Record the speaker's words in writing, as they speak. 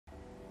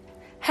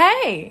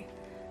Hey!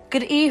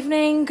 Good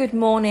evening, good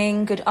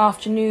morning, good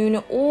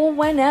afternoon, or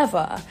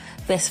whenever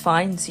this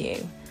finds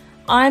you.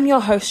 I'm your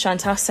host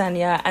Chantal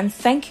Sanya, and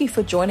thank you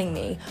for joining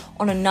me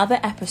on another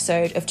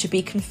episode of To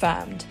Be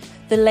Confirmed,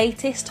 the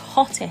latest,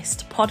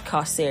 hottest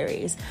podcast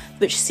series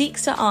which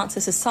seeks to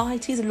answer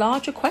society's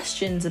larger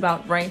questions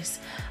about race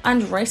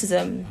and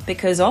racism,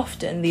 because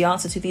often the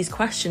answer to these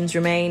questions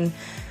remain,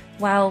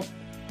 well,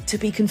 to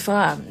be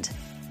confirmed.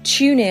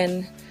 Tune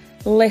in,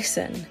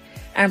 listen,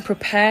 and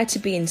prepare to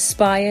be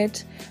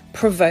inspired,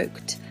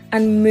 provoked,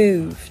 and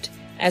moved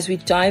as we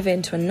dive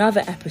into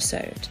another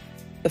episode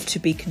of To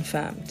Be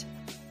Confirmed.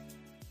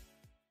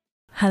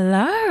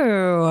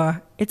 Hello!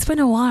 It's been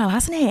a while,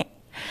 hasn't it?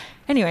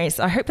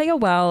 Anyways, I hope that you're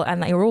well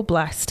and that you're all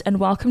blessed, and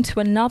welcome to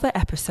another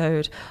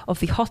episode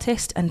of the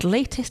hottest and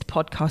latest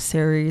podcast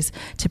series,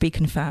 To Be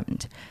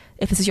Confirmed.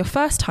 If this is your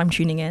first time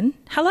tuning in,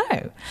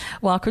 hello.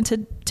 Welcome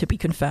to Be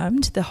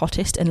Confirmed, the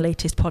hottest and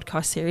latest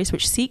podcast series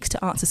which seeks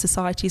to answer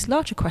society's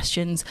larger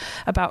questions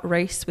about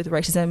race with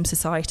racism,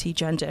 society,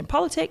 gender and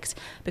politics,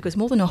 because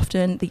more than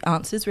often the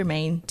answers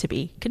remain to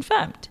be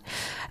confirmed.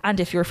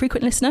 And if you're a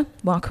frequent listener,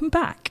 welcome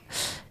back.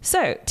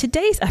 So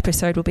today's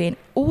episode will be an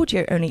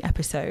audio-only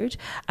episode,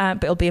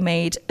 but it'll be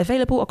made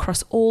available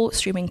across all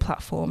streaming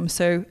platforms.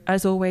 So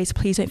as always,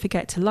 please don't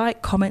forget to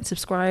like, comment,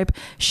 subscribe,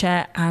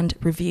 share, and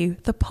review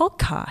the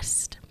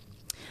podcast.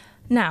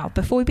 Now,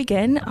 before we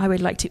begin, I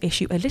would like to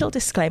issue a little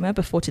disclaimer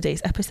before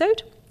today's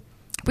episode,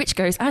 which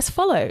goes as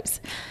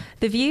follows.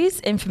 The views,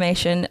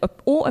 information,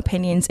 or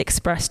opinions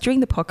expressed during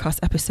the podcast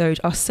episode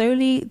are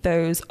solely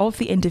those of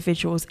the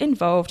individuals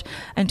involved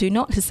and do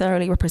not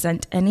necessarily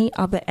represent any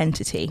other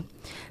entity.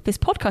 This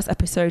podcast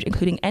episode,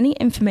 including any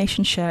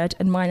information shared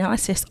and my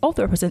analysis of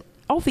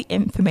the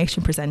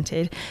information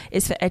presented,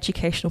 is for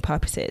educational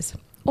purposes.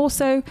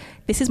 Also,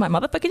 this is my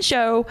motherfucking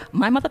show,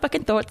 my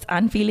motherfucking thoughts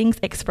and feelings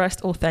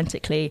expressed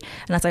authentically.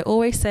 And as I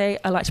always say,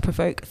 I like to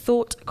provoke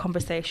thought,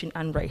 conversation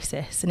and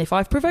racist. And if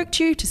I've provoked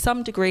you to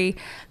some degree,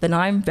 then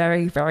I'm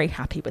very, very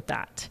happy with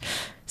that.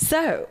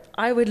 So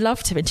I would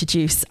love to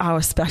introduce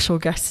our special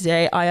guest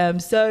today. I am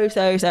so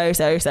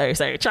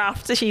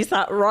chuffed. She's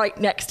sat right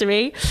next to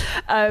me.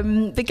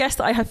 The guest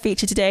that I have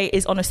featured today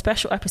is on a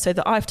special episode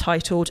that I've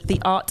titled The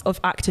Art of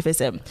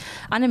Activism,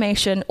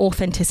 Animation,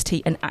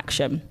 Authenticity and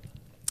Action.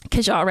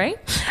 Kazvare,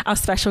 our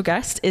special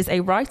guest, is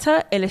a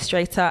writer,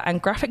 illustrator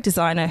and graphic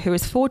designer who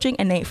is forging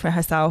a name for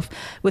herself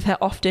with her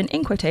often,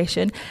 in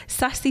quotation,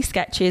 sassy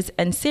sketches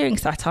and searing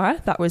satire.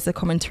 That was the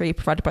commentary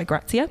provided by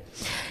Grazia.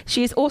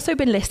 She has also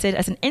been listed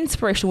as an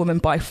inspirational woman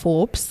by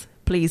Forbes.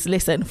 Please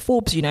listen,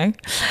 Forbes, you know.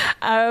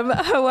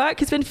 Her work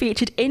has been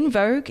featured in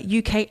Vogue,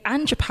 UK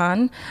and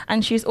Japan,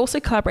 and she has also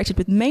collaborated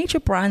with major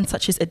brands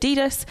such as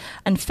Adidas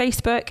and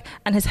Facebook,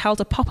 and has held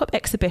a pop-up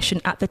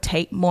exhibition at the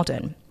Tate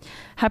Modern.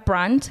 Her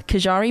brand,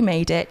 Kazvare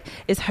Made It,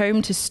 is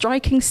home to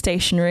striking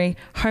stationery,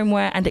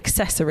 homeware and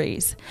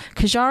accessories.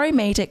 Kazvare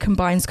Made It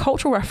combines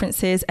cultural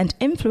references and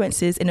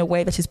influences in a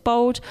way that is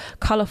bold,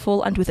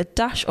 colourful and with a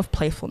dash of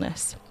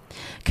playfulness.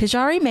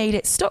 Kazvare Made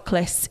It stock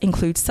lists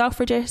include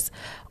Selfridges,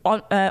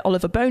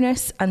 Oliver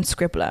Bonus and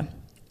Scribbler.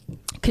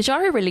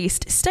 Kazvare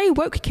released Stay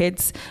Woke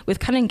Kids with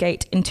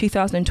Canongate in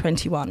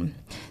 2021.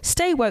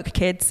 Stay Woke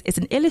Kids is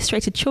an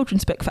illustrated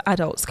children's book for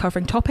adults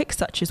covering topics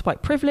such as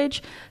white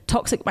privilege,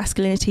 toxic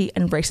masculinity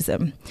and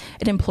racism.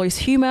 It employs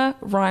humour,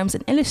 rhymes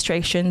and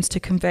illustrations to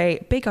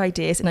convey big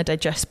ideas in a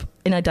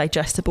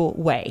digestible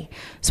way.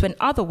 So in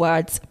other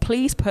words,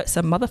 please put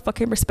some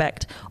motherfucking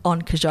respect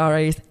on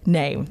Kazvare's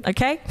name,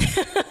 okay?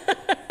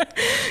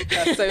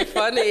 That's so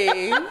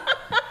funny.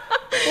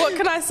 What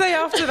can I say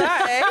after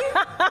that,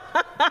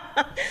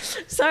 eh?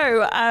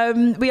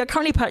 So, we are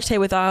currently perched here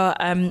with our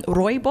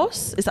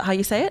rooibos. Is that how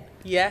you say it?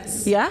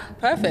 Yes. Yeah?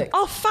 Perfect.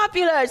 Oh,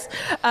 fabulous.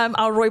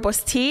 Our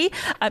rooibos tea.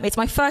 It's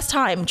my first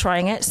time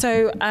trying it.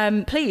 So,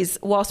 please,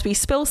 whilst we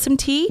spill some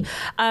tea,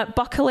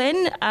 buckle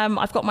in.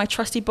 I've got my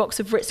trusty box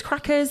of Ritz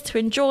crackers to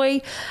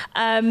enjoy.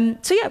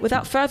 So, yeah,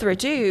 without further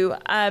ado,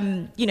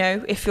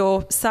 if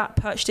you're sat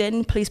perched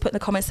in, please put in the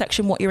comment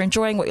section what you're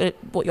enjoying,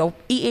 what you're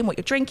eating, what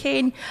you're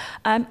drinking.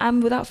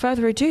 And without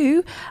further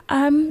ado,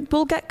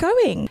 we'll get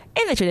going.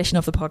 In the tradition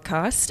of the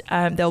podcast,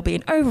 there'll be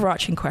an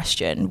overarching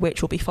question,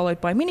 which will be followed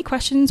by mini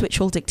questions, which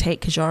will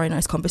dictate Kazvare and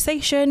I's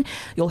conversation.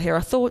 You'll hear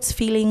our thoughts,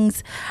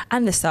 feelings,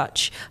 and the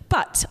such.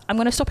 But I'm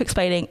going to stop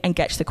explaining and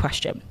get to the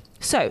question.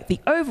 So the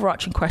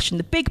overarching question,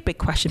 the big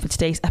question for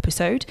today's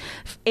episode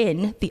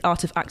in The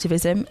Art of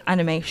Activism,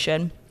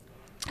 Animation,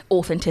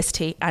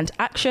 Authenticity and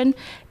Action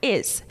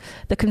is: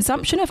 the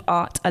consumption of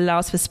art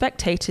allows for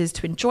spectators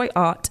to enjoy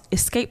art,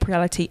 escape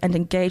reality, and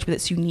engage with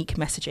its unique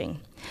messaging.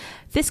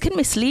 This can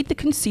mislead the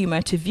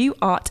consumer to view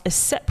art as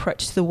separate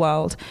to the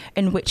world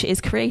in which it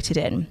is created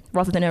in,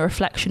 rather than a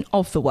reflection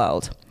of the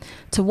world.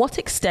 To what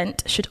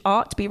extent should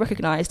art be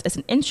recognised as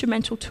an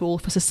instrumental tool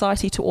for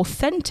society to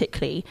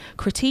authentically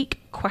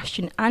critique,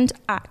 question, and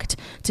act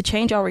to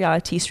change our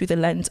realities through the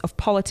lens of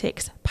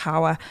politics,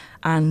 power,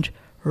 and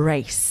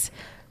race?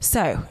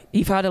 So,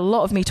 you've heard a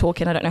lot of me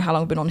talking. I don't know how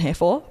long I've been on here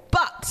for,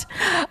 but But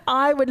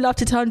I would love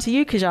to turn to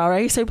you,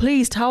 Kazvare. So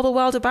please tell the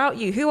world about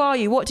you. Who are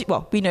you?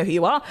 Well, we know who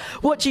you are.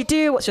 What do you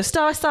do? What's your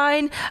star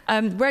sign?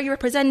 Where are you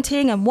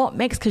representing? And what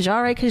makes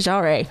Kazvare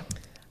Kazvare?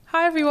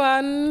 Hi,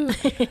 everyone.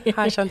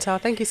 Hi, Chantal.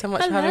 Thank you so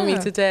much for having me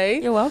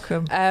today. You're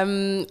welcome.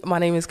 My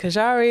name is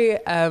Kazvare.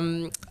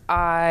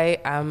 I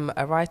am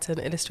a writer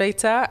and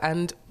illustrator,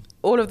 and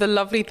all of the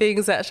lovely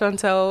things that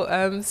Chantal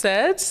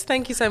said.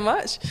 Thank you so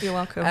much. You're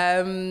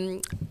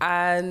welcome.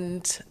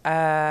 And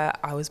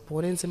I was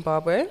born in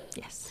Zimbabwe.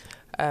 Yes.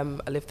 I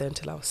lived there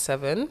until I was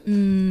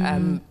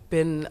 7.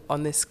 Been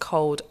on this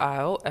cold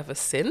isle ever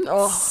since.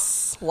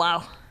 Oh,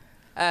 wow.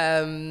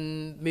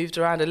 Moved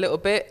around a little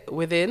bit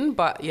within,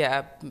 but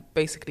yeah,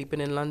 basically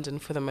been in London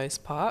for the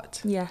most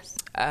part. Yes.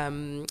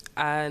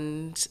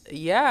 And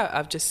yeah,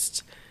 I've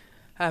just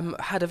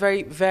had a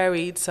very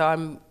varied, so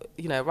I'm,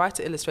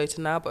 writer, illustrator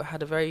now, but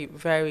had a very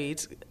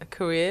varied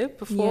career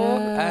before.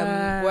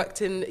 Yeah.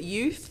 Worked in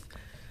youth,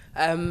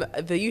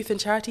 the youth and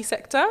charity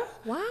sector.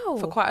 Wow.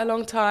 For quite a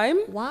long time.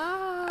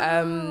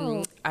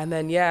 Wow. And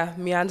then,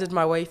 meandered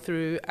my way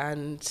through,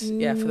 and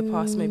for the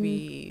past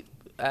maybe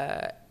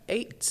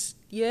 8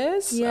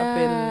 years,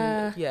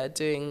 I've been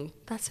doing.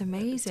 That's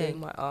amazing. Doing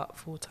my art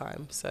full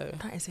time. So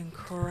that is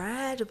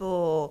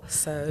incredible.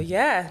 So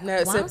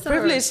it's a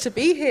privilege to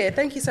be here.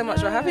 Thank you so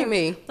much for having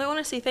me. No,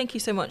 honestly, thank you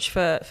so much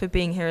for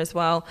being here as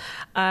well.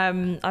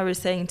 I was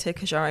saying to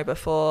Kazvare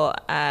before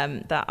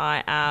that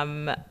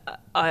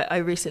I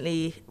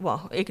recently,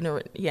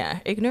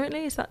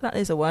 ignorantly, that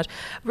is a word,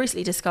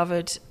 recently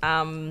discovered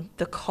some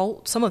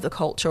of the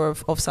culture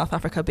of South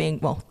Africa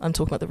being, I'm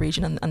talking about the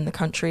region and the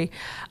country,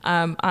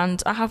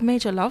 and I have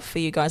major love for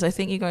you guys. I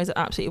think you guys are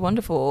absolutely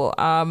wonderful.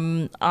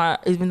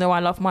 Even though I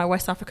love my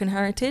West African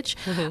heritage,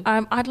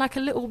 I'd like a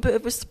little bit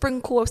of a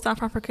sprinkle of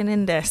South African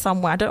in there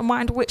somewhere. I don't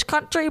mind which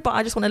country, but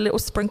I just want a little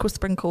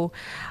sprinkle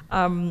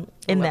in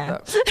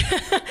there.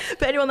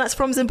 But anyone that's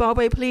from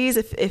Zimbabwe, please,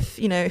 if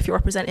you're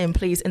representing,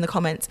 please in the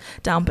comments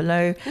down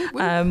below,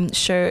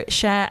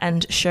 share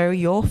and show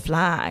your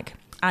flag.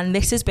 And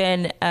this has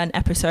been an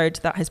episode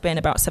that has been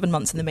about 7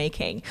 months in the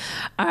making.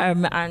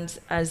 And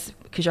as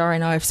Kazvare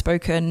and I have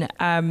spoken,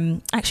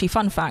 actually,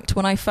 fun fact,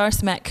 when I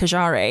first met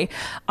Kazvare,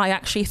 I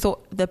actually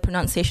thought the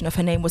pronunciation of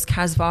her name was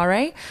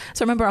Kazvare.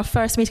 So I remember our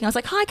first meeting, I was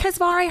like, hi,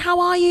 Kazvare, how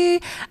are you?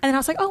 And then I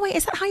was like, oh, wait,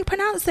 is that how you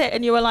pronounce it?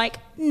 And you were like,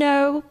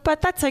 no,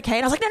 but that's okay.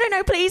 And I was like,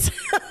 no, please.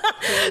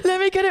 Let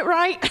me get it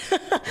right.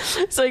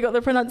 So you got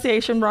the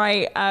pronunciation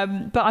right.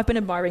 But I've been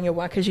admiring your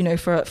work, as you know,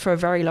 for a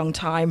very long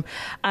time.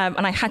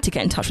 And I had to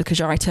get in touch with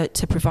Kazvare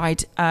to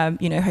provide,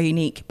 her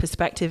unique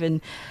perspective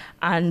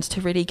and to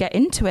really get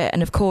into it.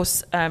 And of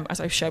course, as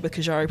I've shared with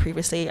Kazvare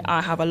previously,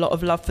 I have a lot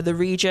of love for the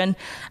region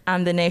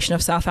and the nation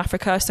of South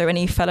Africa. So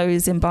any fellow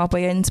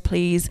Zimbabweans,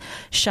 please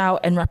shout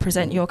and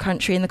represent your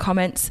country in the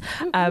comments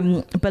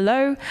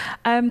below.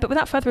 But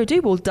without further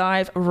ado, we'll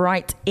dive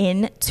right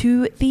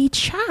into the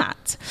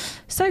chat.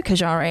 So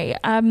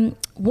Kazvare,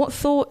 what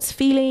thoughts,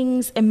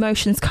 feelings,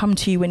 emotions come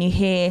to you when you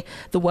hear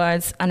the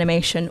words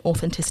animation,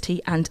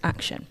 authenticity and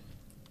action?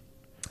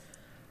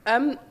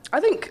 I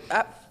think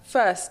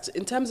first,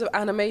 in terms of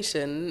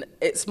animation,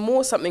 it's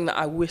more something that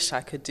I wish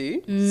I could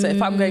do. So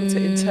if I'm going to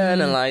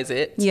internalize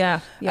it,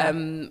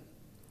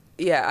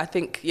 I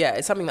think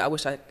it's something that I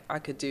wish I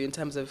could do in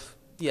terms of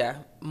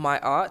my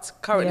art.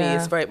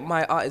 Currently,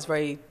 my art is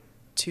very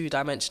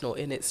two-dimensional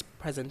in its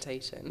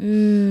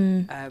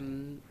presentation.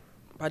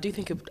 But I do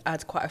think it would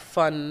add quite a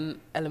fun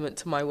element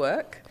to my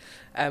work.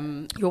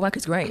 Your work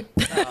is great.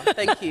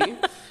 Thank you.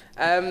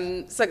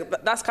 So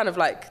that's kind of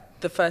like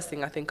the first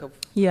thing I think of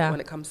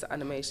when it comes to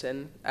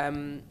animation.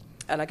 And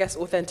I guess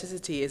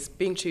authenticity is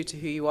being true to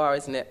who you are,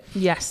 isn't it?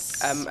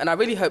 Yes. And I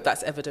really hope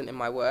that's evident in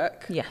my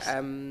work. Yes.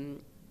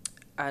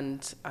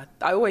 And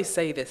I always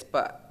say this,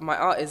 but my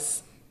art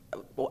is,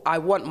 I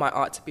want my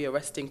art to be a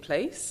resting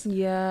place.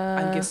 Yeah.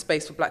 And give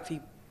space for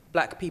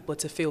black people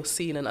to feel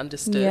seen and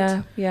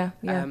understood. Yeah.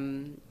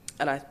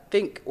 And I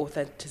think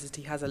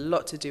authenticity has a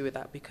lot to do with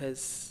that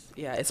because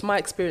it's my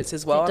experience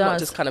as well. I'm not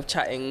just kind of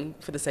chatting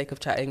for the sake of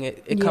chatting.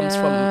 It comes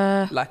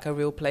from like a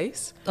real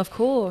place. Of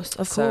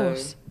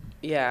course.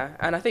 Yeah,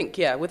 and I think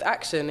with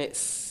action,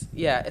 it's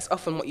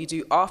often what you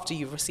do after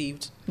you've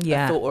received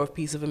a thought or a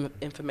piece of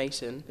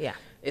information. Yeah,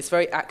 it's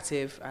very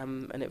active,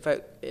 and it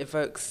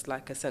evokes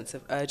like a sense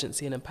of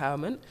urgency and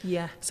empowerment.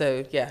 Yeah.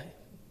 So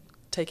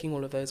taking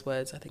all of those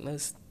words, I think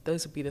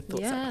those would be the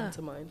thoughts that come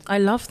to mind. I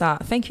love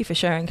that. Thank you for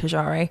sharing,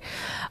 Kazvare.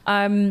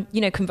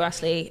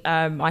 Conversely,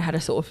 I had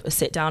a sort of a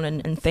sit down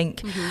and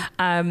think,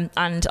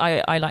 and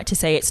I like to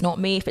say it's not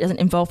me if it doesn't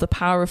involve the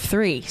power of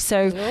 3.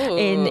 So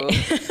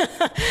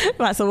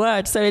that's a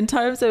word. So in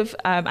terms of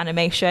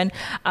animation,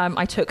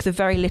 I took the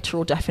very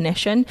literal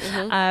definition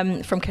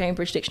from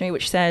Cambridge Dictionary,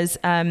 which says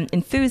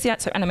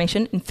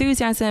animation,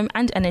 enthusiasm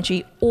and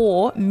energy,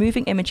 or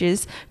moving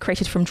images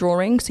created from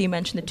drawing. So you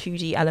mentioned the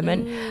 2D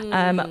element,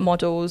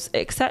 models,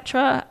 etc.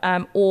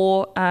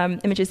 Or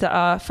images that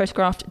are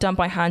photographed, done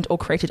by hand, or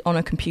created on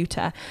a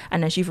computer.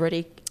 And as you've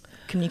already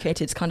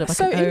communicated, it's kind of like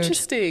so an ode.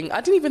 Interesting.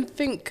 I didn't even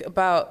think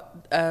about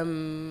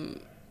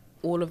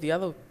all of the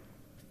other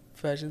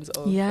versions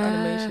of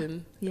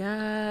animation.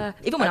 Yeah.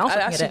 Even when I was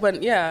looking at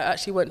it. I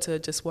actually went to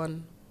just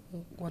one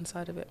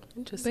side of it.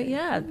 Interesting. But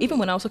yeah, even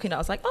when I was looking at it, I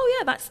was like, oh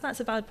yeah, that's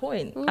a valid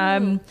point.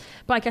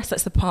 But I guess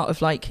that's the part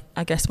of like,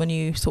 I guess when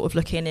you sort of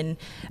look in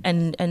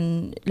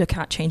and look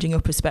at changing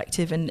your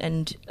perspective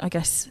and I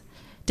guess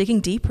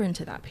digging deeper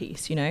into that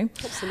piece, you know.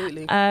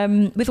 Absolutely.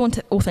 With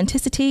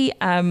authenticity,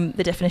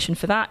 the definition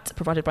for that,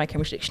 provided by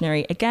Cambridge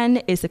Dictionary, again,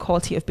 is the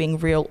quality of being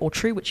real or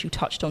true, which you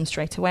touched on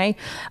straight away.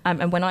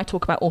 And when I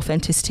talk about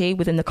authenticity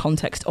within the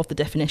context of the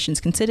definitions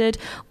considered,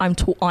 I'm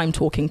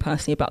talking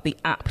personally about the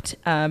apt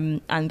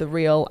and the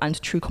real and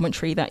true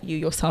commentary that you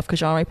yourself,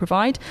 Kazvare,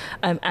 provide,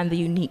 and the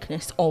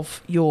uniqueness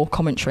of your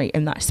commentary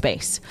in that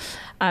space.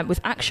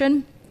 With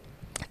action,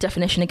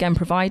 definition again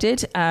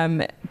provided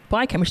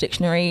by Cambridge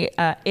Dictionary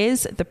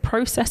is the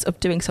process of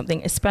doing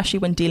something, especially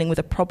when dealing with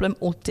a problem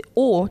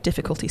or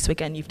difficulty. So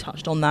again, you've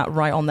touched on that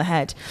right on the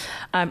head.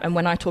 And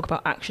when I talk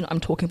about action, I'm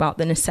talking about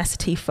the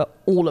necessity for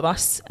all of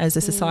us as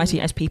a society,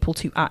 as people,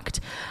 to act,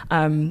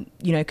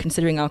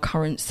 considering our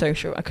current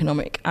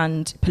socio-economic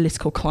and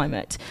political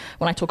climate.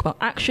 When I talk about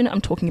action,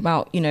 I'm talking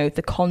about,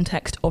 the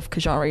context of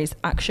Kazvare's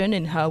action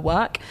in her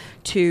work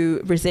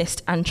to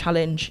resist and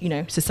challenge,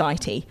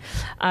 society.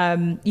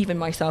 Even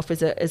myself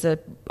as a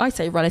I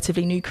say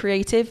relatively new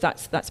creative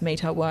that's made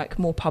her work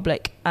more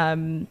public.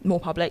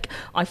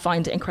 I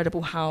find it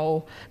incredible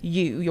how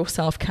you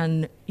yourself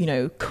can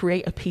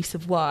create a piece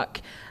of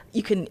work.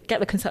 You can get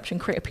the conception,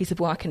 create a piece of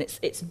work, and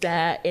it's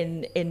there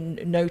in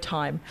no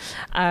time.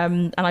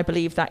 And I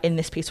believe that in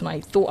this piece, when I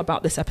thought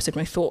about this episode,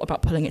 when I thought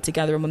about pulling it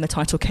together, and when the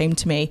title came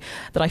to me,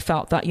 that I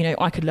felt that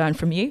I could learn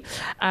from you.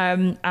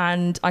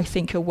 And I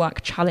think your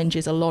work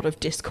challenges a lot of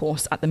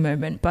discourse at the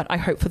moment. But I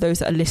hope for those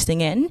that are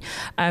listening in,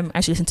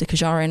 as you listen to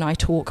Kazvare and I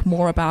talk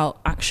more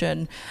about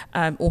action,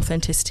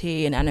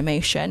 authenticity, and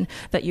animation,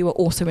 that you are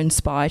also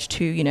inspired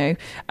to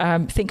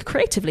think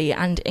creatively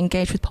and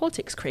engage with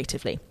politics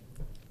creatively.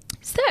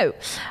 So,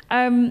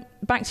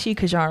 back to you,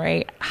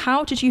 Kazvare.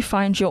 How did you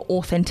find your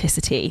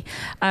authenticity?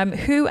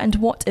 Who and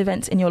what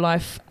events in your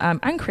life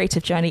and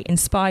creative journey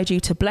inspired you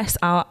to bless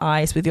our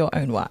eyes with your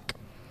own work?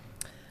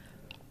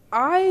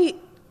 I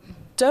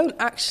don't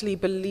actually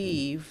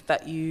believe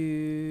that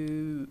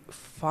you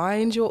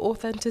find your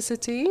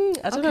authenticity.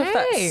 I don't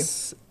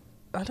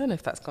know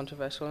if that's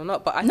controversial or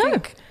not, but I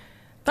think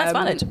that's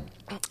valid.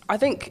 I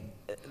think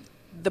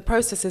the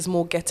process is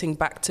more getting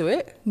back to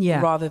it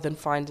rather than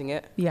finding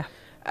it. Yeah.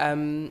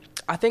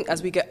 I think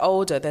as we get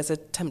older, there's a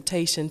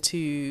temptation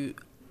to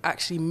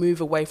actually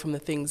move away from the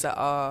things that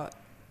are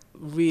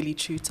really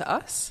true to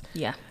us.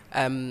 Yeah.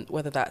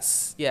 Whether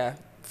that's,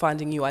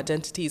 finding new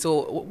identities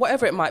or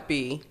whatever it might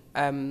be.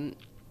 I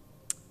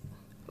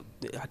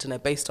don't know,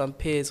 based on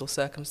peers or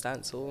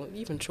circumstance or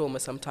even trauma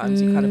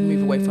sometimes, you kind of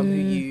move away from who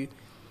you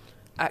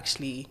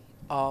actually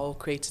are or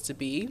created to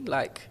be.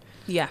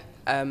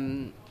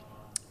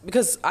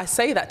 Because I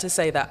say that to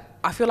say that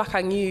I feel like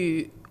I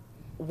knew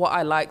what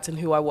I liked and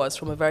who I was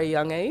from a very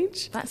young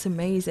age. That's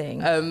amazing.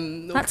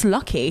 That's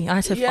lucky.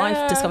 I've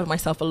discovered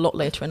myself a lot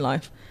later in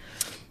life.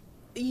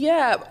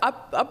 Yeah,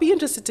 I'd be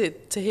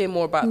interested to hear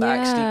more about that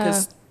actually,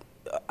 because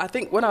I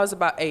think when I was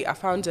about 8, I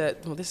found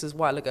this is a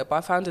while ago, but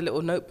I found a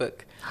little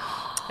notebook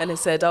and it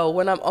said,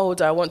 when I'm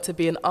older, I want to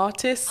be an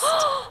artist.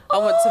 I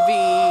want to be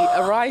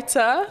a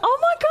writer. Oh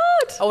my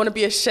God. I want to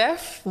be a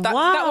chef. That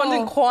one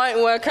didn't quite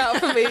work out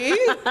for me,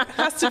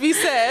 has to be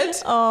said.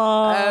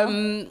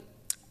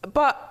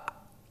 But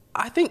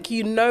I think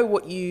you know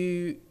what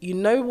you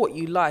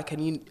like,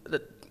 and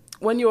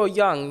when you're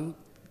young,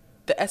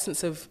 the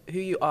essence of who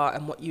you are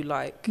and what you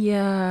like,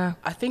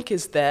 I think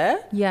is there.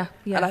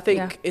 And I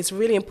think it's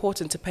really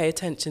important to pay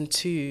attention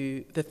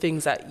to the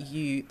things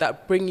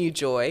that bring you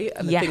joy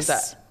and the things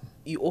that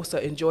you also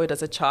enjoyed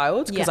as a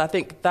child, because I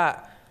think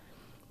that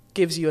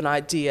gives you an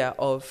idea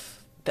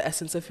of the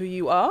essence of who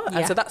you are.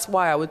 And so that's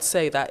why I would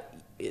say that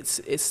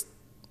it's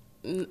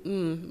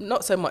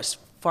not so much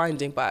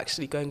finding, but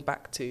actually going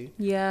back to.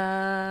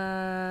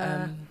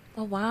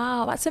 Oh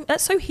wow,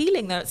 that's so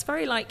healing though. It's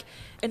very like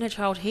inner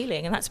child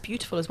healing, and that's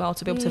beautiful as well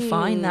to be able to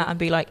find that and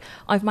be like,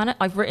 I've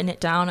written it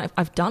down,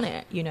 I've done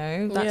it.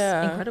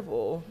 That's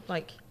incredible.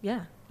 I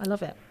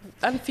love it.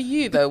 And for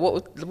you though,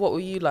 what were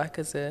you like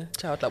as a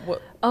child? Like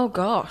what? Oh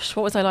gosh,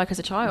 what was I like as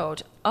a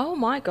child? Oh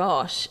my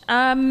gosh.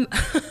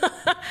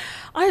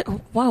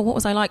 What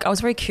was I like? I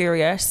was very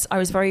curious. I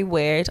was very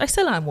weird. I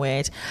still am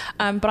weird.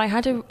 But I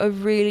had a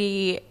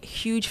really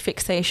huge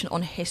fixation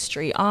on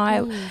history.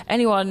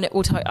 Anyone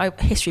will tell you,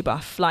 history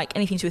buff, like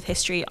anything to do with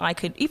history. I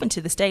could, even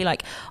to this day,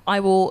 like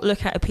I will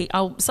look at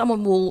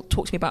someone will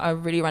talk to me about a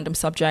really random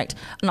subject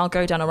and I'll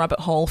go down a rabbit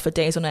hole for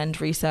days on end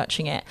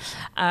researching it.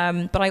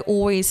 But I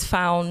always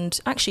found,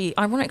 actually,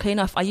 ironically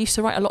enough, I used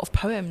to write a lot of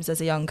poems as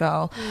a young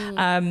girl.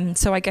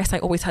 So I guess I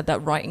always had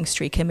that writing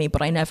streak in me,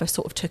 but I never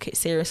sort of took it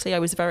seriously. I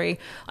was very,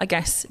 I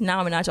guess now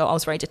I'm an adult, I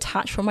was very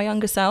detached from my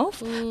younger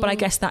self, but I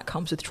guess that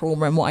comes with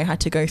trauma and what I had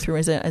to go through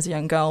as a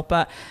young girl.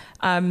 But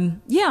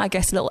I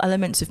guess little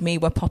elements of me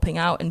were popping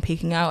out and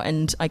peeking out,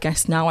 and I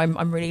guess now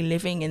I'm really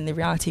living in the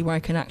reality where I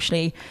can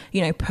actually,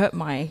 you know, put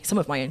some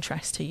of my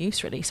interests to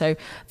use, really. So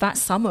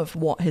that's some of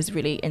what has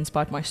really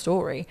inspired my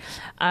story.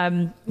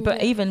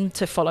 But even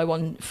to follow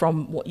on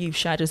from what you've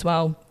shared as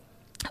well,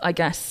 I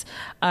guess,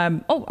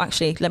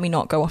 actually, let me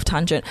not go off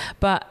tangent,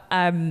 but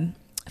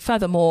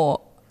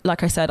furthermore,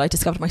 like I said, I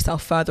discovered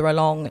myself further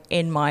along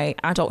in my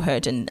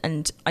adulthood,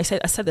 and I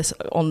said this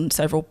on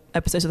several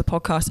episodes of the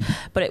podcast,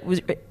 but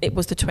it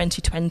was the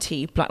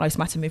 2020 Black Lives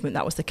Matter movement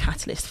that was the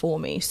catalyst for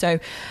me. So,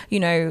 you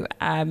know,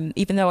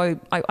 even though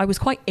I was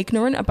quite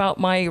ignorant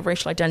about my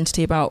racial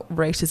identity, about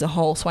race as a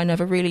whole, so I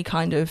never really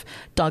kind of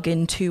dug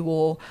into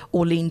or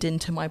leaned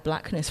into my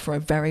blackness for a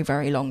very,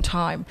 very long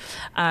time.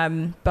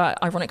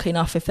 But ironically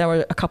enough, if there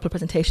were a couple of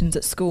presentations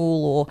at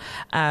school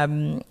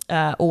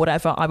or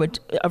whatever, I would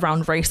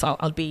around race,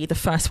 I'll be the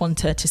first one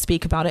to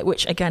speak about it,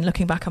 which again,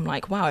 looking back, I'm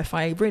like, wow, if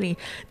I really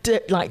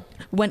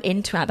went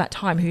into it at that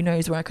time, who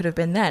knows where I could have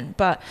been then.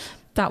 But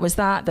that was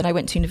that. Then I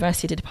went to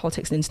university, did a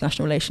politics and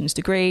international relations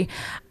degree,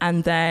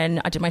 and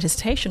then I did my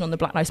dissertation on the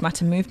Black Lives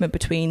Matter movement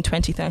between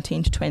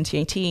 2013 to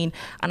 2018,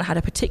 and I had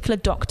a particular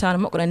doctor, and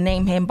I'm not going to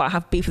name him, but I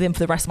have beef with him for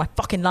the rest of my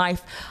fucking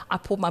life. I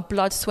poured my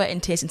blood, sweat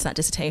and tears into that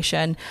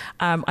dissertation.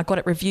 I got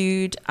it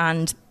reviewed,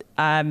 and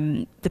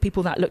the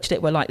people that looked at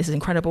it were like, this is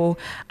incredible.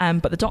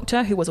 But the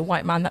doctor, who was a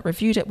white man that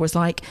reviewed it, was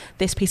like,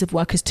 this piece of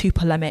work is too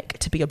polemic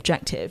to be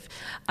objective.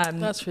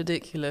 That's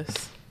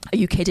ridiculous. Are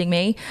you kidding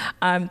me?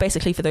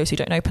 Basically, for those who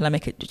don't know,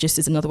 polemic, it just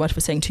is another word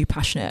for saying too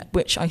passionate,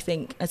 which I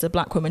think as a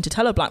black woman, to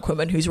tell a black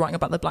woman who's writing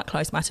about the Black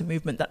Lives Matter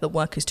movement that the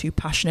work is too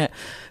passionate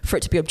for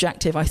it to be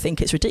objective, I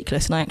think it's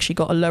ridiculous. And I actually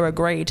got a lower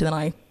grade than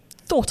I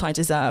thought I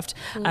deserved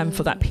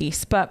for that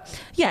piece.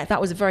 But yeah, that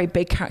was a very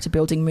big character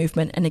building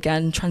movement. And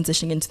again,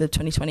 transitioning into the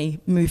 2020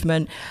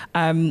 movement,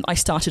 I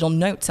started on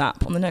the Notes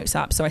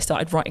app. So I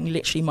started writing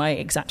literally my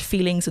exact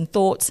feelings and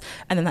thoughts,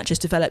 and then that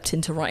just developed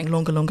into writing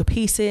longer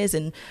pieces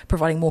and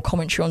providing more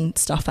commentary on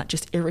stuff that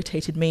just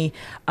irritated me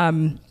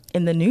in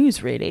the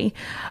news, really.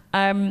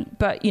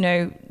 But, you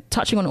know,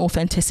 touching on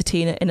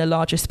authenticity in a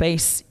larger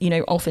space, you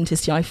know,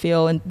 authenticity, I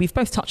feel, and we've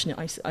both touched on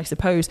it, I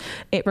suppose,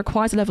 it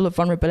requires a level of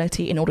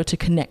vulnerability in order to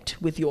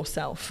connect with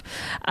yourself.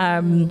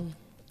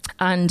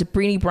 And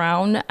Brené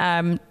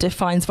Brown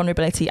defines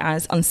vulnerability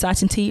as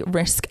uncertainty,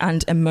 risk,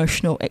 and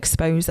emotional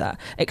exposure.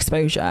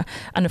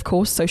 And of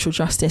course, social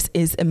justice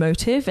is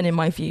emotive. And in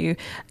my view,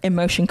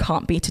 emotion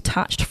can't be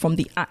detached from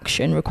the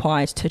action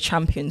required to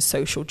champion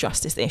social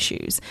justice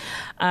issues.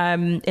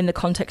 In the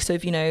context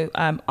of, you know,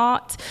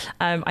 art,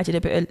 I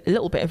did a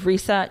little bit of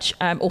research.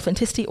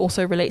 Authenticity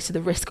also relates to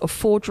the risk of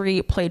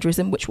forgery,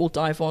 plagiarism, which we'll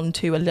dive on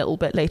to a little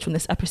bit later in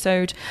this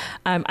episode.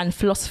 And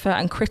philosopher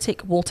and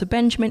critic Walter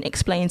Benjamin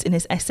explains in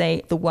his essay,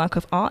 The Work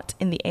of Art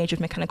in the Age of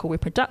Mechanical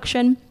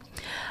Reproduction,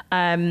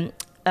 that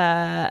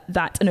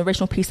an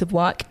original piece of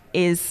work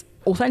is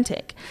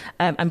authentic.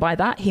 And by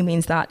that, he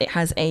means that it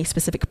has a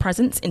specific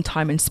presence in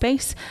time and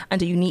space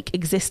and a unique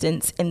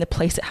existence in the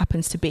place it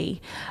happens to be.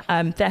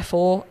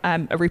 Therefore,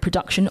 a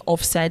reproduction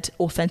of said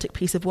authentic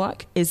piece of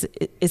work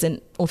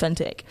isn't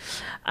authentic.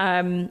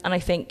 And I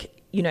think,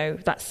 you know,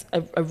 that's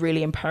a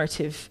really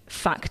imperative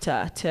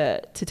factor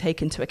to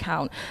take into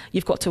account.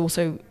 You've got to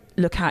also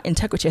look at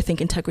integrity. I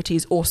think integrity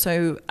is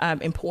also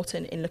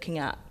important in looking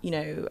at, you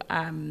know,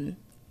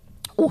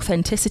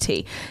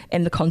 authenticity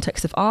in the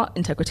context of art.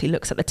 Integrity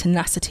looks at the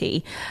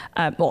tenacity,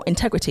 or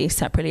integrity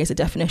separately as a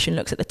definition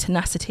looks at the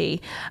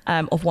tenacity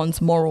of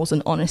one's morals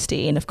and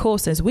honesty. And of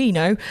course, as we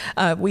know,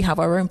 we have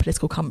our own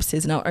political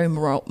compasses and our own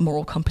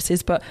moral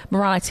compasses, but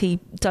morality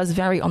does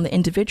vary on the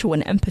individual,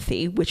 and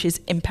empathy, which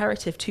is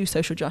imperative to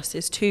social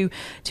justice, to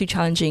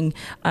challenging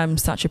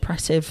such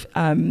oppressive,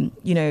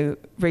 you know,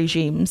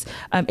 regimes,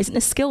 isn't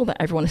a skill that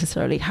everyone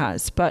necessarily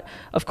has. But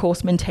of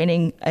course,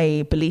 maintaining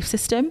a belief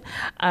system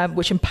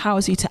which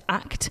empowers you to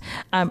act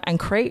and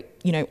create,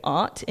 you know,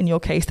 art, in your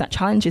case, that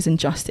challenges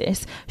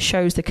injustice,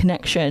 shows the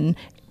connection,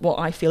 what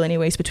I feel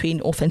anyways,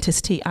 between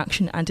authenticity,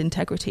 action and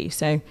integrity.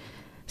 So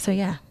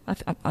yeah,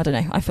 I don't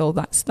know. I feel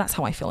that's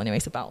how I feel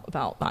anyways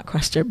about that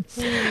question.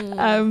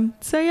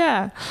 So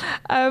yeah,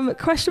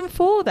 question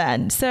 4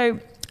 then. So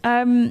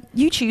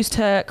you choose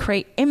to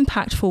create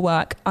impactful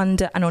work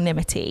under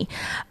anonymity.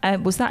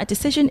 Was that a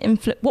decision?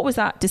 What was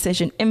that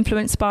decision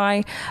influenced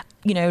by?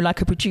 You know, like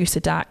a producer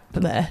tag.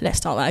 Let's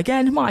start that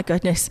again. My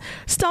goodness,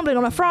 stumbling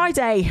on a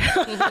Friday.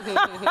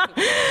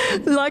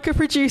 Like a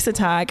producer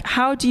tag.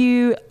 How do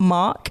you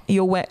mark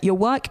your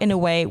work in a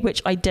way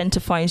which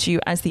identifies you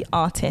as the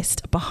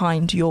artist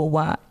behind your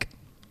work?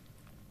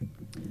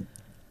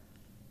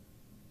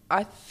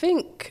 I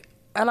think,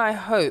 and I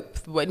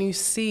hope, when you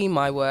see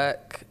my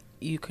work,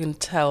 you can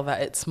tell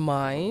that it's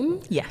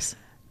mine. Yes.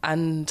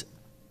 And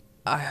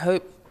I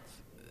hope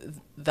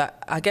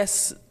that, I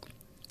guess,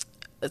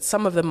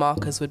 some of the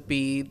markers would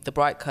be the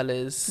bright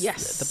colours,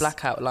 yes, the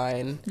black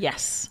outline,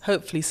 yes,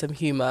 hopefully some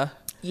humour.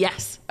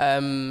 Yes.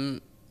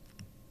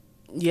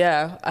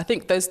 Yeah, I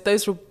think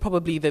those will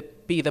probably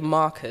be the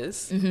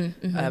markers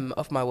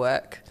of my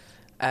work.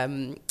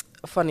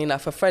 Funny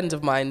enough, a friend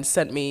of mine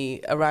sent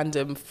me a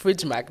random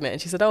fridge magnet,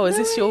 and she said, "Oh, is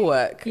this your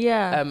work?"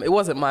 Yeah. It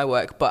wasn't my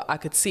work, but I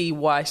could see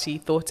why she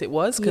thought it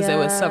was, because there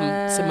were some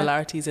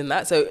similarities in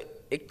that. So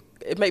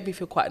it made me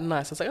feel quite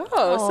nice. I was like,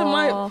 "Oh,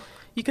 so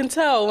you can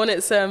tell when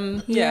it's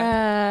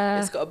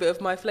it's got a bit of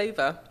my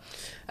flavour."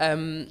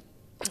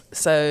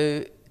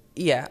 So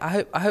yeah,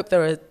 I hope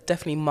there are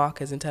definitely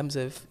markers in terms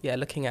of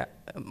looking at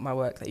my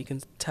work that you can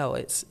tell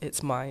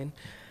it's mine.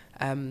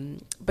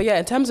 But yeah,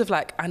 in terms of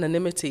like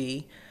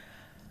anonymity,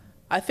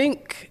 I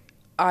think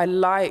I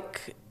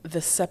like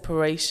the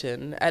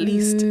separation, at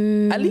least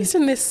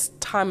in this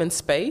time and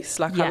space.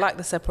 Like I like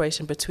the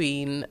separation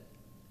between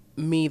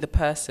me, the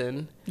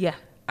person,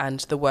 and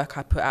the work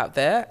I put out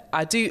there.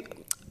 I do,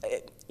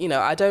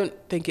 I don't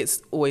think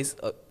it's always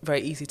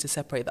very easy to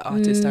separate the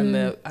artist and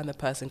the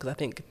person, because I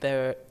think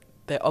they're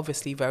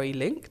obviously very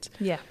linked.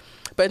 Yeah.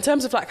 But in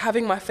terms of like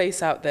having my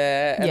face out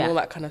there and all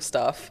that kind of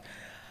stuff,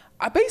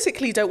 I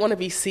basically don't want to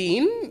be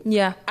seen.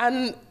 Yeah.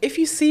 And if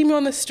you see me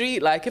on the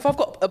street, like if I've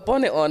got a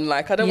bonnet on,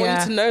 like I don't want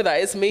you to know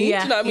that it's me.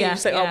 Yeah. Do you know what I mean? You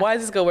say, "Oh, why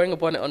is this girl wearing a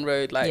bonnet on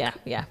road?" Like,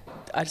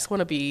 I just want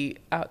to be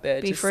out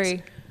there, be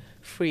free.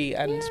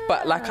 And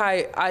but like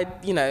I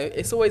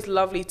it's always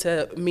lovely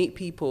to meet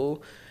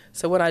people.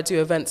 So when I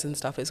do events and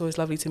stuff, it's always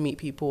lovely to meet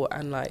people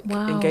and like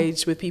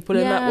engage with people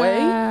in that way.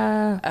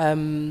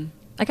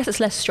 I guess it's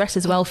less stress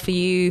as well for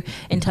you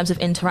in terms of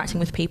interacting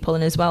with people,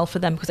 and as well for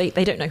them, because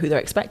they don't know who they're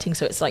expecting.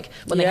 So it's like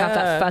when they have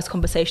that first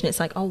conversation, it's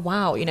like, oh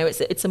wow,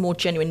 it's a more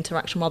genuine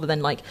interaction rather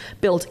than like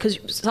build. Because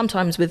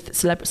sometimes with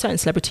certain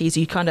celebrities,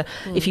 you kind of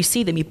if you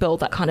see them, you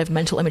build that kind of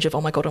mental image of oh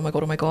my god,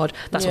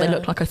 that's what they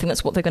look like. I think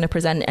that's what they're going to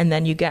present, and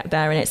then you get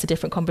there and it's a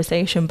different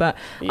conversation. But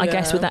I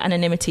guess with that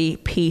anonymity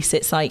piece,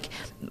 it's like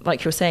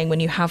you're saying, when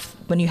you have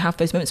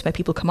those moments where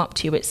people come up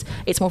to you, it's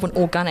more of an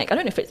organic. I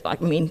don't know if it's, I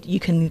mean,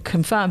 you can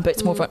confirm, but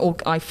it's more of an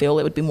I feel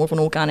it would be more of an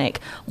organic,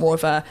 more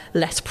of a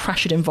less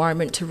pressured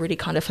environment to really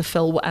kind of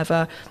fulfill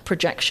whatever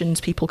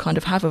projections people kind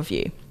of have of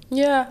you.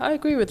 Yeah, I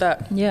agree with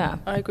that. Yeah,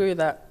 I agree with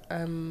that.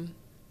 I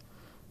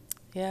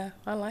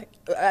like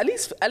at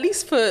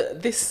least for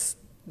this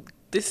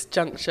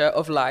juncture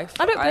of life.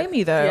 I don't blame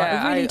you though.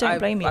 I really don't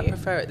blame you. I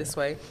prefer it this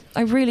way.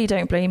 I really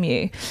don't blame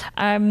you.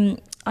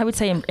 I would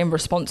say in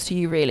response to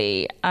you,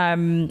 really,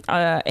 in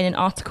an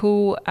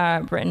article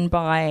written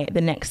by The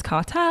Next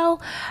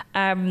Cartel,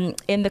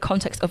 in the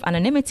context of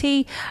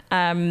anonymity,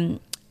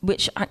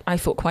 which I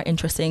thought quite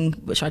interesting,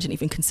 which I didn't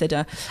even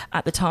consider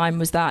at the time,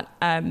 was that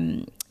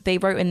they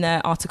wrote in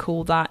their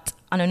article that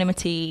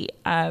anonymity,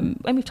 and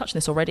we've touched on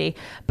this already,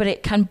 but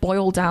it can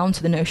boil down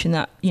to the notion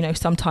that,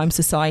 sometimes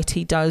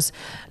society does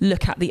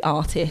look at the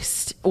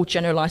artist or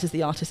generalizes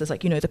the artist as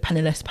like, the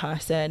penniless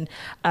person,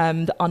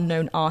 the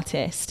unknown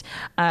artist.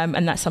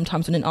 And that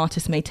sometimes when an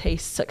artist may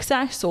taste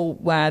success or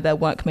where their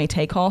work may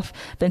take off,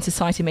 then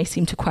society may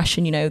seem to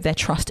question, their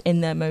trust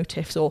in their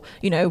motives, or,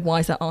 why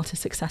is that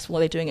artist successful? Are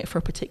they doing it for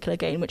a particular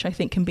gain? Which I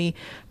think can be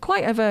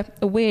quite of a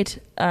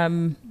weird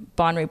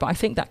binary, but I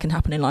think that can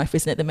happen in life,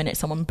 isn't it? The minute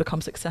someone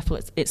becomes successful,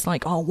 it's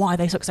like, oh, why are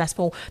they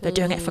successful? They're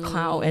doing it for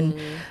clout, and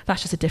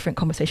that's just a different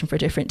conversation for a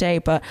different day.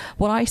 But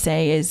what I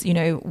say is,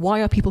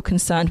 why are people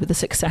concerned with the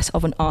success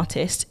of an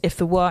artist if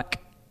the work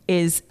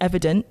is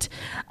evident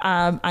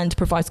and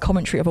provides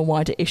commentary of a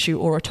wider issue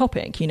or a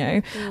topic,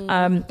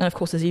 and of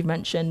course, as you've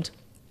mentioned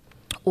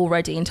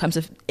already, in terms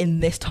of in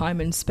this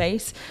time and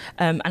space,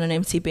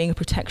 anonymity being a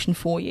protection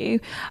for you.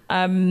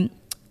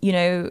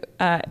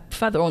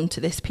 Further on to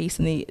this piece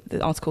in the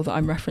article that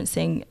I'm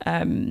referencing,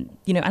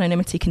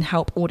 anonymity can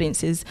help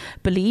audiences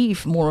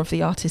believe more of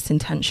the artist's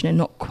intention and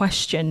not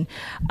question,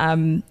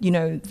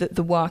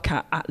 the work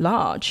at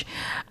large.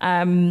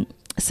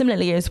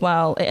 Similarly as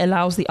well, it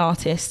allows the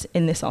artist,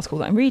 in this article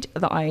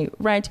that I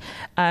read,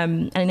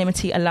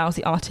 anonymity allows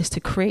the artist to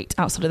create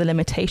outside of the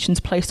limitations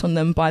placed on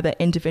them by their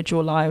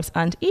individual lives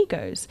and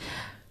egos.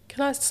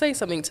 Can I say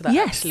something to that?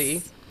 Yes.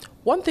 Actually?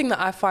 One thing that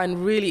I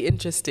find really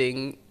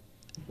interesting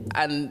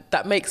and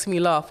that makes me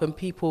laugh when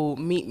people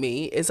meet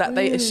me is that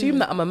they assume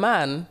that I'm a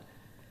man.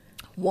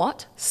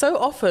 What? So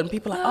often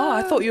people are like, oh,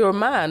 I thought you were a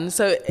man.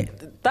 So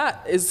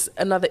that is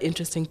another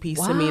interesting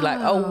piece to me. Like,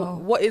 oh,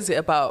 what is it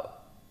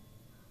about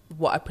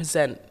what I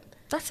present?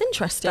 That's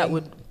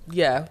interesting.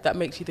 That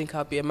makes you think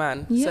I'll be a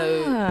man. Yeah.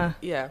 So,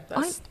 yeah.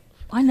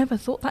 I never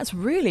thought. That's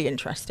really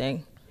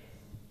interesting.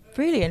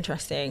 Really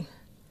interesting.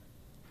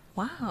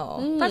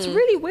 Wow. That's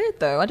really weird,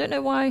 though. I don't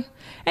know why.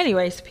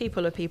 Anyways,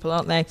 people are people,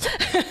 aren't they?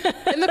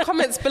 In the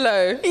comments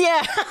below.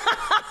 Yeah.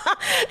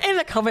 In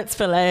the comments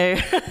below.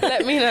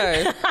 Let me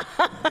know.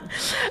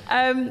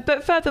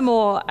 But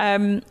furthermore,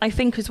 I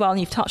think as well, and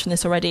you've touched on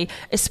this already,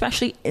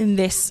 especially in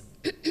this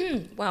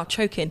wow,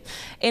 choking.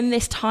 In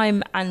this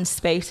time and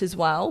space as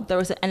well, there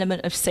is an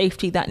element of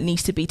safety that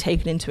needs to be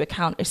taken into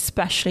account,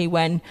 especially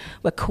when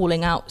we're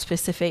calling out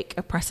specific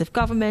oppressive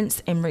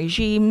governments and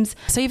regimes.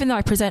 So even though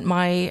I present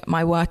my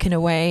work in a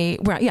way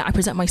where, I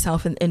present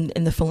myself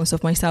in the fullness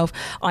of myself,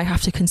 I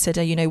have to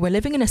consider, we're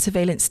living in a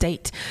surveillance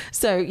state.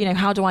 So,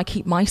 how do I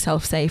keep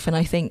myself safe? And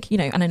I think,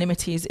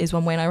 anonymity is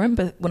one way. And I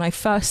remember when I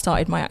first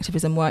started my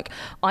activism work,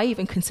 I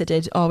even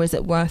considered, is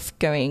it worth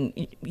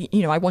going,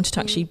 I wanted to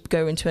actually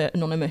go into an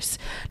anonymous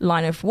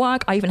line of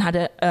work. I even had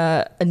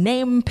a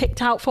name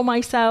picked out for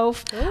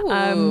myself.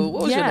 Ooh,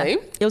 what was your name?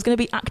 It was going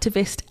to be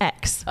Activist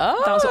X.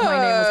 Oh. That was what my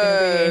name was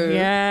going to be.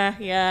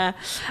 Yeah.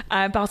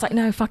 But I was like,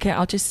 no, fuck it.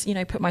 I'll just,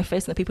 put my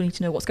face and that people need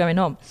to know what's going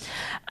on.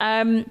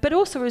 But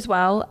also as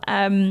well,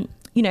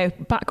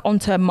 back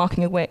onto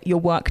marking your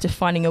work,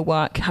 defining your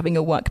work, having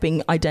your work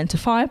being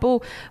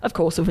identifiable. Of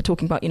course, if we're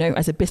talking about,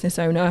 as a business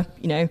owner,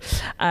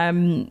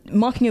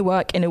 marking your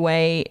work in a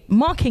way,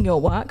 marking your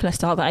work, let's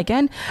start that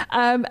again,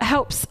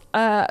 helps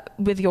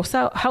with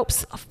yourself,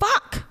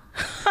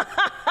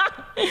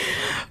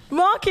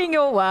 marking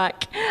your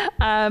work,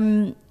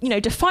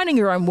 defining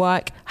your own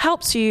work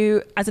helps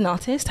you as an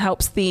artist,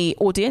 helps the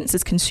audience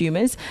as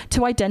consumers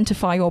to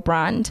identify your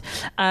brand.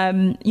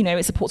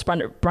 It supports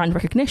brand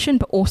recognition,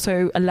 but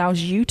also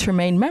allows you to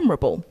remain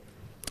memorable,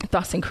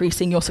 thus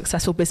increasing your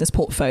successful business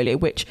portfolio,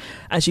 which,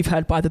 as you've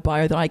heard by the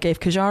bio that I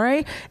gave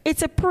Kazvare,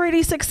 it's a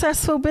pretty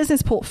successful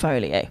business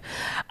portfolio.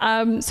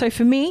 So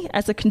for me,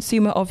 as a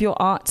consumer of your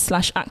art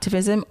 /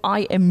 activism,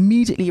 I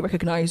immediately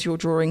recognize your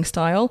drawing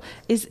style.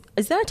 Is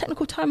there a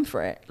technical term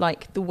for it?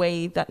 Like the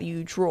way that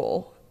you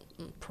draw?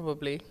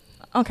 Probably.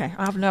 Okay,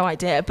 I have no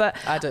idea, but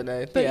I don't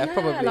know. But yeah,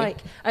 probably.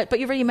 But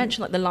you already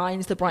mentioned the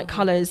lines, the bright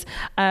colours,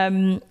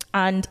 and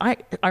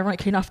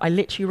ironically enough, I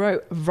literally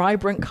wrote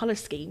vibrant colour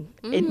scheme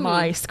in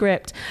my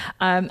script,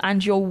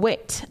 and your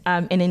wit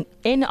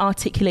in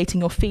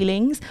articulating your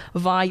feelings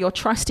via your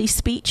trusty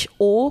speech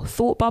or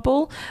thought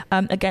bubble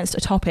against a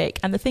topic.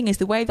 And the thing is,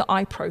 the way that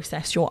I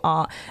process your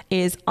art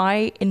is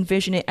I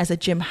envision it as a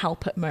Jim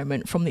Halpert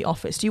moment from The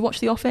Office. Do you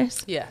watch The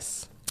Office?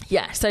 Yes.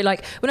 Yeah, so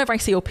whenever I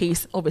see your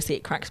piece, obviously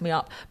it cracks me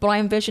up, but I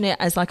envision it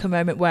as a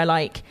moment where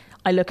I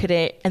look at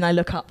it and I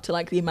look up to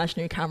the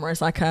imaginary camera as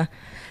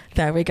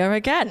there we go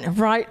again,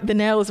 right? The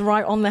nail's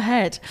right on the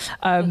head.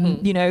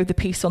 The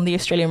piece on the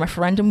Australian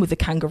referendum with the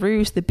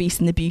kangaroos, the Beast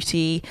and the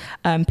Beauty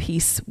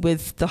piece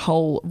with the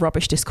whole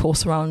rubbish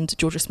discourse around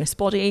Georgia Smith's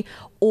body,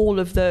 all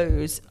of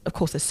those. Of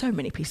course, there's so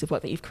many pieces of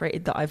work that you've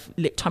created that I've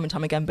time and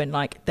time again been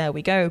there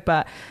we go.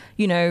 But,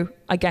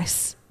 I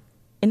guess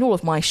in all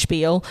of my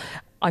spiel,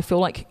 I feel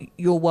like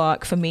your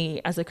work for me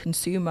as a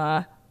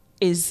consumer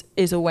is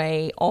a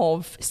way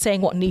of saying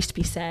what needs to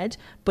be said,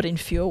 but in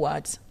fewer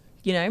words,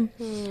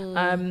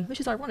 which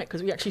is ironic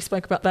because we actually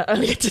spoke about that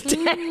earlier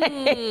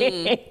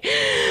today.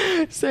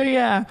 So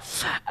yeah,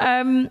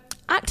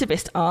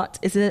 activist art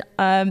is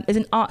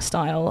an art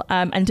style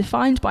and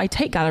defined by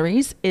Tate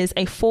Galleries is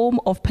a form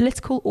of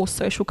political or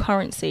social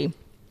currency.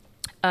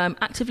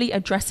 Actively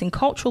addressing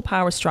cultural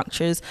power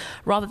structures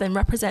rather than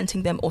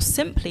representing them or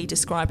simply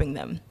describing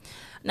them.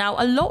 Now,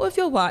 a lot of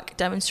your work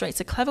demonstrates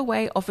a clever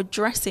way of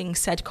addressing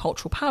said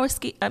cultural power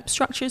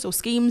structures or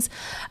schemes,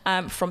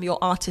 from your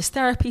artist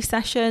therapy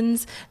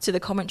sessions to the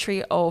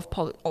commentary of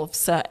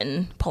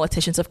certain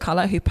politicians of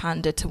colour who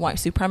pandered to white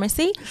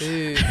supremacy.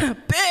 Boo!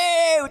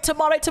 Boo!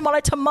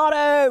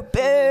 Tomato!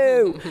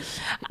 Boo!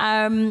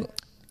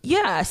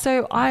 Yeah,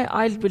 so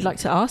I would like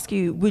to ask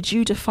you, would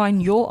you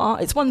define your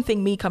art? It's one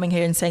thing me coming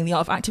here and saying the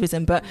art of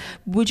activism, but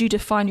would you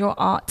define your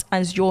art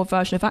as your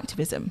version of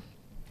activism?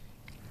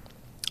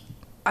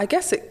 I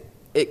guess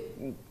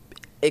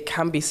it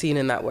can be seen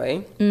in that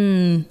way.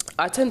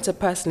 I tend to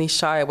personally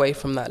shy away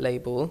from that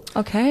label.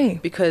 Okay.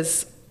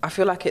 Because I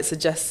feel like it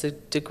suggests a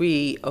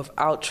degree of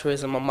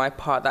altruism on my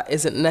part that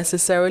isn't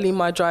necessarily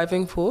my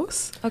driving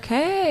force.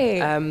 Okay.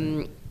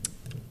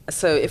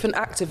 So if an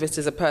activist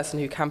is a person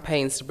who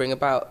campaigns to bring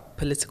about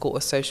political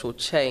or social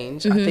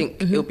change, I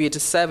think it'll be a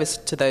disservice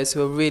to those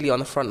who are really on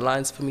the front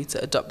lines for me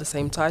to adopt the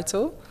same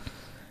title.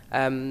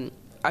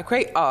 I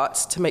create art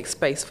to make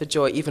space for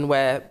joy even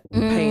where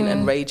pain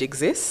and rage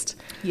exist.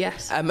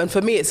 Yes. And for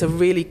me, it's a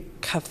really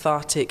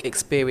cathartic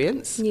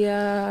experience.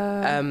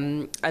 Yeah.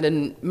 And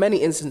in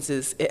many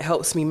instances, it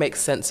helps me make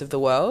sense of the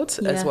world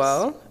as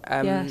well.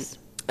 Yes.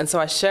 And so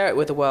I share it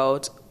with the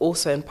world,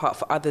 also in part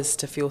for others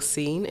to feel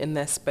seen in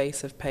their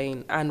space of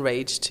pain and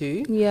rage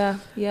too. Yeah.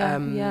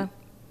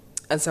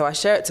 And so I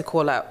share it to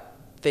call out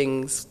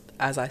things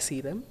as I see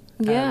them.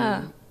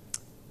 Yeah.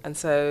 And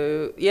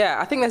so,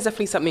 I think there's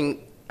definitely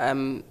something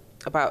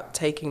about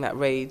taking that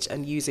rage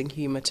and using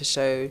humour to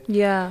show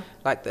the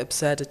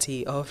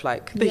absurdity of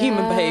the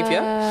human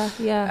behaviour.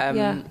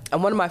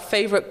 And one of my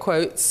favourite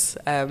quotes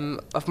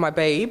of my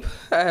babe,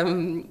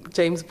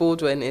 James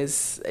Baldwin, it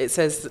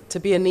says, to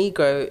be a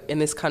Negro in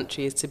this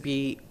country is to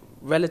be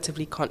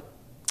relatively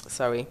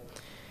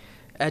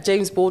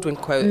James Baldwin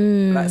quote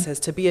that says,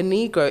 to be a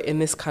Negro in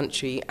this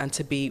country and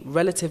to be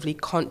relatively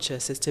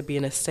conscious is to be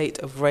in a state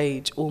of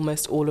rage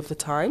almost all of the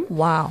time.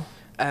 Wow.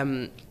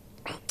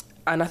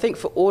 I think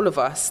for all of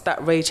us,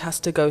 that rage has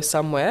to go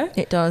somewhere.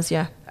 It does,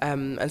 yeah.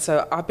 And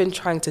so I've been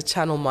trying to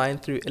channel mine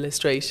through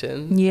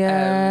illustration.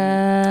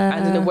 Yeah.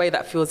 And in a way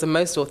that feels the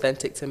most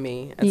authentic to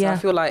me. And so I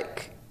feel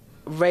like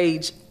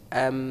rage,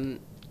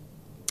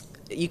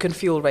 you can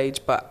feel rage,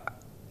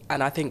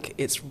 and I think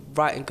it's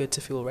right and good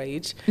to feel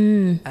rage.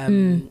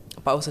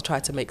 But also try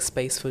to make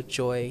space for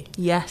joy.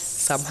 Yes.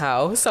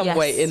 Somehow, some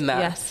way in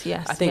that.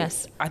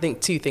 Yes. I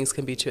think two things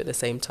can be true at the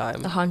same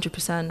time.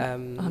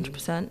 100%.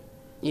 100%.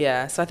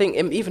 Yeah, so I think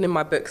even in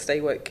my book, Stay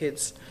Woke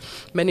Kids,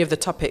 many of the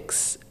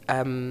topics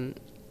kind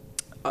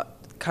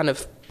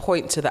of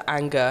point to the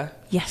anger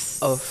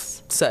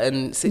of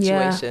certain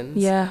situations.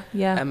 Yeah.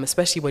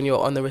 Especially when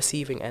you're on the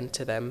receiving end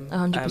to them.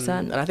 100%.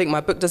 And I think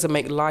my book doesn't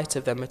make light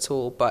of them at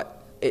all,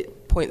 but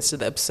it points to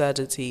the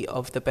absurdity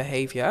of the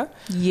behaviour.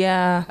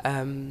 Yeah.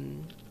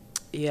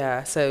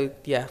 So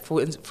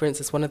for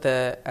instance, one of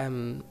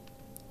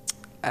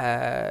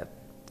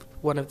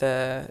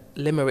the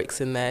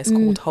limericks in there is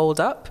called Hold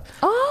Up.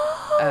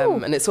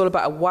 Oh! And it's all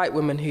about a white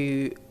woman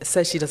who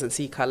says she doesn't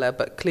see colour,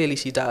 but clearly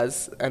she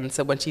does. And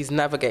so when she's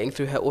navigating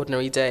through her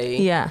ordinary day,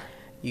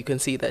 you can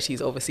see that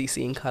she's obviously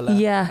seeing colour.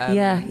 Yeah.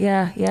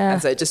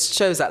 And so it just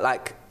shows that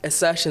like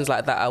assertions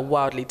like that are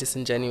wildly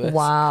disingenuous.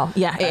 Wow.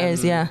 Yeah, it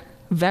is, yeah.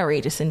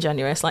 Very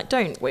disingenuous. Like,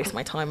 don't waste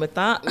my time with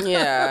that.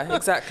 Yeah,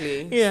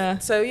 exactly. Yeah.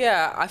 So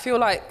I feel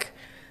like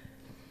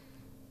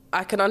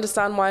I can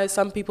understand why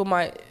some people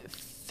might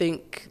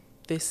think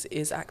this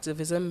is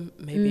activism.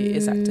 Maybe it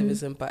is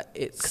activism, but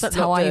it's... 'Cause that's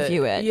how I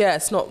view it. Yeah,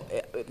 it's not...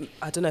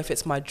 I don't know if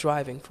it's my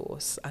driving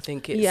force. I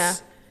think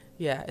it's...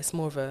 Yeah, it's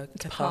more of a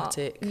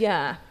cathartic...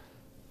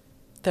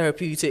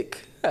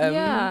 Therapeutic...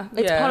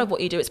 it's part of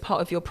what you do. It's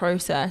part of your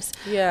process.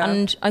 Yeah.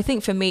 And I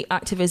think for me,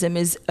 activism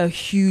is a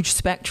huge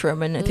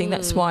spectrum, and I think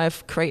that's why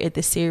I've created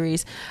this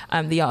series,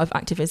 The Art of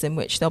Activism,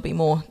 which there'll be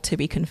more to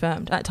be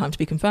confirmed, at time to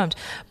be confirmed.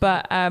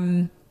 But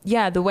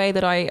the way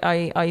that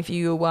I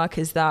view your work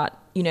is that,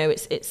 you know,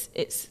 it's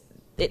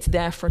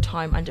there for a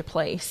time and a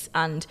place.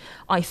 And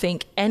I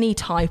think any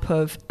type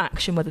of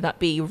action, whether that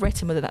be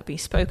written, whether that be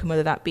spoken,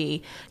 whether that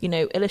be, you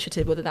know,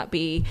 illustrative, whether that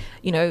be,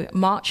 you know,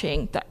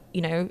 marching, that,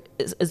 you know,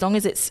 as long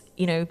as it's,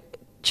 you know,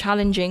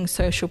 challenging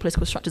social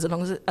political structures,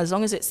 as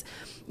long as it's,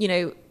 you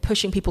know,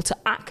 pushing people to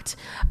act,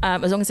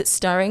 as long as it's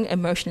stirring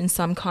emotion in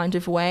some kind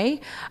of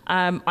way,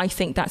 I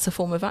think that's a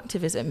form of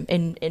activism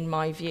in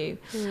my view.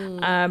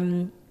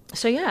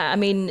 So I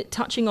mean,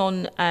 touching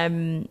on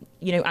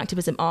you know,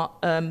 activism art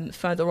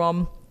further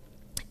on,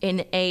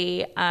 in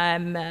a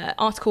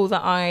article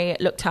that I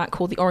looked at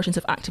called "The Origins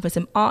of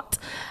Activism Art"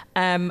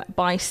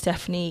 by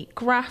Stephanie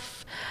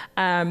Graff.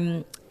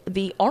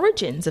 The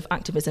origins of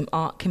activism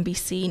art can be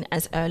seen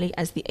as early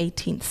as the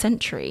 18th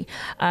century.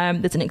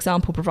 There's an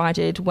example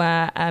provided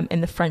where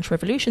in the French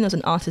Revolution, there's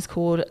an artist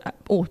called,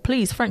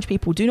 please, French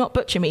people, do not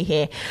butcher me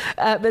here.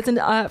 There's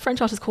a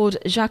French artist called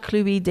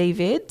Jacques-Louis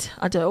David.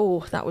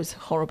 That was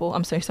horrible.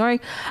 I'm so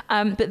sorry.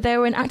 But they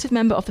were an active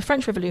member of the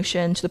French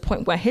Revolution to the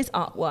point where his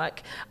artwork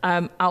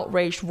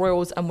outraged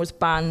royals and was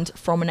banned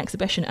from an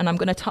exhibition. And I'm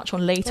going to touch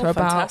on later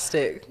about...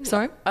 Fantastic.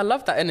 Sorry? I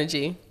love that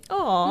energy.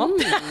 Oh,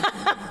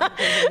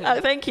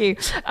 thank you.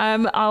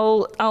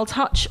 I'll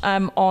touch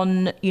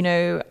on, you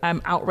know,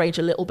 outrage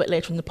a little bit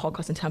later in the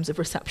podcast in terms of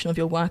reception of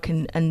your work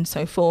and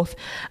so forth.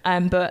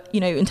 But,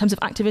 you know, in terms of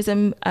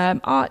activism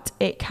art,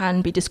 it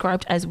can be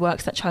described as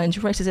works that challenge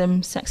racism,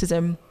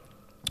 sexism,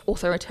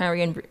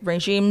 authoritarian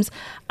regimes,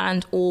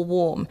 and or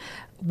war.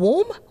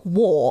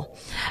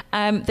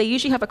 They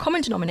usually have a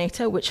common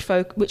denominator which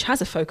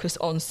has a focus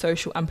on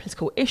social and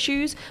political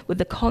issues with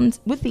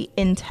the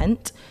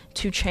intent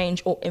to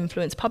change or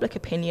influence public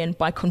opinion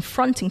by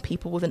confronting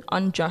people with an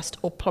unjust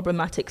or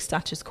problematic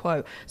status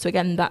quo. So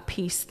again, that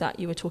piece that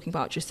you were talking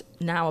about just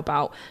now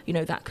about, you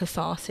know, that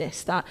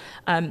catharsis, that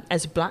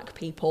as Black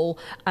people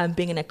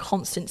being in a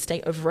constant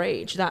state of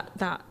rage,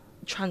 that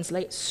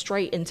translates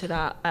straight into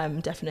that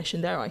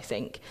definition there, I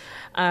think.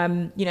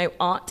 You know,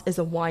 art is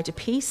a wider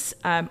piece.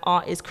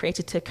 Art is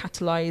created to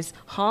catalyse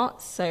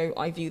hearts, so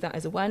I view that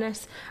as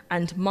awareness,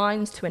 and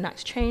minds to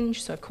enact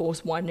change, so of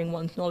course widening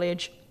one's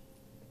knowledge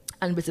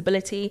and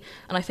visibility.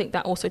 And I think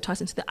that also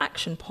ties into the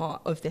action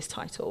part of this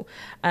title.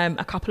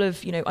 A couple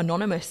of, you know,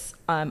 anonymous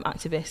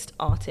artists,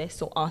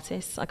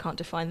 I can't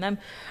define them,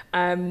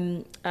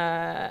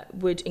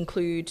 would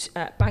include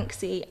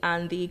Banksy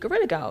and the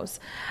Guerrilla Girls.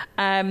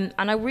 And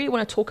I really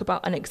want to talk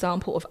about an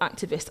example of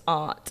activist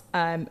art,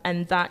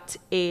 and that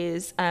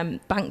is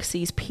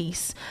Banksy's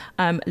piece,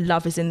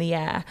 Love is in the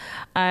Air.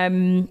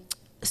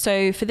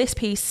 So for this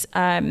piece,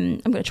 I'm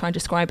going to try and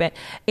describe it.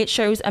 It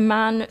shows a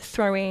man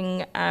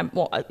throwing,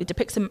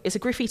 it's a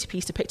graffiti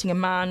piece depicting a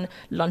man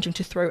lunging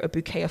to throw a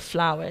bouquet of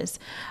flowers,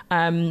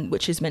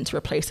 which is meant to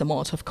replace a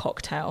Molotov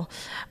cocktail.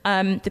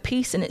 The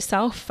piece in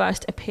itself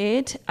first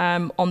appeared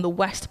on the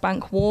West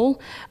Bank wall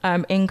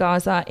in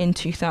Gaza in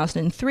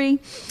 2003.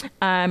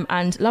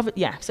 And love it,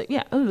 yeah, so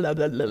yeah.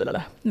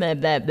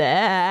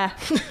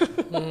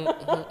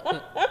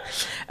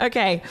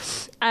 Okay.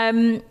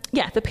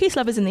 The Peace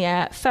Lovers in the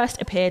Air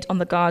first appeared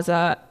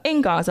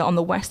in Gaza on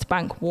the West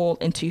Bank wall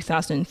in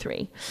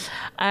 2003.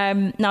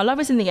 Now,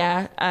 Lovers in the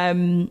Air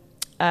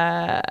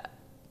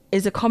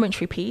is a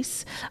commentary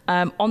piece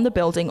on the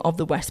building of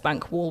the West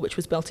Bank wall, which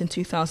was built in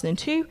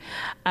 2002,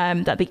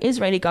 that the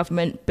Israeli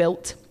government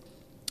built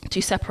to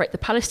separate the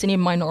Palestinian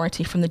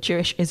minority from the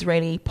Jewish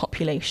Israeli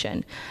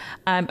population.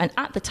 And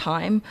at the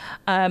time,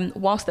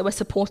 whilst there were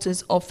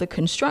supporters of the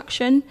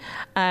construction,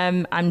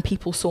 and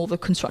people saw the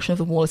construction of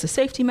the wall as a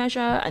safety measure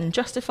and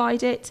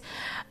justified it,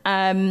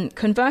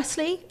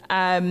 conversely,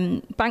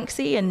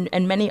 Banksy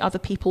and many other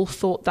people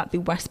thought that the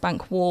West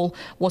Bank wall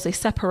was a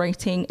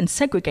separating and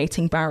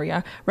segregating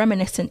barrier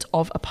reminiscent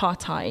of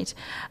apartheid.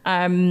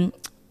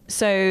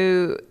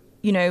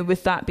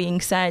 With that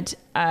being said,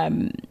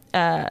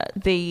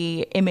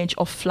 the image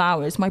of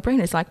flowers, my brain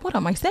is like, what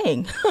am I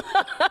saying?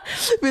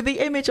 With the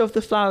image of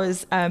the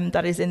flowers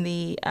that is in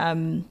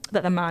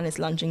that the man is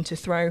lunging to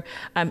throw,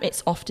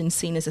 it's often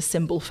seen as a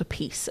symbol for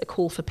peace, a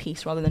call for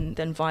peace rather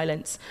than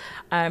violence.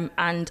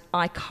 And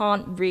I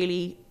can't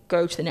really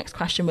go to the next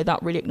question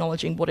without really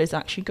acknowledging what is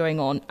actually going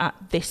on at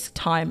this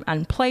time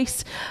and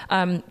place.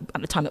 At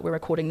the time that we're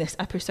recording this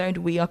episode,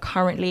 we are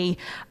currently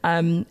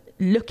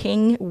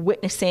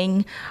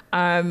witnessing,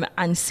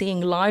 and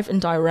seeing live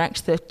and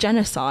direct the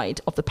genocide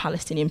of the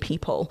Palestinian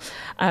people,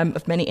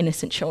 of many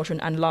innocent children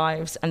and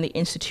lives, and the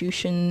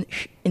institutions,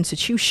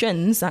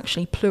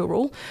 actually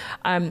plural,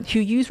 who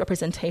use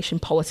representation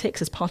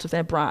politics as part of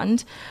their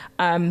brand,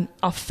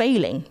 are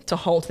failing to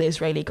hold the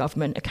Israeli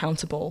government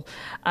accountable.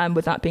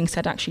 With that being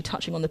said, actually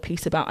touching on the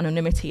piece about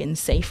anonymity and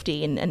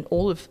safety and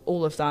all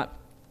of that.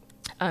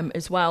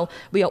 As well,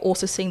 we are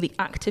also seeing the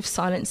active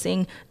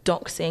silencing,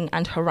 doxing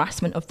and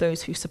harassment of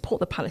those who support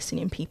the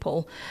Palestinian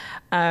people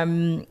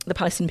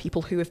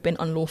who have been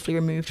unlawfully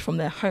removed from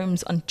their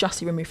homes,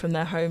 unjustly removed from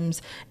their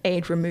homes,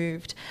 aid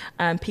removed,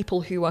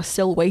 people who are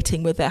still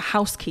waiting with their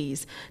house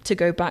keys to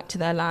go back to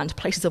their land,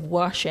 places of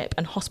worship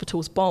and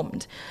hospitals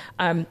bombed.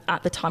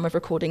 At the time of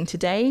recording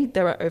today,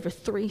 there are over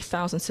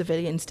 3,000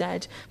 civilians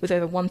dead, with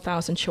over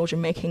 1,000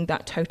 children making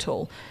that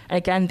total. And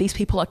again, these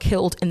people are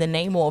killed in the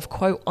name of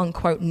quote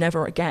unquote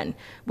never again,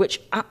 which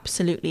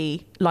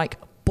absolutely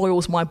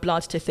boils my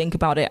blood to think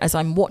about it as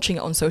I'm watching it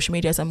on social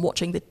media, as I'm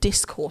watching the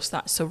discourse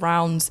that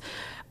surrounds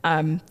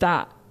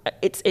that.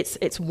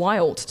 It's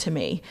wild to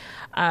me.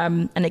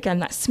 And again,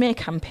 that smear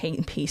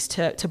campaign piece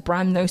to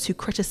brand those who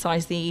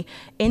criticize the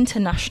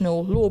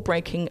international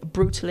law-breaking,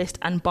 brutalist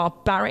and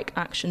barbaric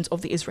actions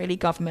of the Israeli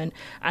government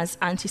as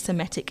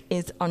anti-Semitic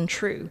is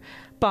untrue.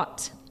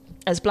 But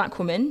as Black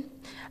women,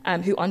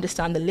 who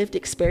understand the lived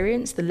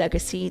experience, the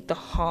legacy, the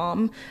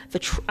harm,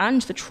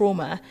 and the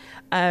trauma,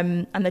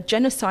 and the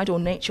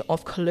genocidal nature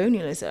of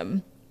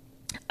colonialism,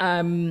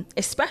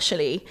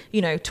 especially,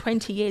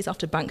 20 years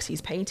after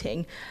Banksy's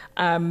painting,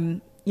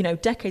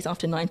 decades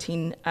after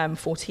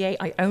 1948,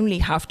 I only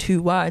have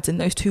two words, and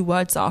those two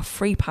words are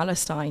Free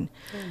Palestine.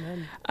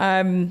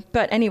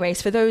 But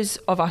anyways, for those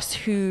of us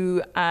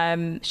who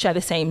share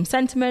the same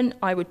sentiment,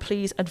 I would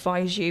please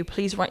advise you,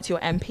 please write to your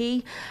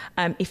MP.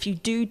 If you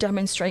do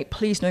demonstrate,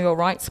 please know your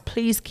rights.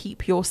 Please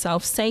keep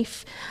yourself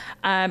safe.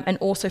 And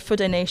also for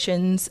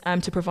donations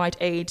to provide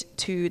aid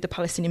to the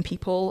Palestinian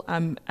people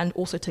and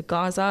also to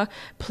Gaza,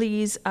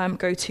 please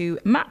go to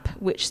MAP,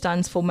 which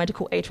stands for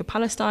Medical Aid for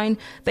Palestine.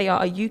 They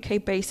are a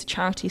UK-based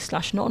charity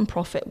 /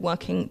 non-profit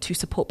working to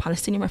support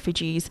Palestinian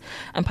refugees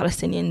and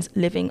Palestinians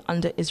living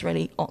under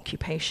Israeli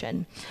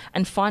occupation.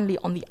 And finally,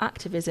 on the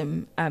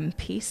activism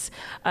piece,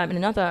 in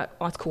another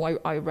article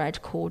I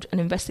read called An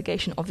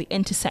Investigation of the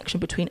Intersection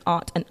Between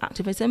Art and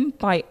Activism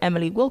by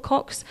Emily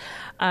Wilcox,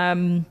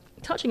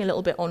 touching a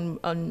little bit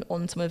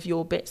on some of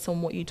your bits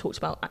on what you talked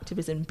about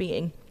activism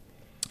being.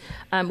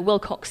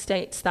 Wilcox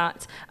states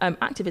that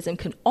activism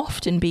can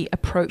often be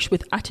approached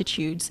with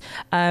attitudes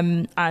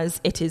as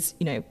it is,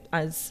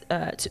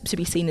 to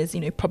be seen as,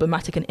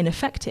 problematic and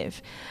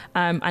ineffective.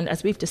 And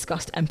as we've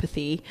discussed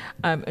empathy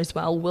as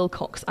well,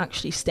 Wilcox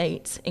actually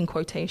states, in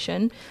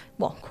quotation,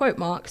 quote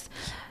marks,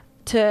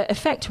 to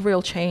effect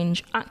real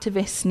change,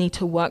 activists need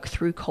to work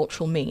through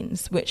cultural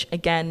means, which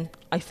again,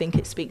 I think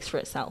it speaks for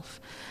itself.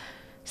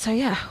 So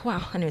yeah,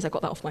 wow. Anyways, I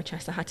got that off my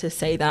chest. I had to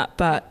say that,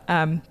 but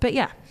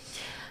yeah.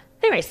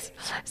 Anyways,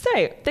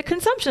 so the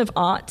consumption of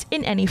art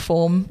in any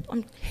form.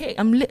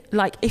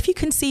 If you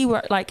can see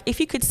if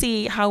you could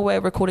see how we're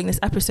recording this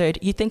episode,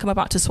 you'd think I'm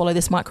about to swallow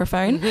this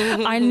microphone.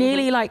 I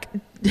nearly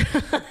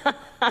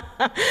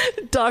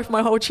dive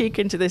my whole cheek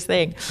into this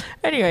thing.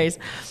 Anyways,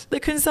 the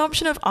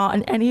consumption of art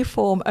in any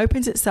form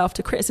opens itself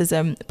to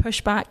criticism,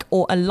 pushback,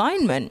 or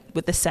alignment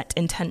with the set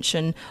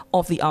intention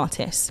of the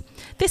artist.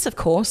 This, of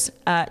course,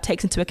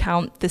 takes into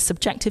account the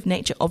subjective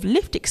nature of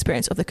lived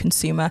experience of the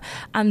consumer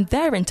and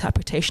their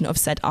interpretation of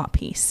said art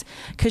piece.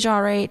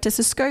 Kazvare, does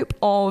the scope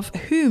of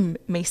whom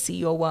may see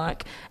your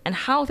work and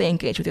how they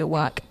engage with your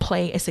work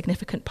play a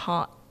significant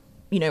part,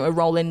 a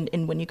role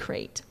in when you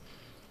create?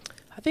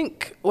 I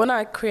think when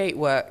I create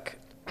work,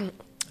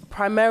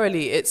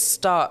 primarily it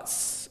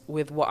starts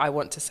with what I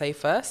want to say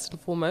first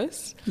and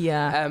foremost.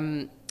 Yeah.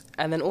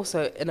 And then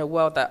also in a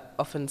world that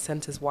often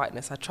centers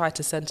whiteness, I try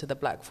to center the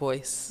black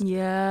voice.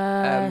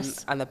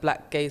 Yes. And the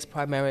black gaze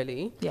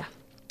primarily. Yeah.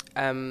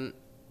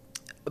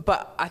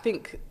 But I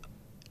think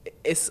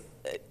it's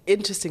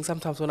interesting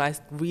sometimes when I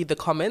read the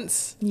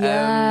comments.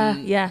 Yeah.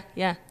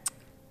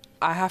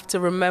 I have to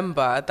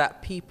remember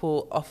that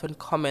people often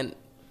comment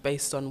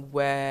based on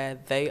where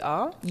they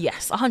are.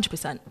 Yes,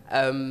 100%.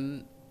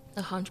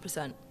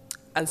 100%.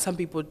 And some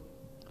people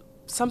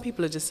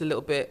are just a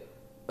little bit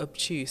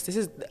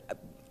obtuse.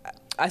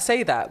 I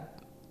say that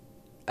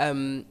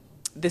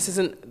this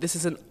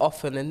isn't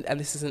often, and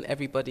this isn't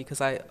everybody,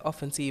 because I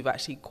often see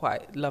actually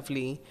quite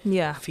lovely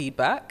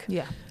feedback.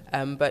 Yeah.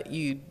 But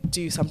you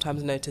do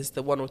sometimes notice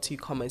the one or two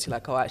comments. You're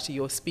like, oh, actually,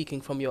 you're speaking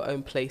from your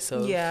own place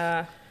of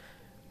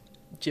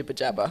jibber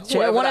jabber. She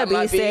don't want to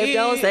be saved.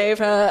 Don't save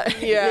her.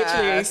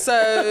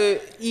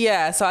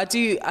 Yeah. So I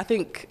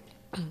think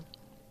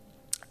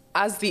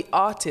as the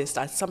artist,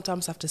 I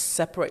sometimes have to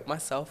separate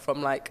myself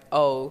from like,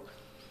 oh,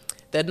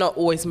 they're not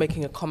always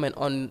making a comment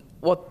on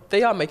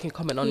they are making a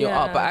comment on your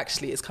art, but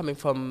actually it's coming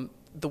from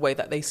the way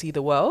that they see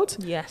the world.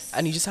 Yes.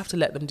 And you just have to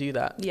let them do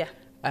that. Yeah.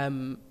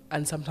 And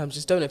sometimes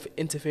just don't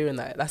interfere in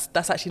that.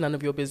 That's actually none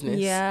of your business.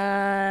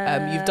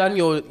 Yeah. You've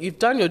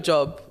done your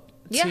job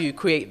to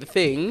create the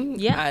thing.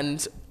 Yeah.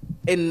 And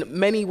in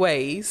many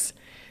ways,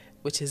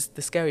 which is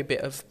the scary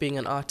bit of being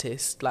an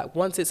artist, like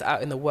once it's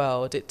out in the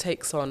world, it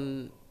takes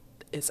on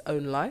its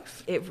own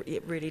life.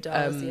 It really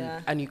does.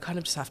 And you kind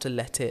of just have to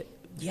let it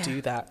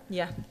do that.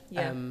 Yeah.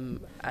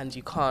 And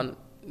you can't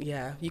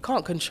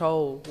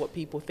control what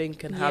people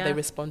think and how they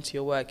respond to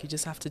your work. You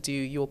just have to do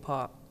your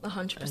part.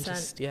 100%. And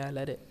just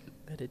let it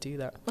do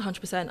that.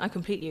 100%. I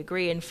completely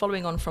agree. And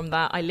following on from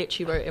that, I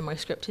literally wrote in my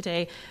script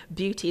today,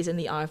 beauty is in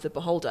the eye of the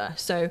beholder.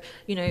 So,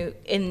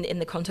 in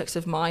the context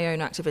of my own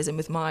activism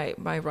with my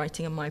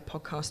writing and my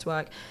podcast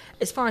work,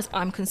 as far as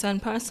I'm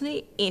concerned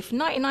personally, if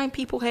 99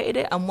 people hated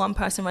it and one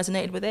person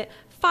resonated with it,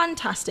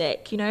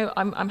 fantastic.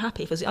 I'm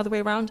happy. If it was the other way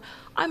around,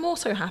 I'm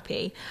also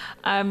happy.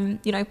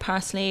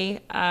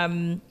 Personally,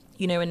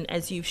 and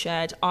as you've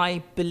shared,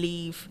 I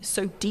believe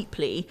so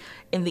deeply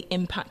in the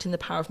impact and the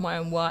power of my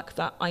own work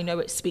that I know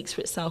it speaks for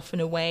itself in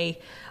a way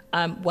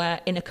where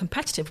in a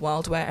competitive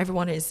world where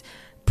everyone is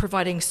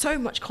providing so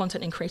much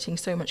content and creating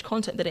so much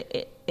content that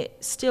it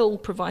still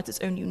provides its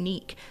own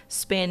unique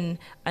spin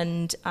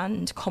and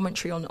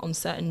commentary on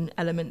certain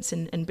elements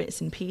and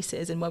bits and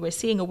pieces, and where we're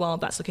seeing a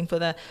world that's looking for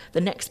the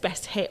next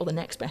best hit or the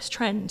next best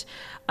trend.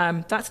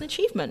 That's an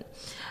achievement.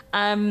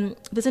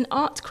 There's an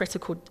art critic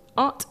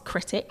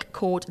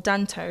called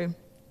Danto,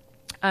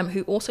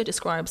 who also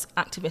describes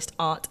activist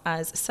art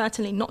as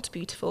certainly not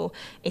beautiful.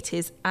 It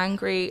is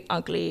angry,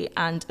 ugly,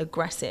 and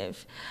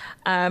aggressive.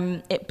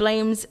 It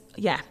blames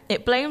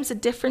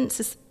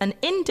an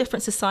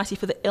indifferent society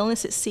for the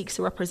illness it seeks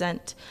to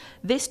represent.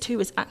 This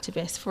too is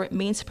activist, for it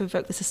means to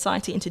provoke the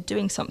society into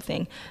doing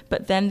something,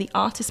 but then the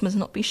artist must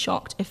not be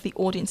shocked if the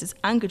audience is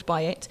angered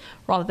by it,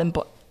 rather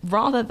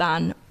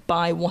than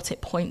by what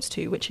it points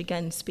to, which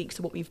again speaks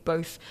to what we've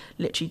both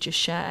literally just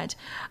shared.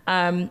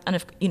 And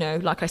if,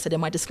 like I said in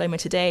my disclaimer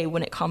today,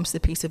 when it comes to the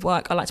piece of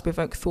work, I like to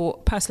provoke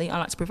thought. Personally, I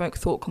like to provoke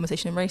thought,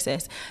 conversation, and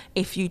racist.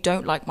 If you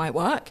don't like my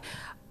work,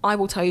 I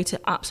will tell you to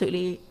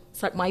absolutely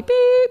suck my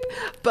beep.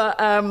 But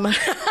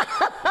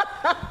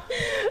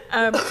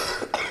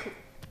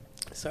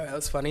sorry, that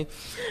was funny.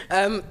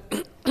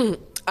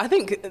 I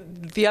think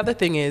the other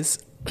thing is,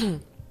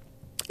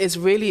 it's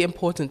really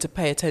important to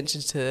pay attention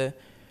to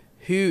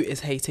who is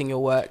hating your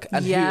work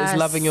and who is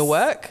loving your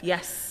work.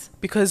 Yes.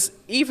 Because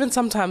even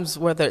sometimes,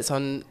 whether it's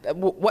on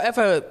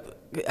whatever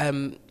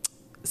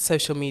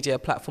social media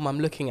platform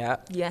I'm looking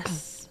at,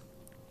 yes,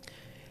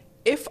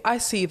 if I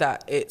see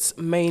that it's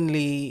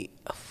mainly,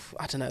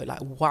 I don't know, like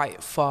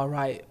white, far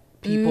right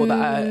people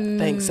that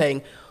are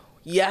saying,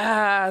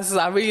 yes,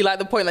 I really like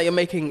the point that you're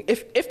making.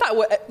 If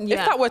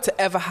that were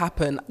to ever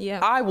happen,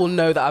 I will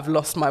know that I've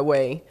lost my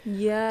way.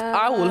 Yeah.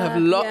 I will have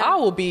I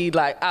will be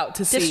like out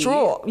to sea.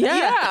 Distraught.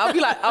 Yeah.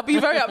 I'll be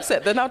very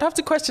upset. Then I'd have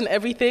to question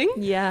everything.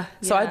 Yeah.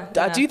 So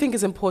I do think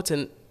it's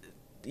important,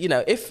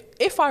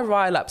 if I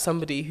rile up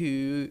somebody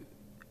who,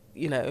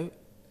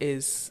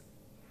 is,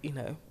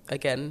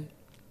 again,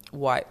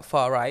 white,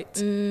 far right,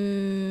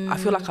 I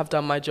feel like I've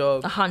done my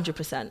job.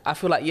 100%. I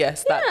feel like,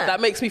 yes,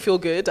 that makes me feel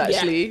good,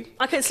 actually. Yeah.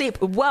 I can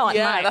sleep well at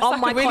night. That's on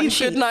like my a really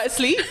good night's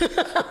sleep.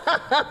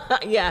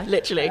 Yeah,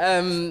 literally.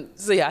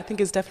 I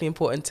think it's definitely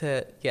important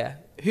to,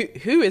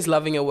 who is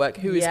loving your work,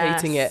 who is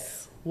hating it,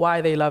 why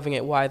are they loving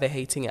it, why are they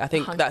hating it? I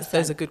think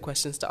those are good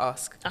questions to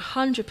ask.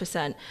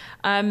 100%.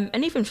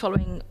 And even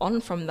following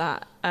on from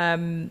that,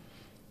 I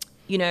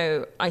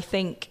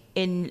think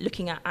in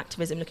looking at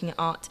activism, looking at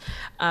art,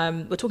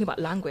 we're talking about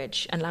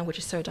language, and language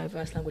is so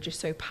diverse, language is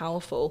so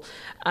powerful.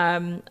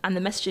 And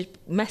the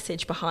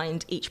message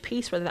behind each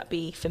piece, whether that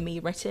be for me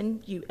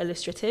written, you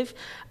illustrative,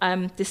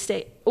 this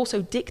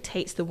also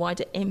dictates the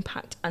wider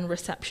impact and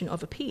reception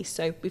of a piece.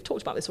 So we've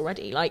talked about this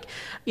already,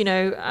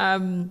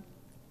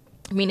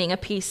 meaning a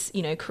piece,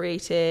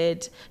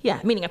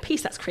 meaning a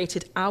piece that's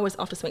created hours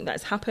after something that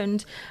has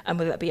happened, and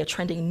whether that be a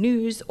trending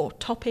news or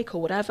topic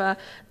or whatever,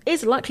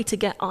 is likely to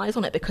get eyes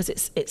on it because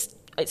it's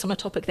on a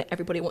topic that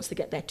everybody wants to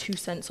get their 2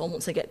 cents on,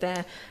 wants to get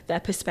their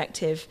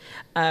perspective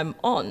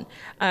on.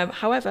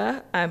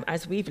 However,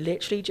 as we've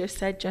literally just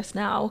said just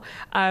now,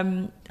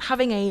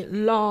 having a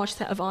large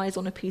set of eyes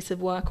on a piece of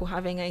work or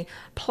having a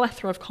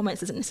plethora of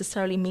comments doesn't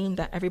necessarily mean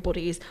that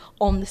everybody is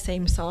on the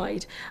same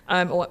side,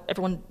 or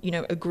everyone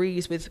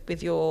agrees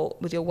with your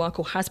work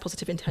or has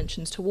positive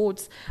intentions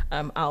towards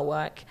our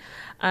work.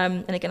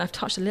 And again, I've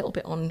touched a little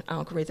bit on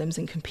algorithms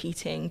and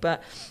competing,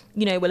 but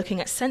we're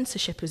looking at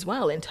censorship as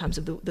well in terms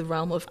of the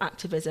realm of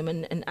activism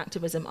and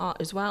activism art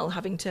as well,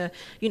 having to,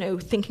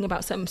 thinking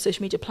about some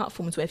social media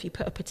platforms where if you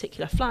put a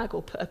particular flag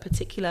or put a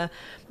particular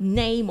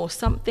name or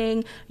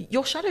something,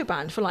 you're shadow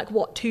banned for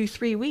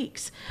 2-3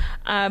 weeks.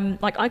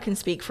 I can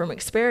speak from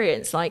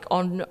experience,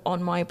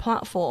 on my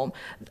platform,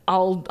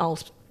 I'll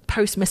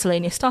post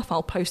miscellaneous stuff,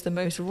 I'll post the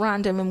most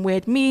random and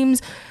weird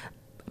memes,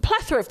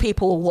 plethora of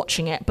people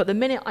watching it, but the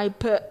minute I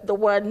put the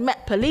word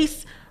Met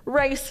Police,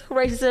 race,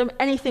 racism,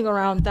 anything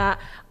around that,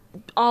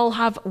 I'll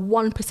have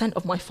 1%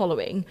 of my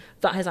following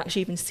that has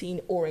actually even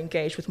seen or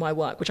engaged with my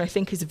work, which I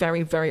think is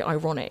very, very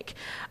ironic.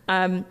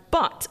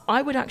 But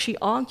I would actually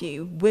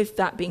argue, with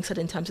that being said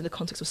in terms of the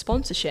context of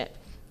sponsorship,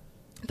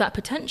 that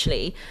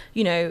potentially,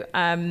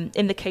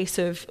 in the case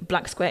of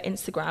Black Square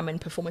Instagram and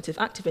performative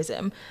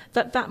activism,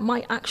 that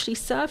might actually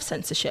serve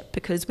censorship,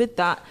 because with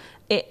that,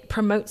 it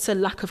promotes a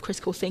lack of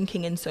critical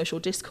thinking in social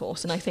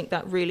discourse. And I think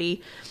that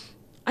really,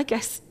 I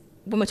guess,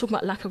 when we're talking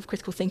about lack of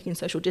critical thinking in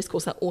social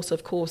discourse, that also,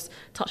 of course,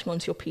 touching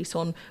onto your piece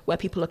on where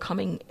people are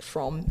coming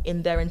from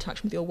in their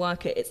interaction with your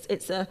work,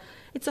 it's a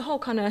whole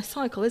kind of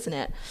cycle, isn't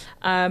it?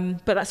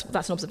 But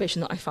that's an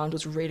observation that I found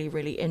was really,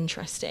 really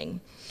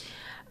interesting.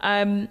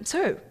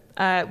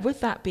 With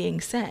that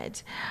being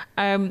said,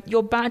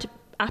 your Bad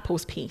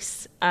Apples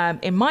piece,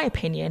 in my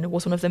opinion,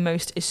 was one of the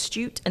most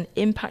astute and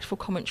impactful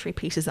commentary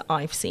pieces that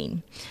I've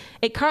seen.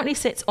 It currently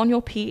sits on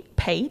your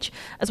page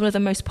as one of the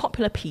most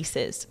popular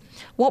pieces.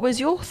 What was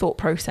your thought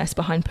process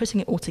behind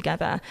putting it all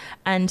together,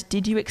 and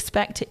did you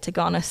expect it to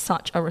garner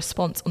such a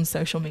response on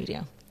social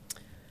media?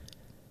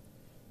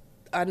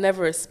 I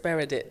never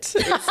expected it.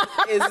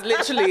 It's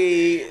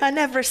literally... I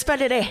never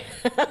expected it.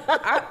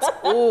 At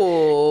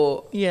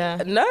all.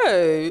 Yeah.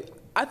 No.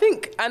 I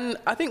think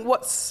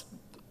what's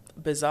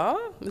bizarre,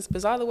 is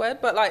bizarre the word,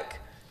 but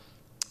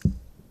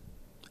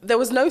there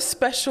was no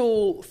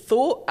special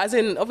thought, as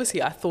in,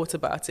 obviously I thought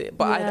about it,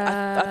 but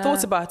I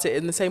thought about it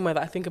in the same way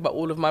that I think about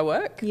all of my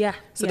work. Yeah.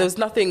 So there was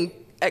nothing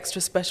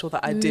extra special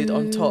that I did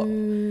on top.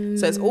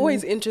 So it's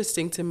always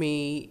interesting to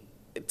me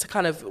to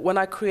kind of, when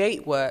I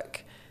create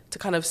work, to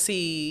kind of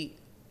see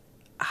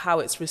how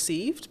it's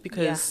received,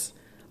 because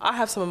I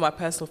have some of my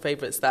personal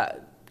favorites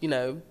that,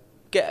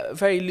 get a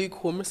very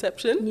lukewarm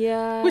reception,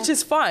 which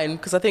is fine,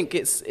 because I think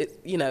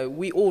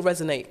we all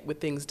resonate with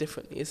things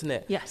differently, isn't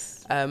it?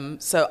 Yes.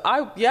 So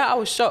I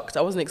was shocked.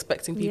 I wasn't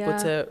expecting people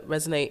to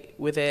resonate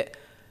with it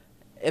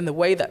in the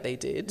way that they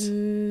did.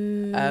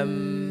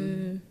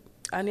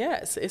 And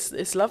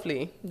it's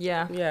lovely.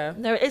 Yeah.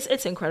 No,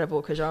 it's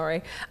incredible,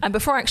 Kazvare. And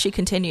before I actually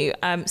continue,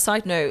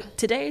 side note,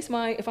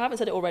 if I haven't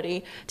said it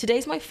already,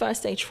 today's my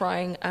first day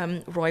trying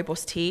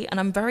rooibos tea, and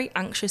I'm very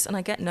anxious and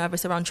I get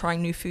nervous around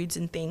trying new foods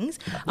and things.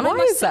 And why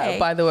is that,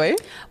 by the way?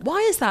 Why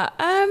is that?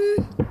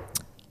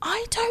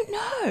 I don't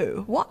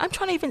know.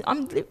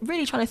 I'm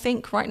really trying to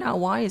think right now.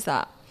 Why is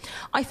that?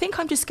 I think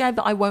I'm just scared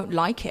that I won't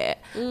like it.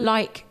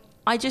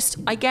 I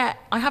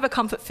have a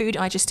comfort food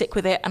and I just stick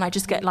with it, and I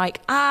just get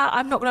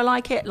I'm not going to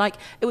like it.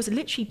 It was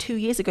literally 2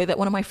 years ago that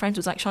one of my friends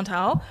was like,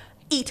 Chantal,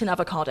 eat an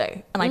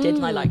avocado. And I did,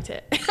 and I liked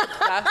it.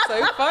 That's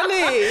so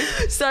funny.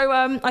 So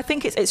I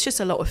think it's just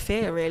a lot of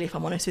fear, really, if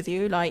I'm honest with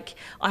you. I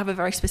have a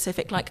very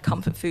specific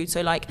comfort food.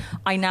 So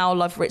I now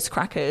love Ritz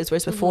crackers,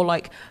 whereas before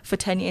for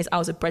 10 years I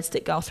was a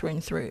breadstick girl through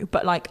and through.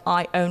 But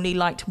I only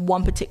liked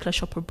one particular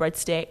shop of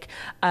breadstick.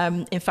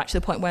 In fact, to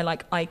the point where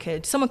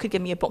someone could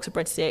give me a box of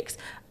breadsticks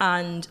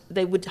and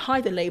they would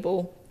hide the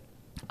label.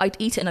 I'd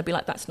eat it and I'd be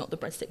like, that's not the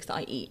breadsticks that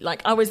I eat. I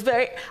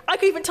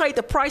could even tell you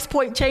the price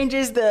point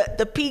changes,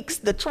 the peaks,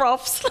 the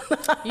troughs.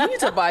 You need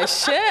to buy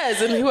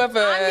shares in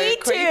whoever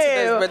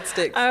created those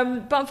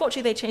breadsticks. But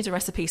unfortunately they changed the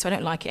recipe, so I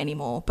don't like it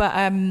anymore. But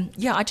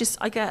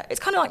I get, it's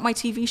kind of like my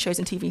TV shows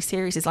and TV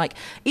series is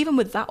even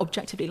with that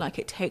objectively,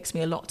 it takes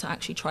me a lot to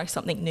actually try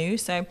something new.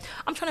 So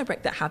I'm trying to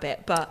break that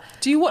habit, but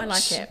I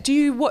like it. Do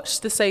you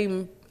watch the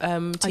same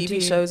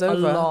TV shows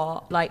over? A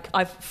lot.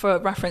 For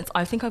reference,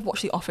 I think I've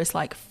watched The Office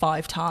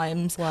 5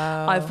 times.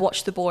 Wow. I've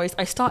watched The Boys.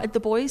 I started The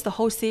Boys, the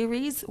whole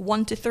series,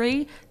 1 to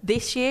 3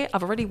 this year.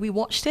 I've already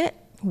rewatched it.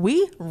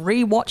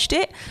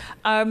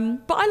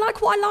 But I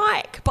like what I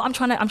like. But I'm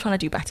trying to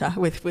do better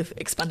with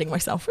expanding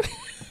myself.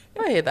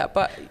 I hear that,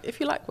 but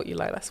if you like what you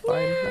like, that's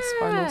fine. Yeah. That's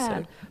fine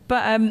also.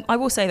 But I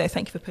will say though,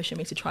 thank you for pushing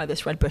me to try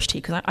this red bush tea,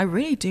 because I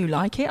really do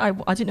like it. I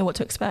didn't know what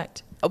to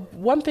expect.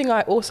 One thing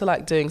I also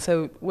like doing,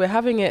 so we're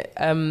having it,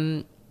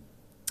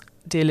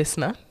 dear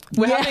listener,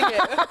 We're having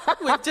it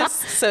with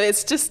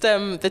it's just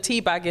the tea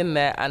bag in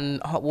there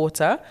and hot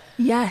water.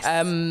 Yes.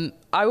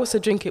 I also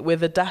drink it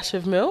with a dash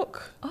of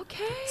milk.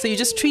 Okay. So you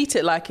just treat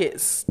it like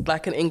it's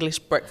like an English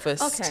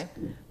breakfast. Okay.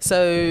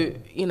 So,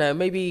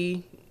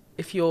 maybe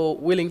if you're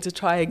willing to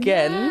try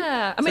again,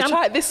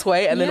 try it this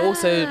way and then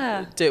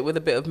also do it with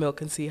a bit of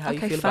milk and see how you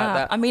feel about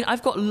that. I mean,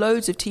 I've got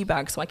loads of tea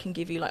bags, so I can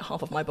give you like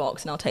half of my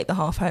box and I'll take the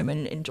half home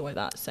and enjoy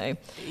that. So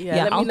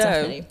I'll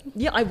definitely.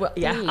 Yeah, I will.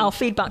 Yeah, I'll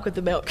feed back with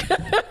the milk.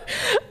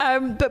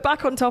 But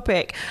back on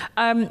topic,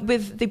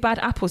 with the bad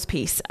apples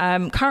piece,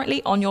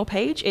 currently on your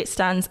page, it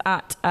stands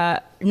at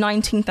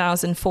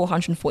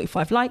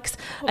 19,445 likes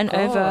and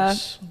over oh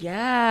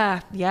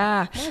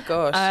my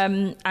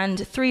gosh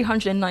and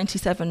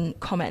 397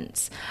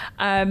 comments.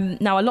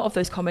 Now a lot of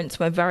those comments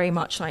were very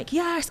much like,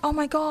 yes, oh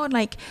my god,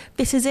 like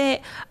this is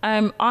it.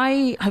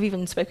 I have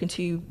even spoken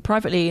to you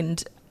privately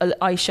and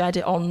I shared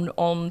it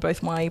on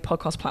both my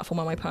podcast platform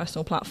and my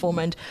personal platform,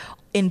 and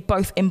in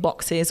both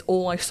inboxes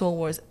all I saw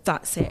was,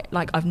 that's it.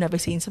 Like, I've never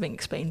seen something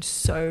explained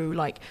so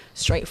like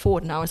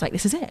straightforward, and I was like,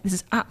 this is it, this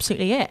is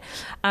absolutely it.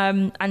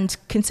 And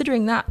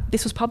considering that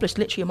this was published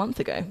literally a month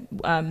ago,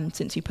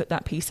 since you put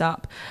that piece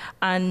up,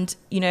 and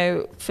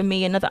for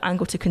me, another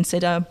angle to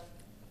consider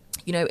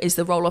is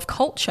the role of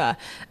culture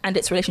and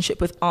its relationship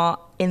with art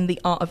in the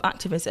art of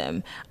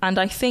activism. And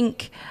I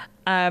think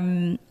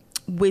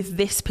with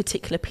this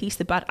particular piece,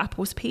 the Bad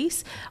Apples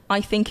piece, I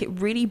think it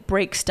really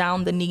breaks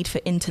down the need for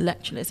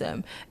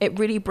intellectualism. It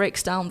really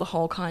breaks down the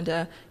whole kind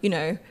of,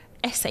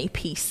 essay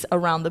piece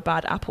around the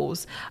bad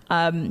apples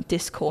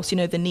discourse,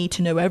 the need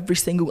to know every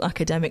single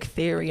academic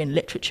theory and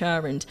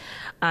literature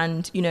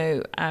and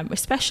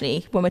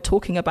especially when we're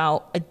talking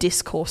about a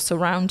discourse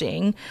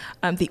surrounding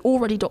the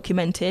already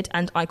documented,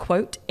 and I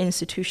quote,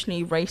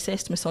 institutionally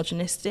racist,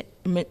 misogynist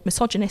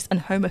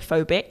and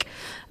homophobic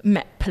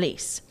Met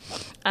Police.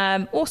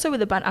 Also with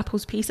the Bad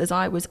Apples piece, as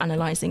I was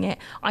analysing it,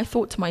 I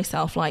thought to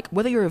myself, like,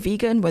 whether you're a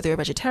vegan, whether you're a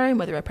vegetarian,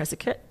 whether you're a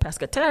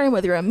pescatarian,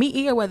 whether you're a meat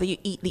eater, whether you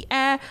eat the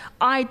air,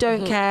 I don't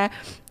care.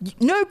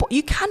 No,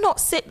 you cannot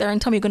sit there and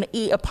tell me you're going to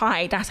eat a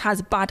pie that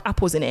has bad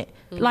apples in it.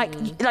 Like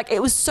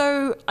it was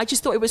so, I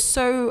just thought it was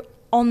so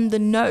on the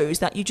nose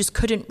that you just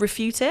couldn't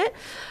refute it.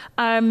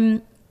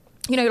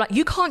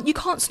 You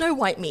can't Snow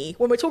White me.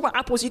 When we're talking about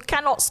apples, you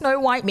cannot Snow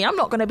White me. I'm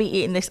not going to be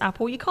eating this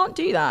apple. You can't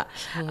do that.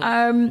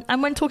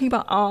 And when talking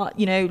about art,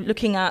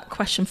 looking at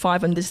question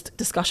 5 and this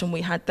discussion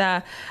we had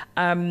there,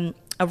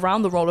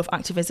 around the role of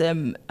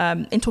activism,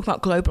 in talking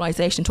about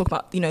globalization, talk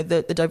about,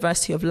 the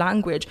diversity of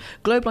language.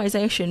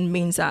 Globalization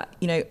means that,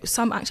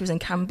 some activism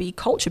can be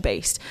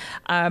culture-based.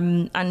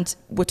 And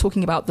we're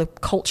talking about the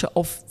culture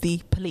of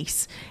the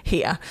police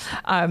here.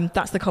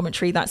 That's the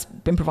commentary that's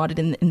been provided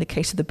in the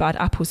case of the Bad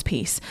Apples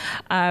piece.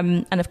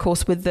 And of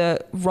course, with the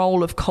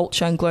role of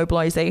culture and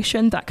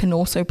globalization, that can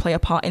also play a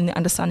part in the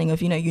understanding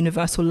of,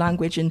 universal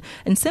language and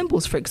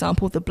symbols. For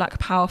example, the Black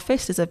Power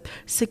fist is a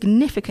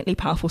significantly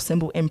powerful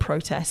symbol in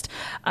protest.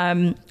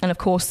 And of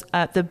course,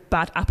 the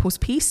Bad Apples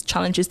piece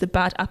challenges the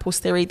Bad Apples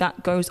theory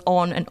that goes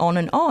on and on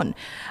and on.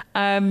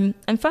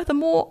 And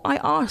furthermore, I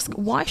ask,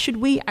 why should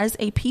we as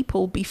a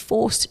people be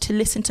forced to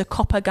listen to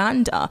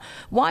propaganda?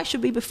 Why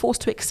should we be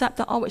forced to accept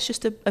that, it's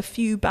just a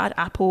few bad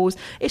apples,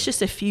 it's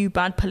just a few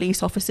bad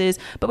police officers,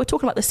 but we're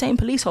talking about the same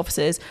police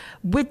officers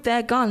with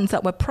their guns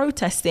that were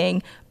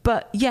protesting,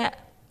 but yet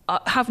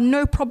have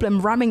no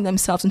problem ramming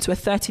themselves into a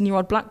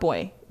 13-year-old black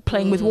boy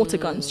playing with water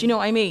guns. Do you know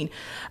what I mean?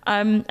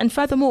 And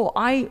furthermore,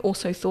 I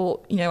also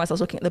thought, as I was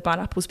looking at the Bad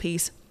Apples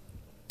piece,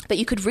 that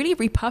you could really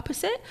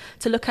repurpose it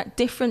to look at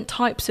different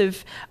types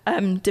of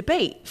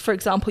debate. For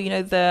example,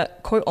 the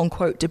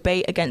quote-unquote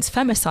debate against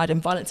femicide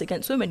and violence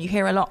against women. You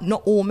hear a lot,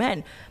 not all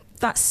men.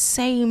 That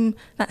same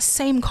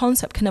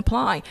concept can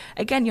apply.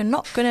 Again, you're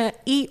not going to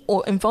eat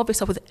or involve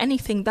yourself with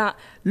anything that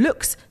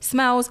looks,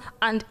 smells,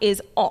 and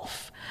is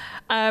off.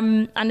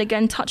 And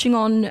again, touching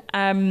on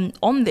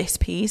this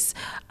piece,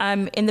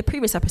 in the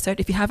previous episode,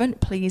 if you haven't,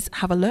 please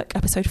have a look.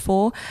 Episode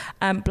 4,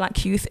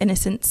 Black Youth,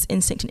 Innocence,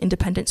 Instinct and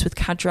Independence with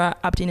Kazvare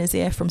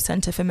Abdi-Nazir from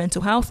Centre for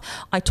Mental Health.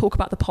 I talk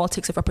about the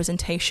politics of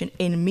representation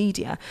in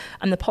media.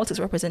 And the politics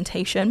of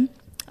representation,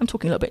 I'm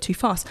talking a little bit too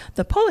fast.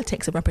 The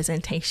Politics of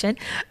Representation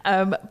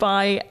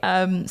by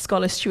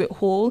scholar Stuart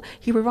Hall.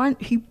 He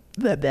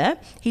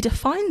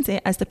defines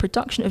it as the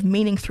production of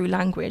meaning through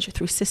language,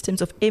 through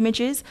systems of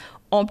images,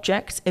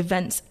 objects,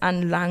 events,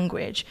 and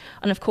language.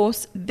 And of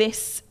course,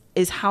 this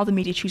is how the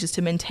media chooses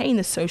to maintain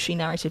the socially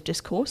narrative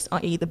discourse,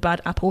 i.e. the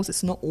bad apples,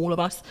 it's not all of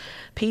us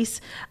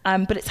piece,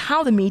 but it's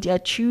how the media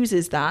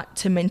chooses that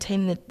to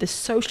maintain the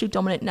socially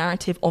dominant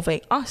narrative of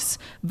a us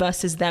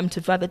versus them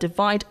to further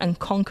divide and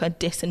conquer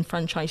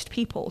disenfranchised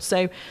people.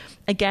 So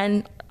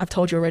again, I've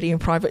told you already in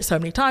private so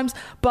many times,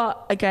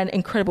 but again,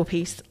 incredible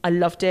piece. I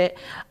loved it.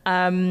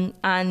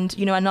 And,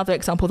 you know, another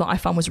example that I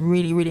found was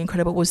really, really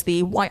incredible was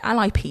the White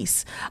Ally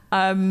piece,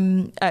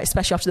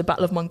 especially after the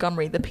Battle of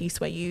Montgomery, the piece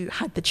where you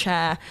had the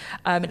chair,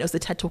 and it was the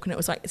TED Talk, and it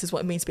was like, this is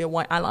what it means to be a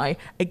white ally.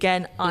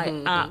 Again,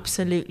 I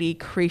absolutely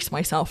creased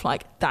myself,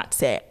 like,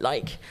 that's it.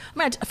 Like, I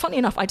mean, funny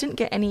enough, I didn't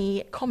get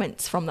any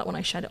comments from that when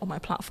I shared it on my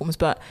platforms,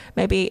 but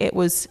maybe it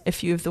was a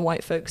few of the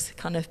white folks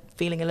kind of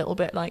feeling a little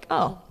bit like,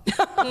 oh,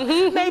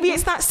 maybe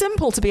it's that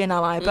simple to be an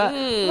ally, but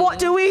what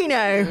do we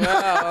know?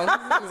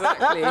 No,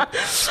 exactly.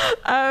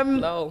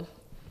 Lol.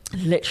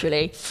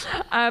 Literally.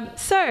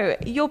 So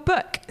your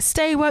book,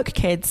 Stay Woke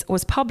Kids,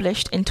 was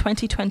published in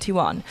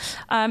 2021,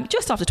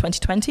 just after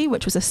 2020,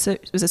 which was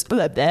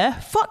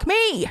fuck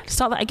me.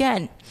 Start that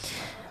again.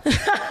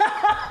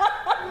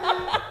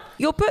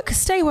 Your book,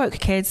 Stay Woke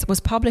Kids,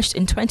 was published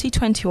in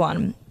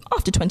 2021,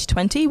 after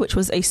 2020, which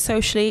was a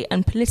socially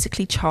and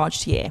politically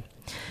charged year.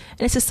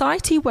 In a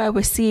society where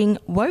we're seeing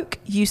woke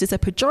used as a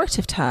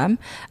pejorative term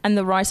and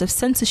the rise of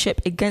censorship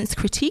against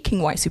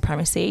critiquing white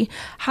supremacy,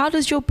 how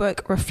does your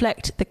book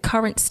reflect the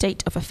current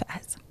state of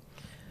affairs?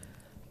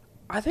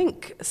 I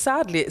think,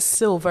 sadly, it's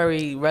still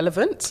very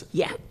relevant.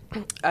 Yeah.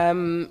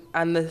 And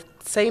the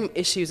same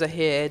issues are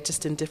here,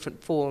 just in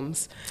different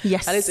forms.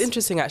 Yes. And it's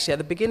interesting, actually, at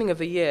the beginning of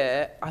the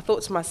year, I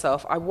thought to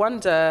myself, I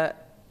wonder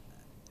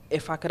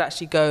if I could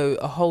actually go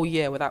a whole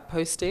year without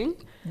posting.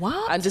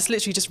 What? And just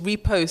literally just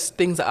repost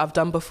things that I've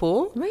done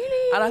before.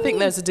 Really? And I think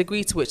there's a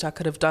degree to which I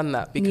could have done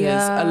that,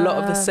 because a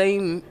lot of the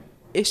same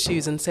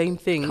issues and same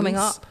things coming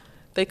up,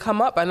 they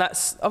come up, and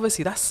that's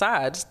obviously, that's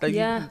sad. Like,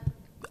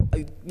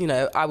 you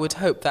know, I would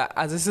hope that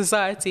as a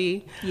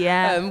society,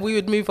 we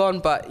would move on,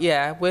 but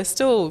we're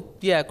still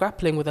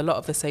grappling with a lot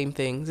of the same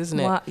things, isn't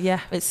it? Well, yeah,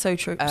 it's so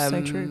true.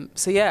 So true.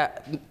 So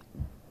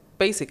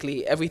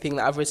basically everything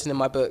that I've written in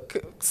my book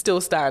still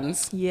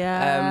stands.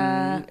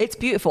 It's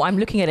beautiful. I'm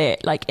looking at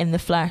it like in the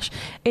flesh.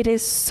 It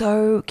is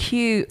so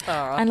cute.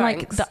 And thanks.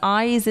 like the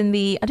eyes in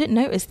the, I didn't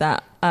notice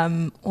that.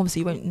 Obviously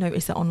you won't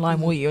notice that online,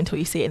 will you, until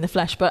you see it in the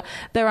flesh, but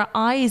there are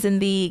eyes in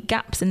the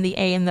gaps in the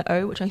A and the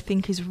O, which I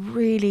think is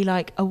really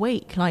like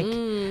awake. Like,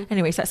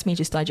 anyways, that's me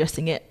just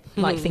digesting it,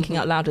 like thinking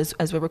out loud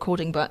as we're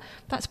recording, but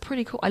that's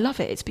pretty cool. I love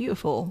it. It's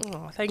beautiful.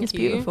 Oh, thank you. It's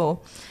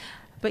beautiful.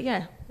 But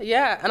yeah.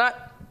 And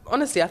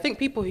honestly, I think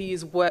people who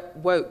use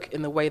woke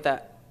in the way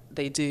that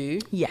they do,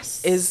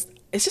 it's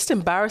just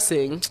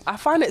embarrassing. I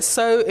find it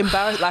so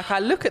embarrassing. Like, I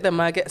look at them,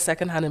 I get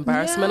secondhand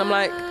embarrassment. I'm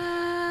like,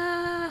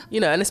 you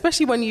know, and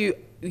especially when you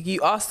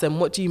ask them,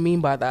 what do you mean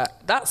by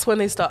that? That's when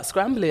they start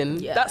scrambling.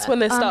 That's when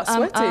they start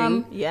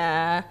sweating.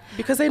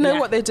 Because they know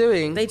what they're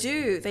doing. They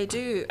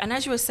do. And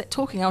as you were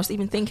talking, I was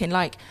even thinking,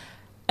 like,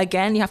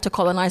 again, you have to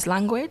colonize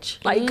language.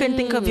 Like, you couldn't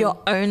think of your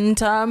own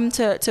term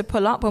to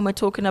pull up when we're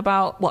talking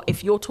about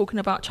if you're talking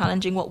about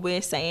challenging what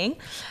we're saying.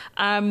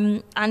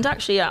 And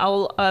actually,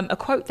 a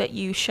quote that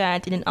you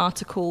shared in an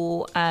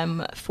article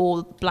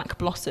for Black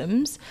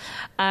Blossoms,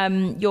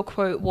 your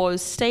quote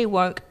was, "Stay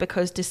woke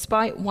because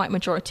despite white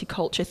majority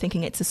culture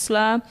thinking it's a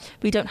slur,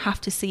 we don't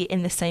have to see it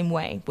in the same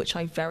way," which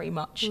I very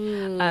much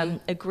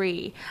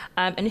agree.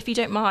 And if you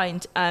don't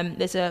mind,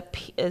 there's a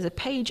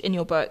page in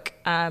your book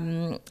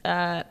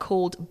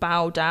called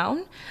Bow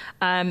Down,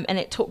 and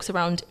it talks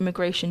around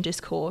immigration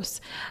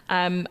discourse,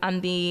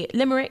 and the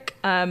limerick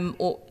fab.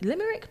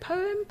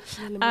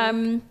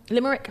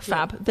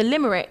 The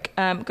limerick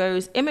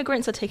goes,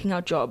 "Immigrants are taking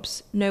our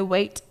jobs. No,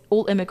 wait,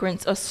 all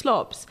immigrants are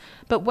slobs.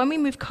 But when we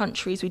move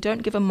countries, we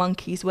don't give a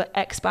monkeys. We're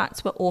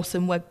expats, we're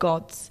awesome, we're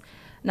gods."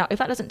 Now, if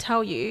that doesn't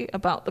tell you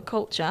about the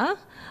culture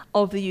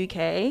of the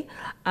UK,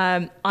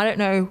 I don't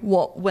know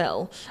what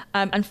will.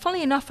 And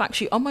funnily enough,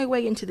 actually, on my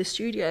way into the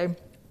studio,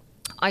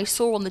 I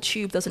saw on the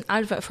tube there's an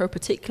advert for a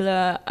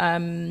particular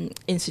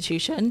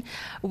institution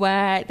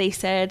where they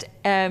said,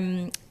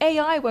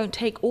 AI won't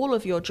take all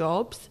of your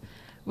jobs,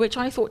 which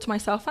I thought to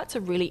myself, that's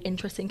a really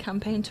interesting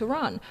campaign to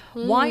run.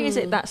 Why is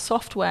it that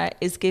software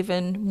is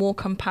given more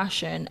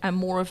compassion and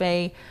more of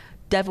a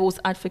devil's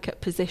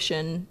advocate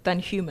position than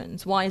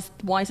humans? Why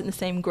isn't the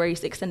same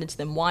grace extended to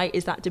them? Why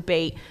is that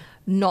debate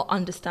not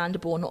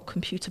understandable or not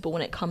computable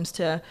when it comes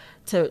to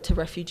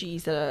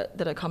refugees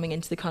that are coming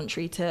into the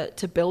country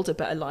to build a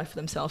better life for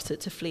themselves,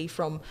 to flee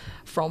from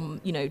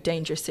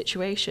dangerous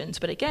situations?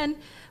 But again,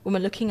 when we're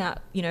looking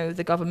at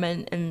the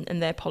government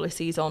and their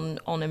policies on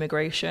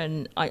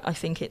immigration, I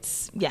think it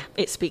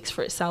speaks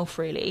for itself,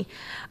 really.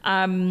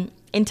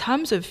 In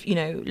terms of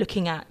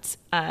looking at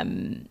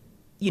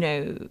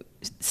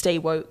Stay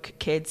Woke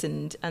Kids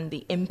and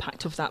the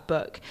impact of that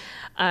book,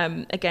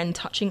 again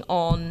touching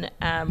on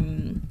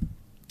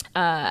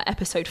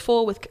episode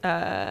 4 with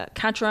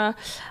Kazvare,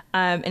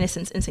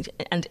 innocence, instinct,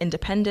 and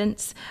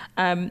independence.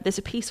 There's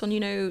a piece on,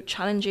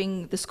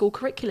 challenging the school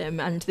curriculum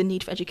and the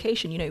need for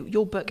education.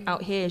 Your book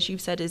out here, as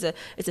you've said, is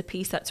a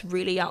piece that's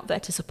really out there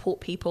to support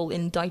people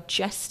in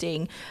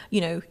digesting,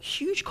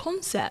 huge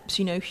concepts,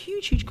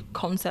 huge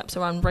concepts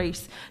around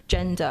race,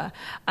 gender,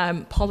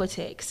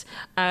 politics.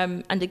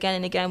 And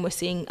again, we're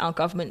seeing our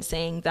government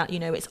saying that,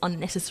 it's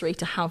unnecessary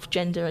to have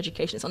gender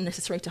education. It's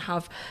unnecessary to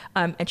have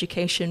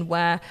education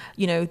where,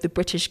 the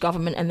British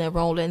government and their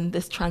role in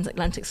this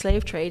transatlantic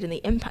slave trade and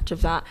the impact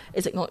of that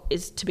is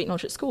to be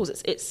acknowledged at schools.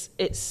 It's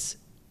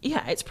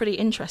pretty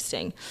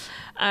interesting.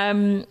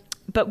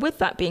 But with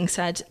that being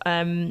said,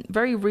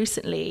 very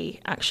recently,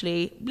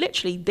 actually,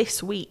 literally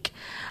this week,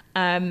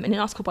 in an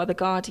article by The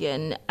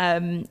Guardian,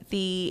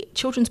 the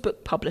children's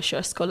book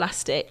publisher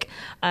Scholastic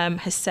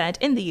has said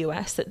in the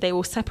US that they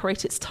will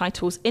separate its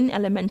titles in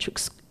elementary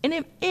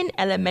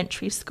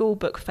school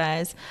book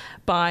fairs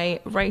by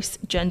race,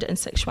 gender and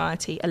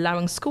sexuality,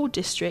 allowing school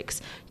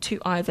districts to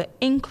either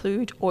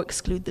include or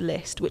exclude the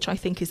list, which I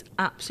think is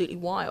absolutely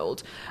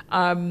wild.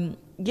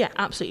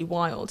 Absolutely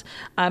wild.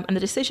 And the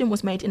decision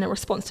was made in a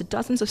response to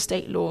dozens of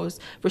state laws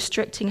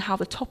restricting how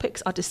the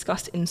topics are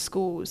discussed in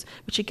schools,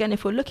 which again,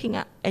 if we're looking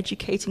at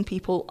educating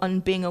people on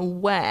being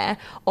aware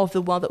of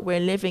the world that we're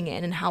living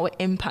in and how it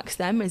impacts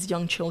them as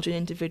young children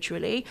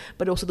individually,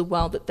 but also the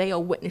world that they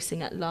are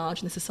witnessing at large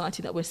in the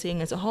society that we're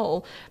seeing as a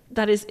whole,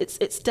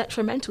 it's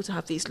detrimental to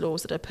have these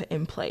laws that are put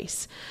in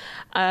place.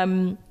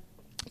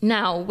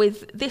 Now,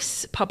 with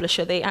this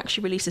publisher, they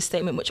actually released a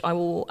statement which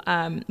I'll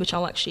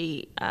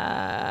actually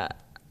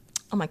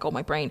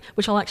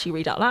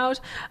read out loud,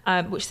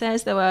 which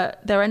says there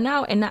are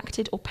now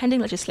enacted or pending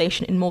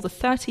legislation in more than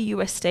 30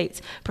 US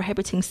states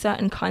prohibiting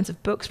certain kinds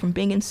of books from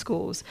being in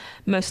schools,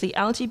 mostly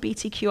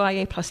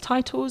LGBTQIA+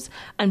 titles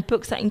and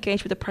books that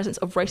engage with the presence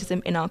of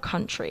racism in our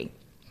country.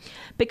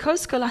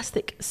 Because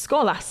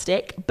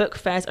Scholastic book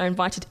fairs are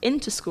invited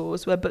into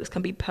schools where books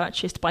can be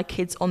purchased by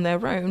kids on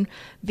their own,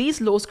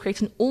 these laws create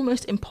an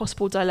almost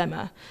impossible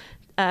dilemma.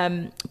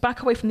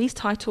 Back away from these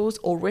titles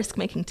or risk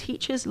making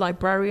teachers,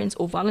 librarians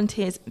or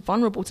volunteers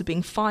vulnerable to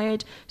being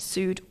fired,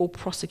 sued or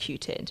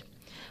prosecuted.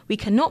 We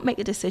cannot make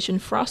the decision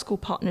for our school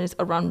partners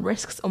around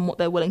risks on what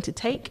they're willing to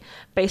take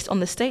based on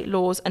the state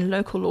laws and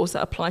local laws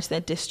that apply to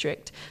their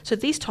district. So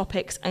these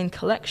topics and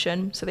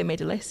collection, so they made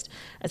a list,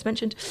 as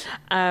mentioned,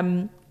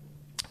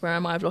 where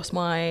am I? I've lost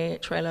my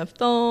trail of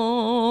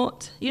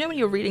thought. When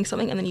you're reading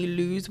something and then you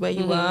lose where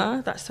you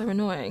were? That's so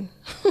annoying.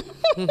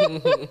 I'm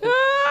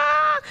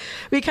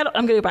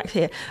going to go back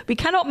here. We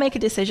cannot make a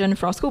decision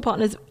for our school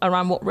partners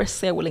around what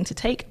risks they're willing to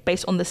take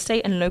based on the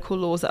state and local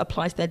laws that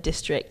apply to their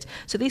district.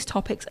 So these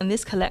topics and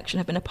this collection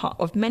have been a part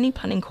of many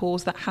planning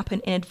calls that happen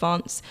in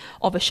advance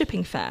of a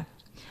shipping fair.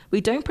 We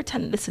don't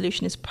pretend that the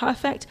solution is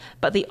perfect,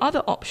 but the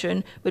other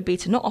option would be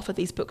to not offer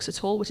these books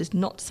at all, which is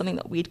not something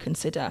that we'd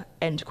consider,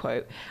 end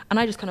quote. And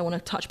I just kind of want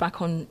to touch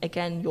back on,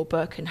 again, your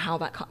book and how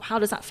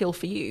does that feel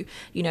for you?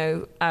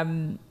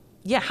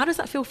 How does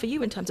that feel for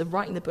you in terms of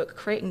writing the book,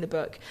 creating the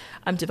book,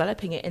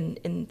 developing it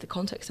in the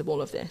context of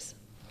all of this?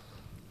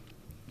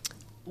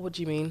 What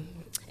do you mean?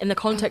 In the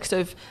context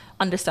of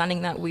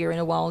understanding that we are in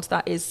a world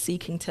that is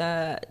seeking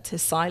to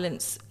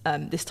silence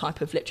this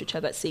type of literature,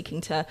 that's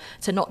seeking to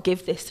not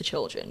give this to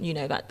children,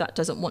 that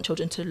doesn't want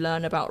children to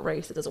learn about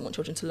race, that doesn't want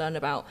children to learn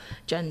about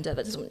gender,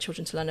 that doesn't want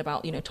children to learn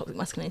about, toxic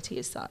masculinity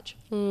as such.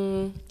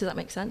 Does that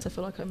make sense? I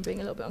feel like I'm being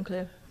a little bit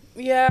unclear.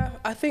 Yeah,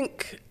 I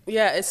think,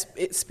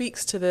 it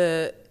speaks to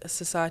the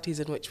societies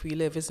in which we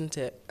live, isn't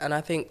it? And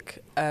I think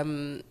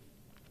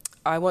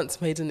I once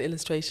made an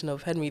illustration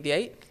of Henry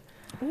VIII.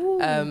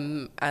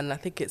 And I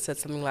think it said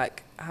something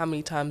like, how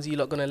many times are you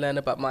lot going to learn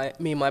about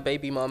me and my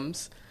baby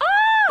mums?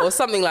 Or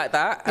something like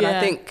that. And I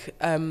think,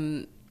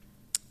 often,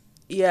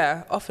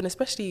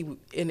 especially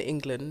in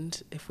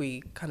England, if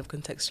we kind of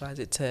contextualize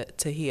it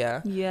to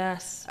here,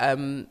 yes,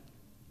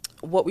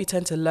 what we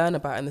tend to learn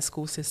about in the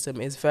school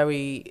system is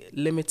very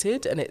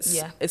limited, and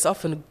it's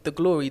often the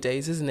glory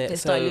days, isn't it?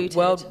 It's diluted.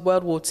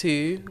 World War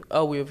II,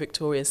 we were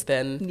victorious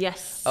then.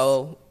 Yes.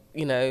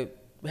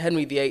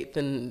 Henry VIII,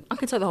 and I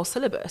can tell the whole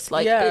syllabus.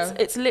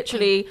 It's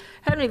literally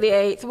Henry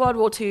VIII, World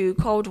War II,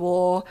 Cold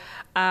War,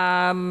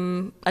 a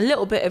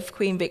little bit of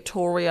Queen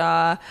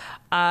Victoria,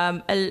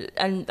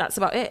 and that's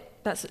about it.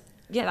 That's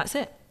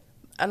it.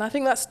 And I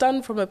think that's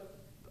done from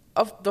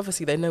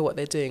obviously they know what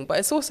they're doing, but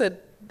it's also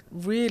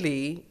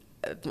really,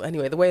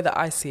 anyway, the way that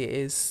I see it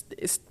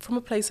is from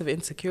a place of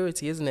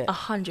insecurity, isn't it?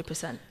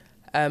 100%.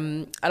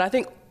 And I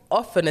think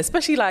often,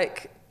 especially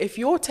if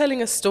you're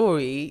telling a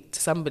story to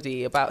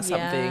somebody about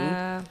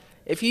something,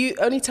 if you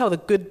only tell the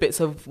good bits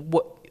of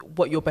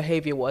what your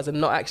behaviour was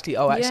and not actually,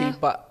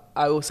 but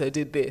I also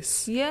did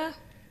this. Yeah.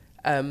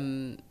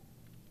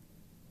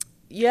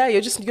 yeah,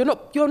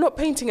 you're not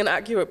painting an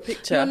accurate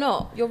picture.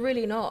 You're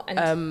really not.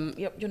 And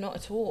you're not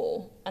at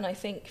all. And I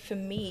think for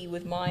me,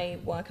 with my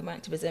work in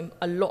activism,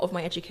 a lot of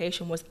my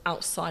education was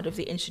outside of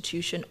the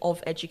institution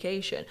of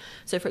education.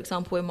 So for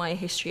example, in my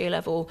history A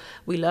level,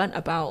 we learnt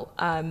about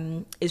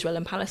Israel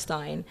and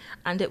Palestine,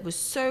 and it was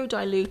so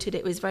diluted.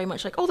 It was very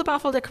much like, oh, the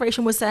Balfour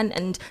Declaration was sent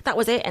and that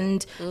was it,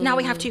 and now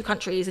we have two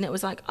countries. And it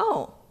was like,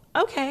 oh,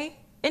 okay,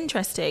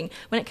 interesting.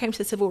 When it came to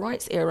the civil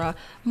rights era,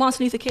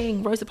 Martin Luther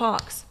King, Rosa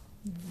Parks,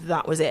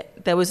 that was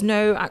it. There was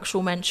no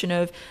actual mention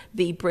of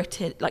the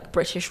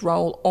British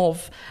role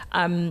of,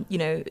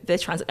 the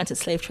transatlantic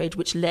slave trade,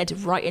 which led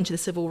right into the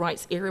civil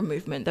rights era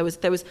movement. There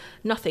was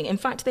nothing. In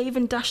fact, they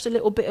even dashed a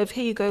little bit of,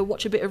 here you go,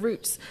 watch a bit of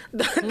Roots.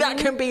 That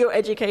can be your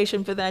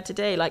education for there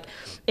today. Like,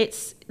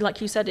 it's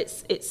like you said,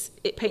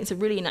 it paints a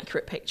really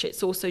inaccurate picture.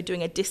 It's also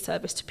doing a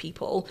disservice to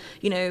people.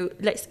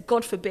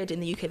 God forbid,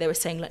 in the UK they were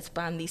saying let's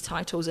ban these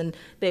titles, and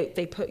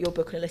they put your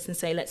book on a list and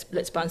say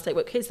let's ban state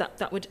work kids.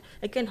 That would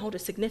again hold a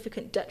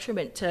significant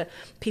detriment to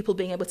people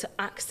being able to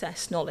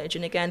access knowledge.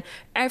 And again,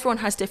 everyone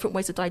has different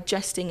ways of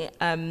digesting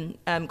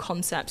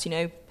concepts.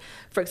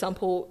 For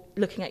example,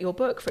 looking at your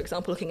book,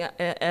 looking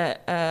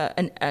at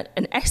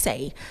an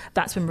essay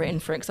that's been written,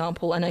 for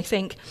example. And I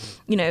think,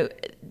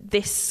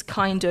 this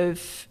kind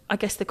of, I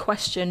guess the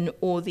question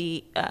or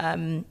the,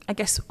 I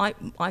guess I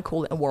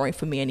call it a worry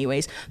for me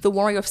anyways, the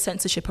worry of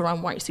censorship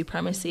around white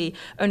supremacy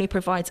only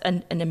provides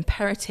an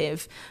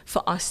imperative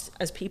for us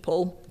as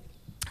people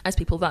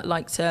that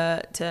like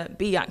to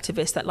be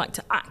activists, that like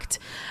to act,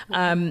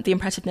 the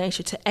imperative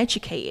nature to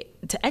educate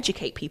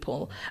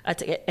people,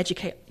 to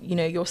educate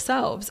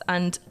yourselves.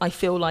 And I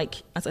feel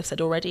like, as I've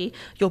said already,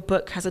 your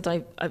book has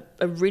a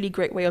really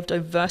great way of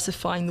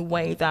diversifying the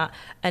way that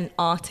an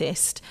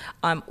artist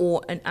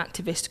or an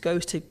activist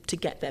goes to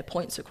get their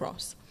points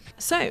across.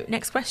 So,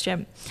 next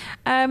question.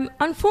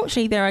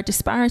 Unfortunately, there are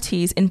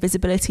disparities in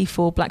visibility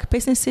for Black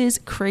businesses,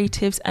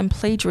 creatives, and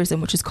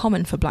plagiarism, which is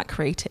common for Black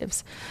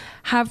creatives.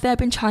 Have there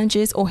been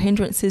challenges or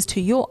hindrances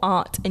to your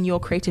art and your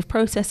creative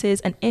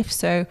processes? And if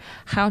so,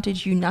 how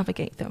did you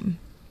navigate them?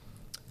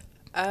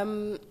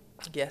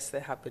 Yes,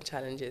 there have been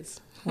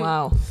challenges.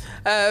 Wow.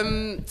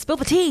 Spill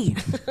the tea.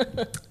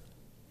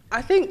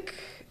 I think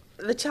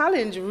the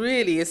challenge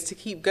really is to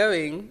keep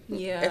going,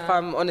 if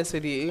I'm honest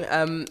with you.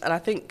 And I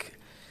think,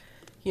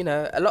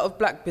 a lot of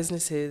Black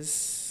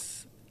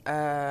businesses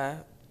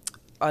are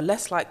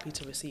less likely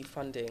to receive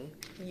funding.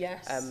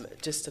 Yes.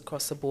 Just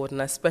across the board,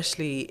 and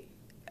especially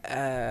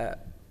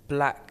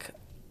Black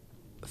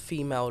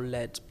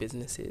female-led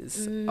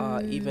businesses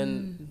are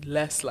even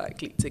less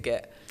likely to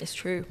get. It's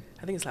true.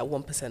 I think it's like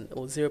 1%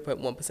 or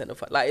 0.1%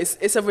 of, like,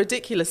 it's a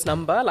ridiculous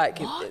number, like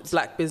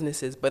Black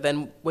businesses. But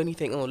then when you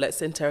think,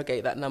 let's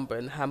interrogate that number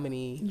and how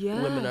many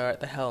women are at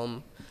the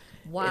helm,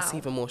 it's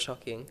even more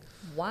shocking.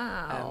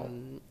 Wow.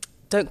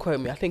 Don't quote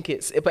me. I think it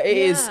is.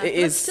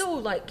 It's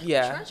still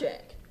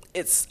tragic.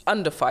 It's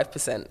under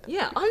 5%.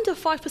 Yeah, under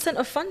 5%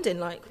 of funding.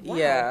 Like, wow.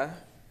 Yeah,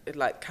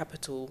 like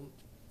capital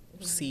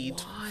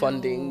seed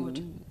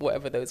funding,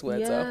 whatever those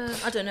words are.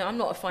 I don't know. I'm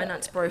not a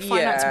finance bro.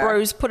 Finance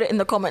bros, put it in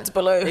the comments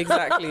below.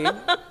 Exactly.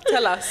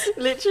 Tell us.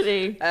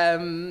 Literally.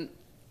 And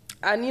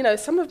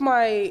some of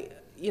my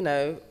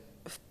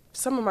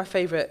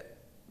favorite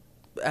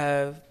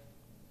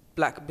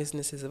Black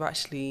businesses have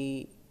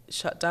actually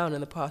shut down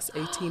in the past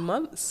 18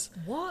 months.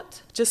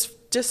 What?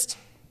 Just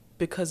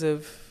because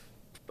of,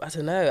 I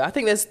don't know. I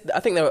think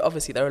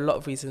there are a lot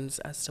of reasons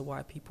as to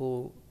why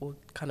people will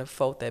kind of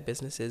fold their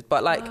businesses.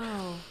 But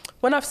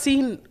when I've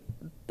seen,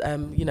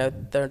 when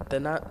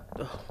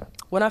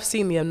I've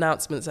seen the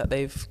announcements that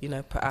they've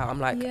put out, I'm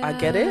like, I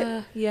get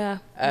it.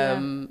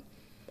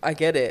 I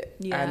get it.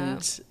 Yeah.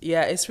 And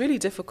it's really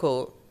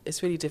difficult.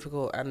 It's really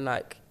difficult. And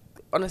like,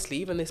 honestly,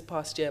 even this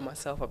past year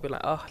myself, I've been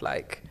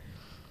like,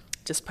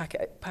 just pack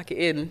it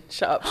in,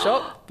 shut up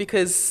shop,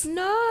 because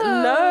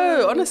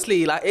no,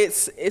 honestly, like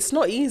it's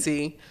not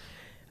easy.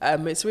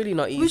 It's really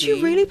not easy. Would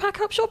you really pack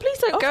up shop? Please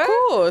don't go. Of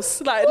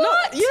course, like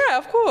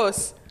of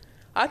course.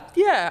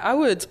 I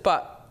would,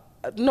 but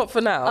not for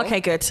now.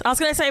 Okay, good. I was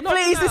going to say,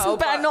 please, this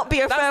better not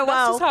be a farewell.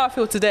 That's just how I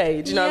feel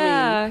today. Do you know what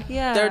I mean?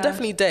 Yeah. There are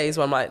definitely days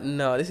where I'm like,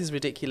 no, this is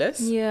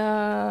ridiculous.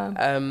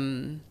 Yeah.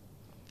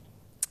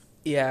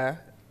 Yeah.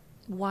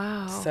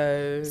 Wow.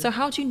 So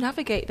how do you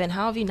navigate then?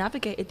 How have you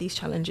navigated these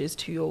challenges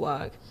to your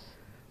work?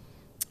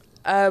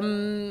 I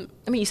mean,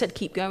 you said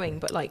keep going,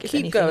 but like, is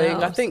keep going.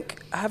 else? I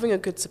think having a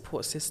good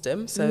support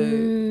system. So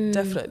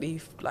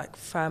definitely like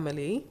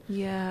family.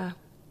 Yeah.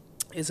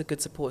 Is a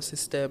good support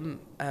system,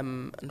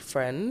 and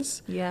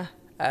friends. Yeah.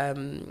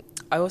 I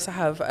also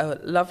have a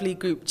lovely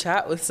group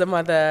chat with some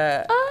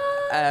other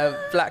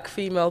Black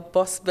female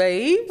boss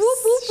babes. Whoop,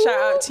 whoop, whoop.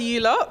 Shout out to you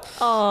lot.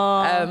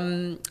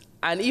 Aww.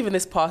 And even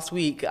this past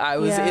week, I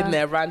was in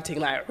there ranting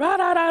like, rah,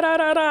 da, da, da,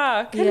 da,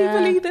 da. Can you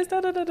believe this? Da,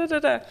 da, da, da, da,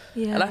 da.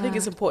 Yeah. And I think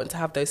it's important to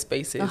have those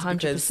spaces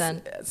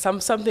 100%. because some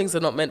things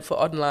are not meant for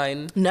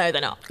online no,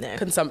 they're not.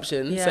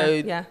 consumption.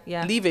 Yeah,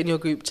 so leave it in your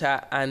group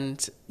chat.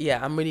 And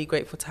I'm really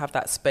grateful to have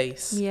that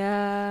space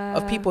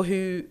of people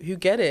who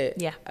get it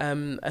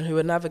and who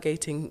are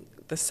navigating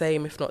the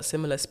same, if not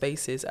similar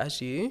spaces as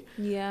you.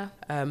 Yeah.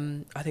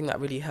 I think that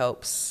really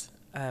helps.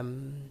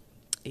 And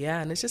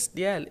it's just,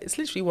 it's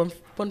literally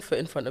one foot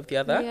in front of the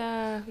other.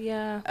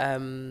 Yeah.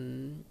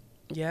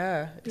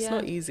 It's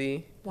not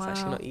easy. Wow. It's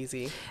actually not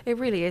easy. It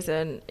really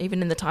isn't.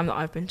 Even in the time that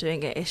I've been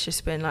doing it, it's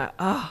just been like,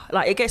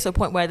 like it gets to a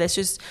point where there's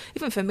just,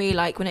 even for me,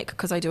 like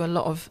because I do a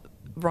lot of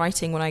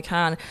writing when I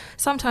can,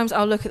 sometimes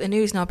I'll look at the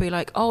news and I'll be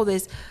like, oh,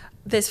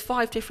 there's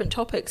 5 different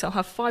topics. I'll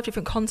have 5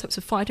 different concepts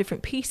of 5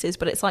 different pieces,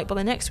 but it's like by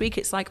the next week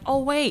it's like,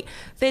 oh wait,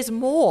 there's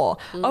more.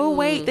 Oh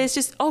wait, there's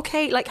just,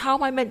 okay, like how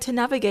am I meant to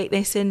navigate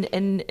this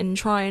and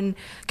try and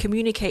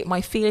communicate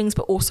my feelings,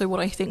 but also what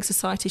I think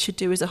society should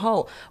do as a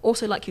whole.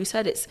 Also, like you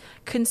said, it's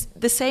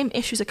the same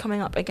issues are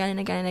coming up again and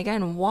again and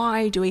again.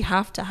 Why do we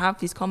have to have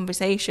these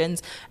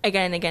conversations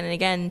again and again and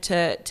again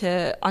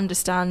to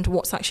understand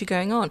what's actually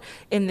going on?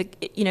 In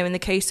the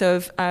case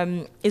of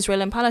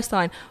Israel and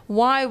Palestine,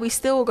 why are we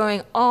still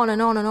going on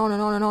and on and on and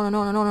on and on and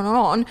on and on and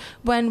on,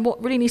 when what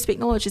really needs to be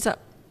acknowledged is that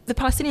the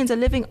Palestinians are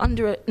living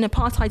under an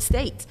apartheid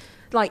state.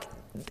 Like,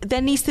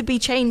 there needs to be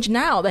change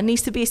now. There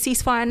needs to be a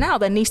ceasefire now.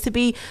 There needs to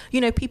be,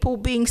 people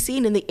being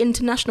seen in the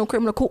International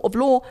Criminal Court of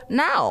Law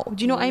now.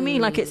 Do you know what I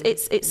mean? Like,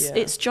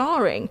 it's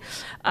jarring.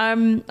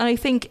 And I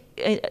think,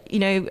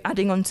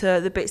 adding on to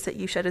the bits that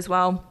you shared as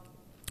well,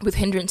 with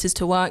hindrances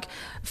to work,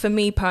 for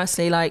me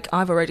personally, like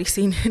I've already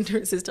seen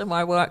hindrances to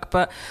my work,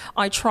 but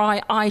I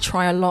try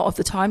a lot of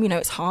the time.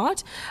 It's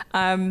hard.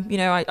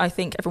 I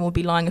think everyone would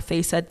be lying if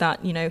they said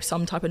that,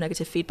 some type of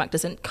negative feedback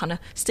doesn't kind of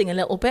sting a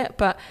little bit,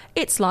 but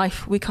it's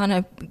life. We kind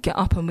of get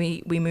up and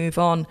we move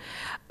on.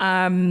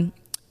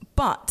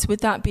 But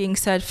with that being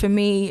said, for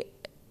me,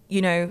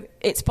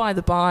 it's by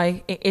the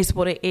by, it is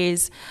what it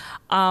is.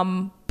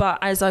 But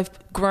as I've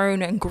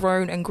grown and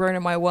grown and grown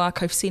in my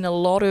work, I've seen a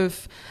lot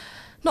of,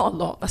 not a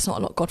lot, that's not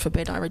a lot, God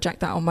forbid, I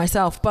reject that on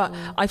myself, but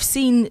I've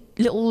seen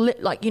little,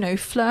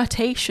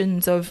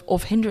 flirtations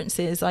of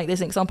hindrances. Like, there's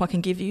an example I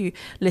can give you,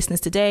 listeners,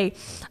 today.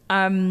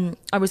 I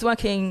was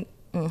working,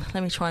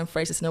 let me try and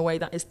phrase this in a way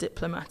that is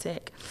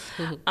diplomatic.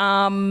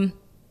 An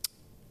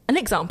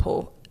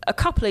example,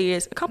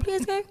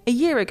 a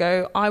year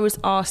ago, I was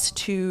asked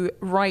to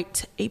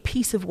write a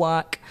piece of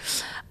work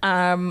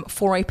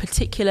for a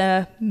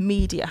particular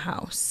media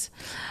house.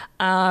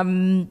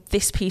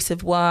 This piece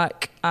of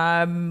work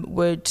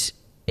would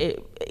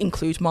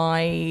include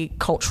my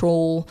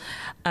cultural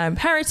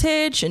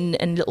heritage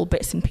and little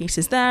bits and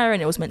pieces there,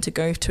 and it was meant to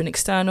go to an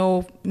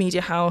external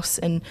media house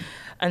and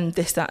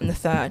this, that, and the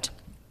third.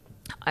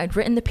 I'd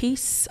co-written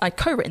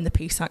the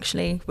piece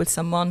actually with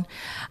someone,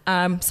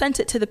 sent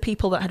it to the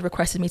people that had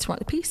requested me to write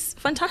the piece.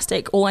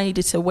 Fantastic. All I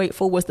needed to wait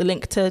for was the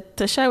link to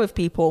share with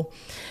people.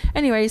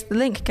 Anyways, the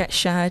link gets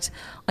shared.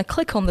 I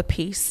click on the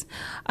piece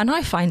and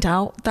I find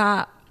out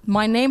that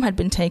my name had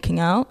been taken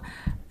out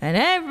and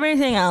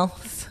everything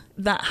else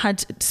that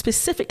had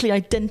specifically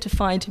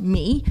identified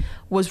me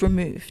was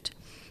removed.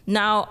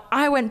 Now,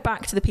 I went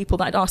back to the people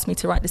that had asked me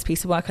to write this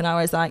piece of work and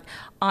I was like,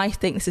 I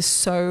think this is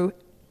so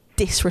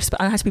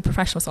disrespectful. I had to be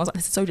professional, so I was like,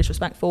 this is so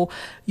disrespectful.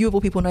 You of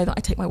all people know that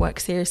I take my work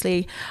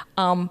seriously.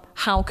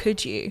 How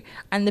could you?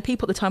 And the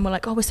people at the time were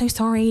like, oh, we're so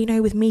sorry,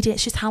 with media,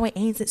 it's just how it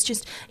is. It's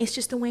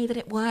just the way that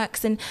it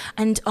works. And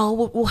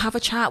we'll have a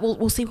chat.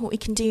 We'll see what we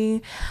can do.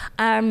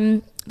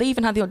 They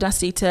even had the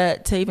audacity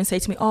to even say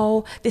to me,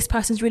 oh, this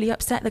person's really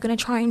upset. They're going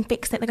to try and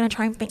fix it.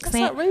 That's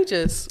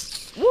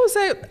outrageous. What was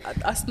it?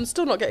 I'm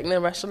still not getting their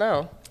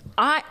rationale.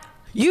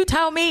 You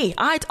tell me.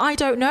 I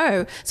don't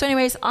know. So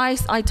anyways,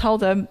 I told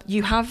them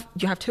you have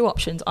 2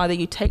 options. Either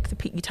you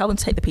tell them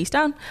to take the piece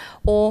down,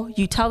 or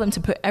you tell them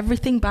to put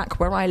everything back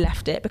where I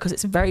left it, because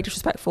it's very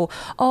disrespectful.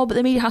 Oh, but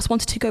the media house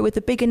wanted to go with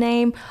the bigger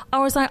name. I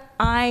was like,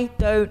 I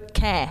don't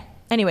care.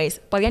 Anyways,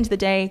 by the end of the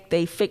day,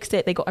 they fixed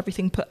it. They got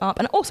everything put up.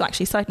 And also,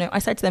 actually, side note, I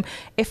said to them,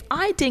 if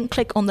I didn't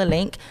click on the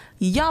link,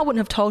 y'all wouldn't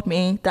have told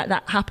me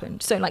that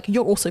happened. So,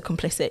 you're also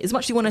complicit. As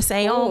much as you want to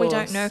say, oh, we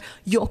don't know,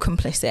 you're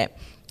complicit.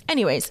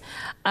 Anyways,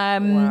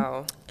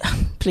 wow.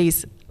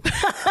 Please.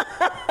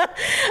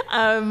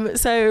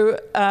 So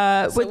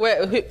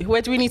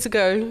where do we need to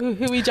go?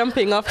 Who are we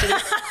jumping after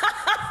this?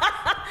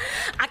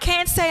 I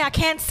can't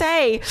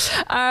say.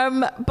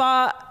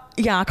 But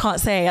yeah, I can't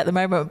say at the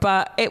moment.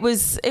 But it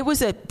was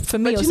for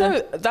me.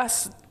 But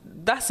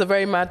that's a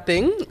very mad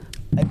thing.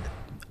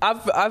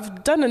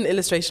 I've done an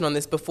illustration on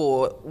this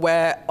before,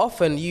 where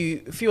often you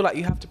feel like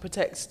you have to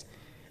protect.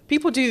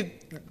 People do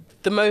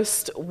the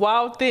most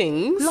wild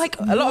things. Like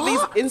a lot of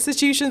these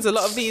institutions, a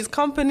lot of these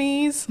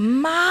companies,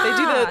 mad. They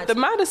do the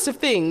maddest of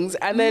things,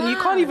 and then you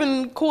can't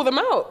even call them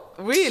out.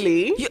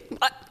 Really,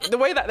 the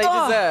way that they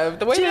deserve,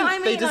 the way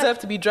that they deserve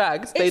to be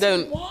dragged, they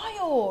don't. It's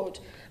wild.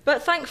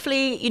 But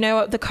thankfully,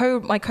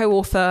 my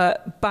co-author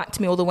backed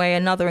me all the way,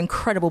 another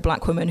incredible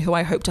black woman who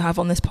I hope to have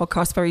on this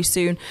podcast very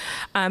soon.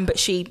 But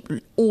she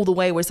all the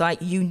way was like,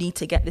 you need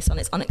to get this on.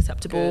 It's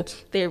unacceptable. Good.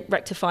 They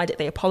rectified it.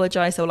 They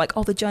apologized. They were like,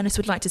 oh, the journalist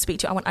would like to speak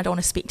to you. I don't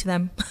want to speak to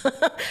them.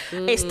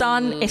 It's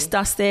done. It's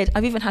dusted.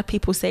 I've even had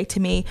people say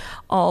to me,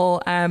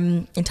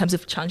 in terms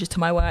of challenges to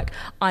my work,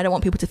 I don't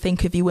want people to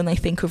think of you when they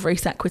think of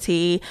race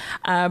equity.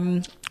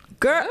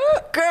 Girl,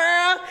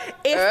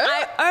 if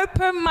I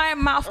open my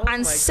mouth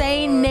and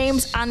say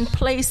names and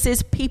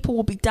places, people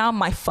will be down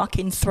my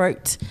fucking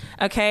throat.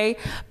 Okay?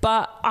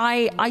 But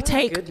I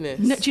take, do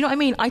you know what I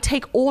mean? I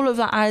take all of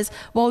that as,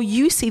 well,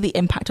 you see the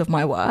impact of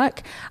my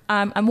work,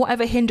 and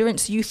whatever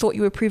hindrance you thought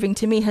you were proving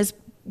to me has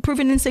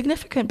proven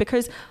insignificant,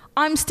 because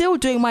I'm still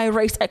doing my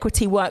race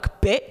equity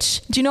work,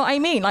 bitch. Do you know what I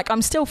mean? Like,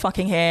 I'm still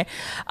fucking here.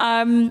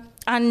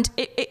 And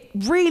it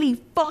really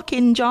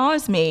fucking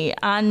jars me.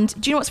 And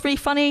do you know what's really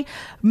funny?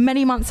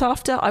 Many months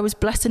after, I was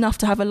blessed enough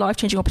to have a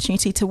life-changing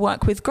opportunity to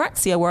work with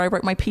Grazia, where I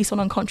wrote my piece on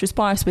unconscious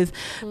bias with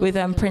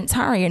Prince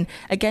Harry. And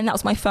again, that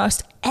was my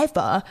first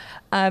ever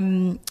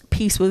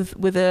piece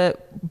with a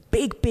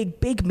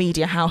big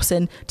media house.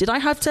 And did I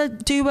have to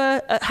do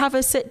have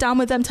a sit down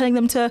with them, telling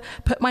them to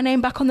put my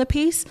name back on the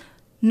piece?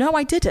 No,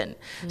 I didn't.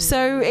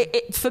 So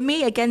for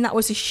me, again, that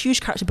was a huge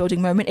character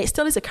building moment. It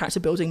still is a character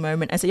building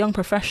moment as a young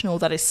professional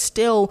that is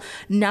still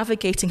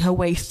navigating her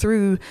way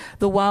through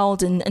the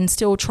world and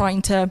still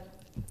trying to,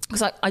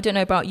 because I don't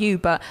know about you,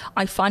 but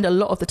I find a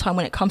lot of the time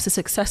when it comes to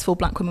successful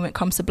black women, when it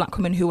comes to black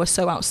women who are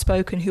so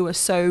outspoken, who are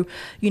so,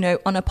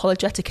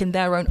 unapologetic in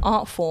their own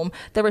art form,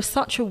 there is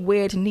such a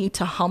weird need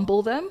to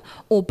humble them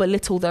or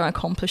belittle their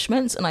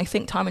accomplishments. And I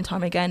think time and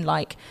time again,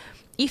 like,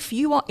 if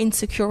you are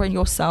insecure in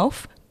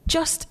yourself,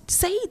 just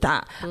say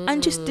that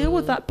and just deal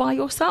with that by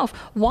yourself.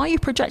 Why are you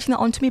projecting that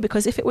onto me?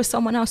 Because if it was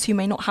someone else who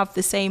may not have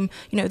the same,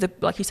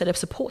 like you said, a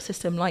support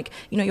system, like,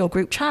 your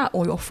group chat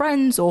or your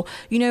friends, or,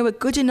 a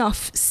good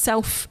enough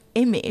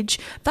self-image,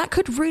 that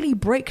could really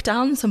break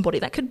down somebody.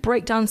 That could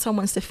break down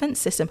someone's defense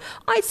system.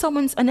 I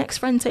had an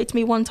ex-friend say to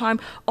me one time,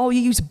 "Oh, you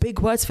use big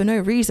words for no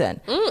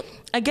reason."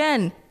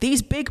 Again,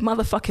 these big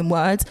motherfucking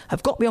words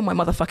have got me on my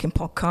motherfucking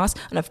podcast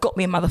and have got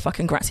me in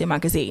motherfucking Grazia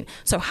magazine.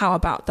 So how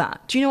about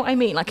that? Do you know what I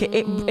mean? Like,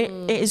 it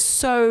is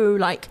so,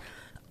 like,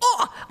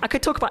 I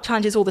could talk about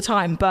challenges all the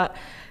time, but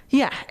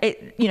yeah,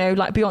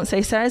 like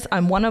Beyonce says,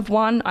 I'm one of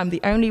one. I'm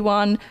the only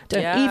one.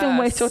 Don't even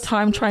waste your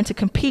time trying to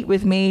compete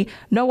with me.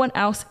 No one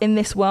else in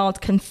this world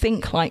can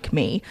think like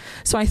me.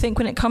 So I think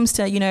when it comes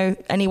to,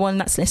 anyone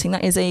that's listening,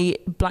 that is a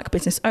black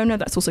business owner,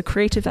 that's also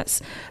creative,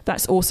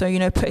 that's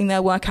also, putting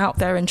their work out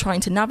there and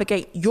trying to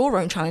navigate your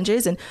own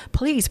challenges. And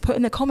please put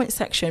in the comment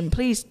section,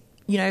 please,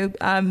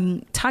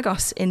 tag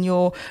us in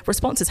your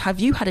responses. Have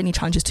you had any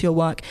challenges to your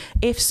work?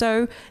 If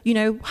so,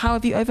 how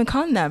have you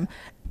overcome them?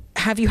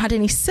 Have you had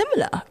any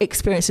similar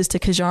experiences to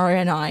Kazvare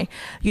and I,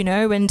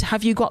 and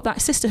have you got that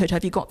sisterhood?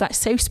 Have you got that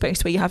safe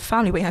space where you have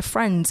family, where you have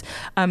friends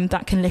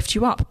that can lift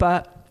you up?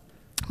 But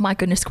my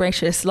goodness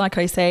gracious, like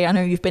I say, I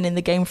know you've been in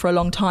the game for a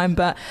long time,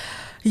 but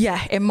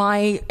yeah, in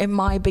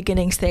my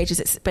beginning stages,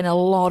 it's been a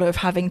lot of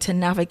having to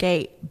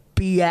navigate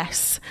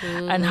BS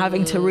and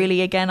having to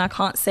really, again, I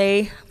can't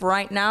say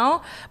right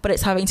now, but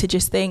it's having to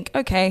just think,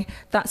 okay,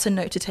 that's a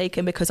note to take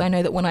in, because I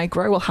know that when I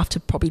grow, I'll have to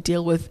probably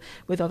deal with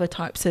other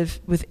types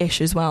with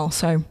ish as well.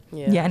 So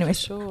yeah, anyway,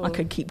 sure. I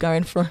could keep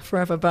going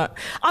forever, but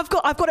I've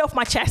got it off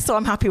my chest, so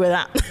I'm happy with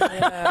that.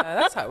 Yeah,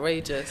 that's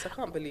outrageous. I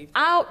can't believe that.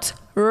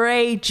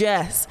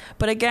 Outrageous.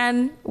 But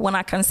again, when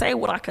I can say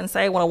what I can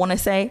say, what I want to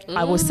say,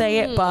 I will say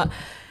it. But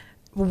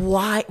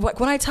why?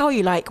 When I tell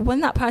you, like,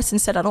 when that person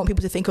said, I don't want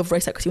people to think of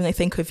race equity when they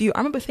think of you, I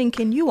remember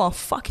thinking, you are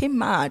fucking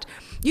mad.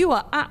 You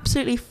are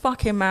absolutely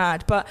fucking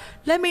mad. But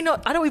I don't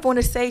even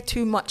want to say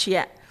too much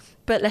yet,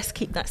 but let's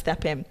keep that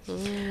step in.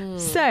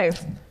 So,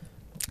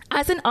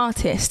 as an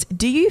artist,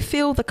 do you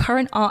feel the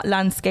current art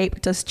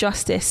landscape does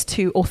justice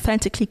to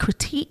authentically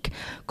critique,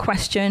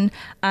 question,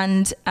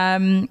 and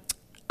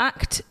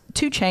act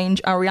to change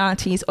our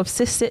realities of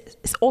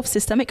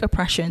systemic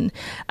oppression,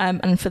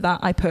 and for that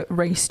I put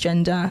race,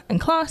 gender and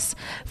class,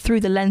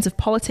 through the lens of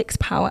politics,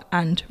 power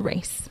and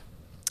race?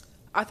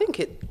 I think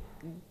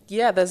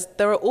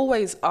there are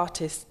always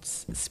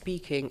artists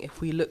speaking if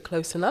we look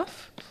close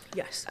enough.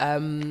 Yes.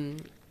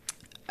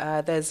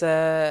 There's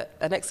an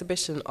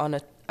exhibition on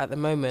at the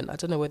moment. I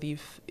don't know whether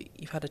you've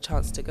had a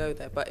chance to go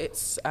there, but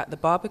it's at the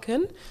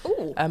Barbican.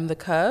 The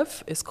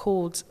Curve. It's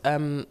called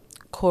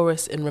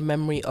Chorus in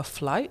Memory of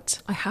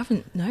Flight. I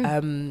haven't, no.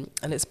 And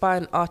it's by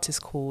an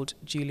artist called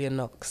Julia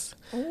Knox.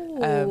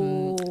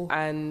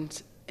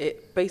 And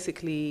it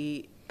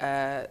basically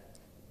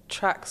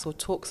tracks or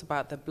talks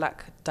about the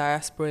black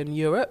diaspora in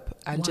Europe.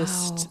 And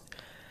just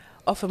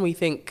often we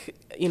think,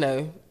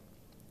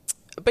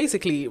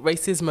 basically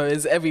racism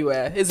is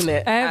everywhere, isn't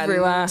it?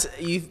 Everywhere.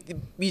 And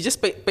you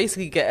just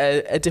basically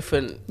get a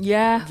different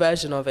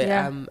version of it.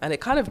 And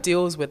it kind of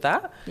deals with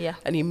that. Yeah.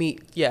 And you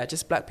meet,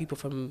 just black people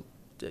from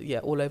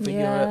all over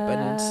Europe,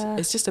 and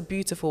it's just a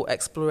beautiful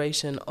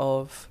exploration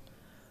of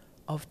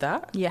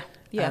that.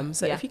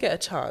 So if you get a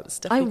chance,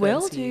 definitely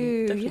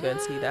go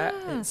and see that.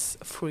 It's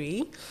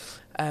free.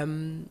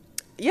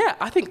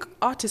 I think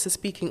artists are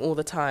speaking all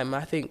the time.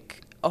 I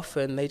think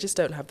often they just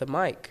don't have the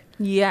mic.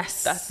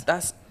 Yes,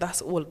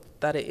 that's all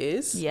that it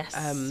is. Yes.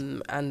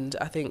 And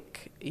I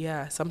think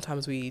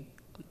sometimes we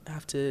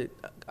have to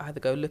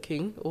either go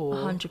looking or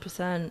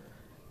 100%.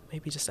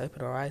 maybe just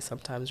open our eyes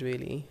sometimes.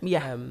 Really.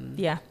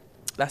 Yeah.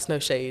 That's no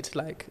shade.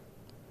 Like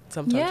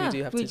sometimes we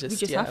do have to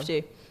just. We just have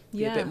to.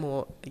 be a bit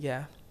more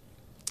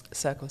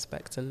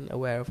circumspect and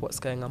aware of what's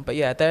going on. But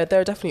yeah, there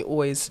are definitely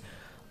always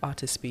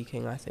artists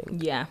speaking, I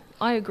think. Yeah,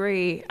 I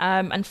agree.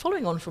 And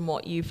following on from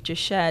what you've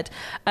just shared,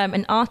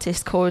 an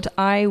artist called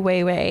Ai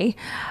Weiwei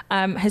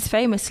has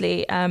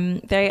famously,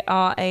 they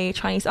are a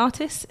Chinese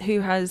artist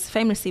who has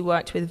famously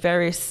worked with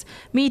various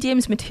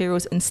mediums,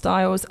 materials and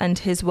styles, and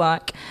his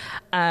work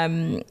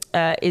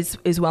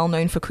is well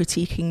known for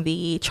critiquing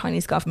the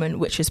Chinese government,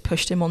 which has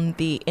pushed him on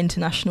the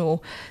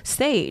international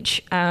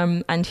stage.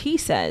 And he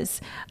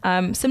says,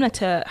 similar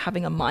to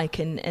having a mic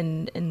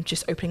and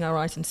just opening our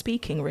eyes and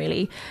speaking,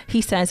 really, he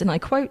says, and I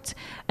quote,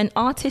 "An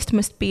artist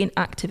must be an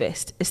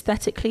activist,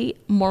 aesthetically,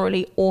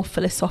 morally, or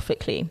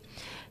philosophically.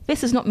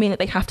 This does not mean that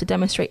they have to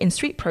demonstrate in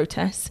street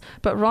protests,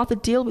 but rather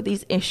deal with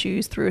these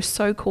issues through a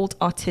so-called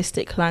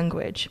artistic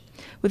language.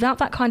 Without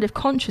that kind of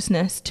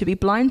consciousness, to be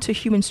blind to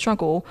human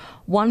struggle,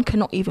 one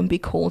cannot even be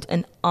called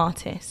an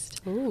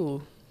artist."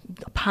 Ooh.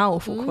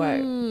 Powerful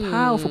quote.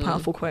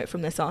 Powerful quote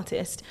from this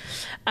artist.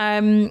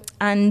 And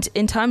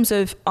in terms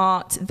of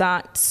art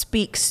that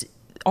speaks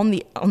on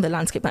the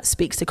landscape, that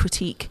speaks to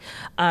critique,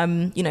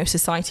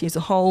 society as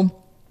a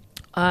whole.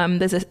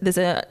 There's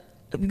a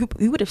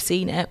you would have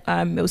seen it.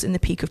 It was in the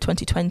peak of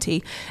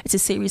 2020. It's a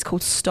series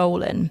called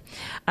Stolen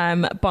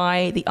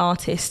by the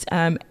artist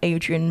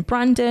Adrian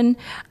Brandon.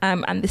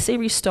 And the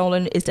series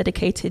Stolen is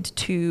dedicated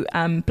to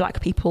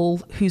black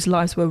people whose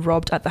lives were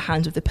robbed at the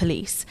hands of the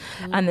police.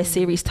 And the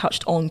series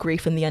touched on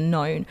grief and the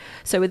unknown.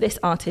 So with this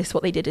artist,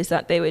 what they did is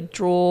that they would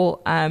draw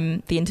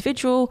the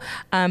individual,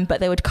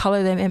 but they would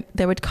color them in.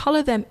 They would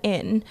color them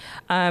in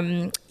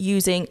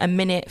using a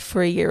minute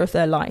for a year of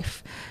their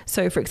life.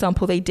 So, for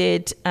example, they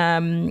did.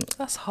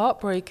 That's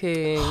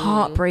heartbreaking.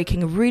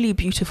 A really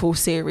beautiful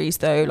series,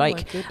 though.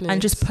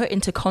 And just put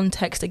into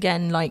context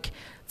again, like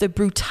the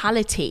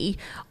brutality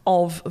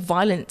of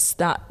violence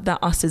that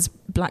us as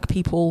black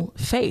people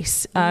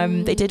face.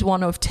 They did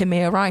one of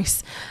Tamir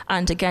Rice,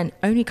 and again,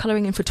 only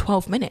colouring in for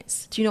 12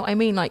 minutes. Do you know what I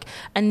mean?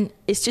 And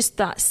it's just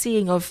that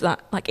seeing of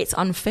that, it's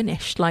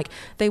unfinished.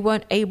 They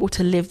weren't able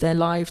to live their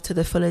life to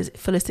the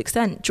fullest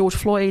extent. George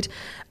Floyd,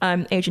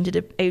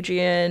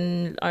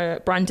 Adrian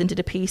Brandon did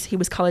a piece. He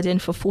was coloured in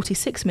for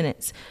 46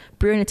 minutes.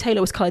 Breonna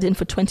Taylor was coloured in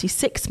for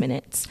 26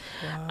 minutes.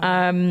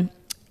 Wow.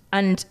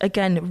 And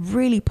again,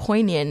 really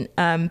poignant.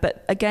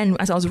 But again,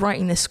 as I was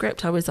writing this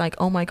script, I was like,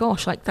 oh my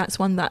gosh, that's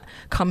one that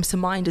comes to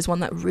mind as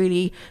one that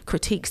really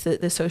critiques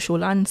the social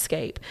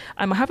landscape.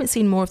 I haven't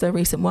seen more of their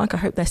recent work. I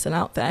hope they're still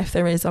out there. If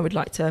there is, I would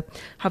like to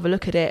have a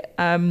look at it.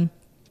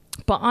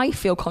 But I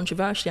feel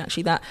controversially,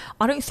 actually, that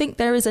I don't think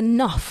there is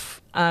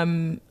enough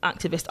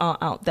activist art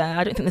out there.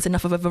 I don't think there's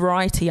enough of a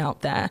variety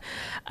out there.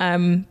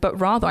 But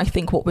rather, I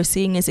think what we're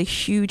seeing is a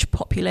huge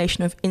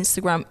population of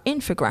Instagram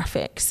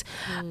infographics,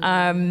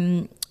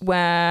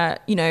 where,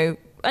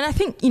 and I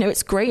think,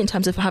 it's great in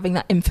terms of having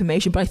that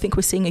information, but I think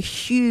we're seeing a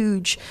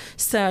huge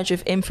surge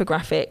of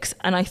infographics.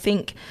 And I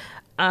think,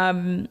 I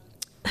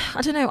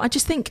don't know, I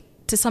just think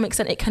to some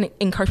extent it can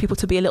encourage people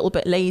to be a little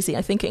bit lazy.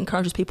 I think it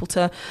encourages people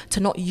to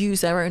not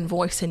use their own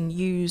voice and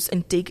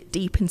dig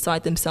deep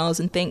inside themselves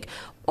and think,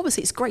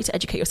 obviously it's great to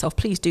educate yourself,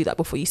 please do that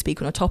before you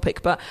speak on a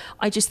topic, but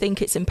I just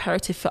think it's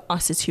imperative for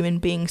us as human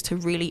beings to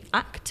really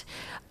act.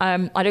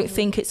 I don't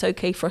think it's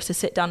okay for us to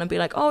sit down and be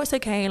like, oh, it's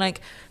okay,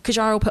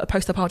 Kazvare will put a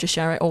post up, I'll just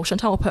share it, or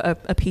Chantal will put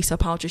a piece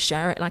up, I'll just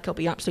share it, it'll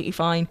be absolutely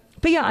fine.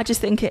 But yeah, I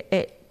just think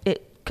it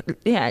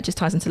just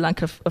ties into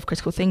lack of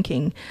critical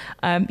thinking.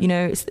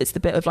 It's the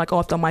bit of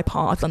I've done my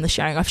part, I've done the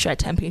sharing, I've shared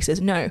 10 pieces.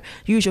 No,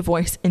 use your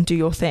voice and do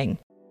your thing.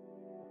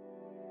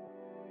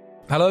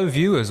 Hello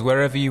viewers,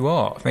 wherever you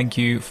are. Thank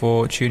you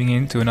for tuning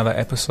in to another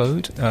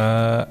episode.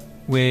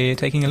 We're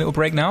taking a little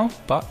break now,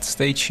 but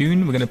stay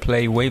tuned. We're going to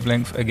play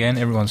Wavelength again,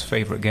 everyone's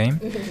favourite game.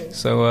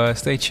 So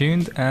stay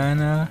tuned,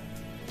 and I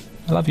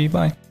love you.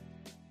 Bye.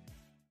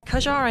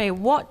 Kazvare,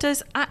 what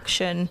does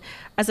action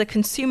as a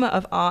consumer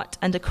of art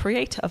and a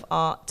creator of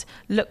art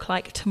look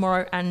like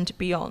tomorrow and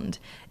beyond?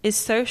 Is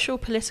social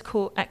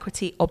political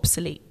equity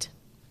obsolete?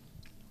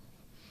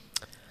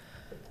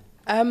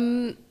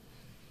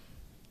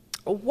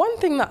 One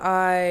thing that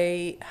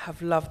I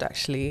have loved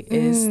actually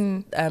is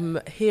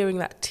hearing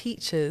that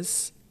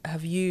teachers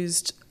have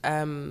used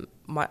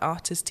my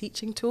artist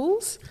teaching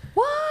tools.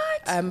 What?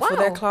 For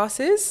their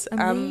classes.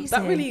 Amazing.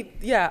 That really,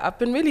 I've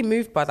been really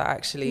moved by that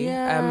actually.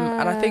 Yeah.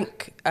 And I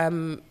think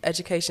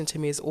education to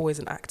me is always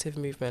an active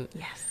movement.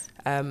 Yes.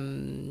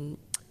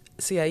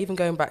 So yeah, even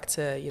going back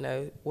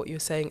to, what you were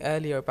saying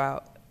earlier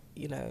about,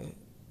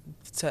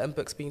 certain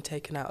books being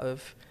taken out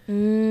of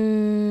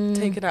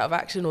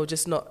action or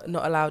just not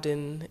allowed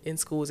in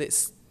schools.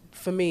 It's,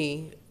 for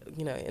me,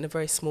 in a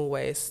very small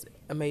way, it's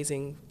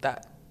amazing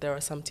that there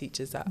are some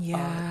teachers that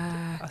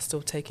are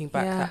still taking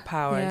back that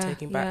power and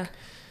taking back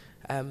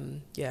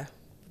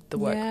the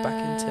work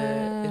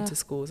back into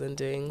schools and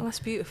doing that's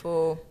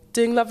beautiful,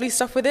 doing lovely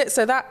stuff with it.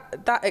 So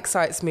that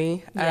excites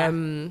me.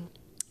 And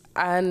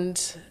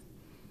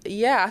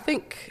I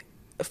think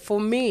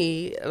for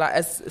me,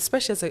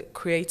 especially as a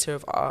creator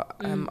of art,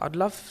 I'd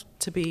love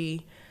to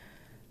be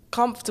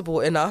comfortable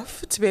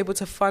enough to be able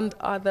to fund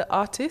other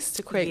artists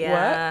to create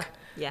work.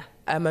 Yeah.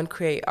 And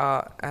create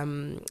art.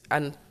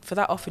 And for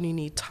that, often you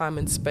need time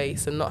and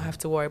space and not have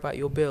to worry about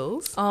your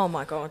bills. Oh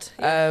my God.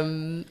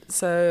 Yeah.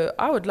 So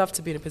I would love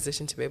to be in a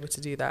position to be able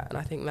to do that. And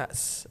I think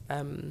that's,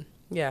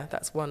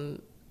 that's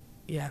one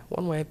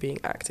way of being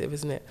active,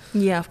 isn't it?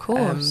 Yeah, of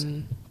course.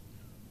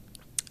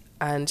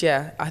 And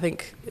yeah, I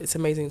think it's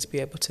amazing to be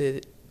able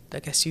to, I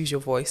guess, use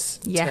your voice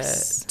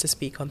to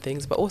speak on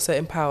things, but also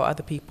empower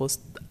other people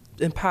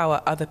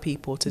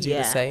to do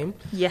the same.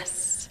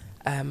 Yes.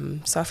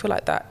 So I feel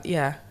like that,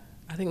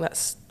 I think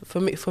that's, for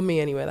me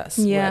anyway, that's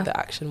where the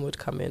action would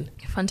come in.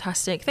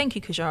 Fantastic. Thank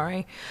you,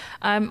 Kazvare.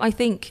 I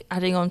think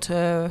adding on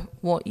to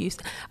what you...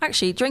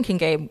 Actually, drinking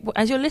game,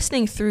 as you're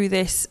listening through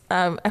this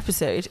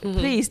episode,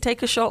 please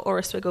take a shot or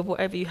a swig of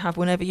whatever you have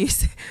whenever you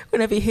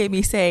hear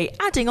me say,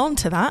 adding on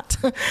to that.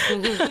 But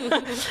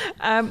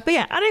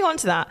yeah, adding on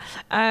to that.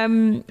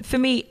 For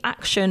me,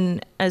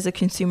 action as a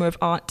consumer of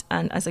art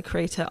and as a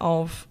creator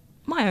of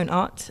my own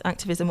art,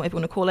 activism, whatever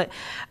you want to call it,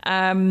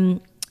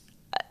 I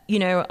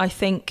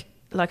think,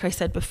 like I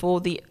said before,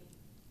 the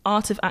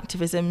art of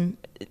activism,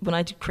 when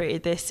I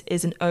created this,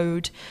 is an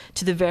ode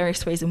to the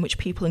various ways in which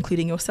people,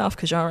 including yourself,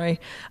 Kazvare,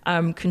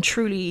 can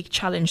truly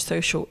challenge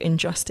social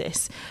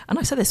injustice. And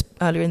I said this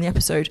earlier in the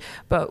episode,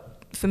 but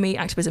for me,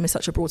 activism is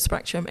such a broad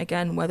spectrum.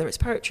 Again, whether it's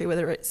poetry,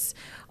 whether it's,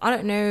 I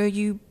don't know,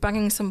 you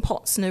banging some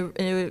pots in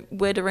a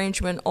weird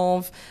arrangement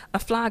of a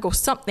flag or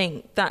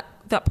something that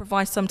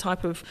provides some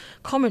type of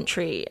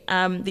commentary.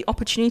 The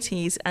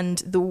opportunities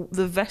and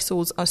the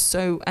vessels are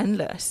so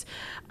endless.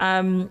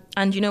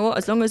 And you know what?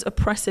 As long as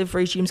oppressive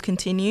regimes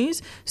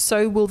continues,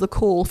 so will the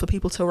call for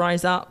people to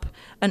rise up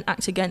and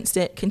act against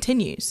it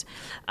continues.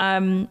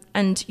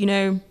 And, you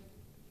know,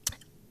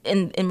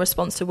 in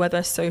response to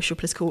whether social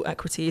political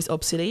equity is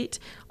obsolete,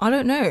 I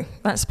don't know.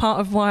 That's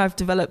part of why I've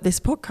developed this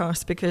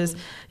podcast, because,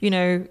 you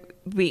know,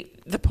 the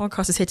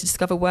podcast is here to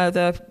discover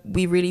whether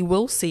we really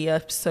will see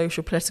a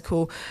social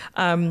political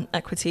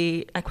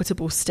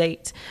equitable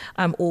state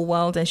or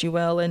world, as you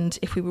will, and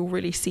if we will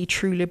really see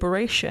true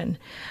liberation.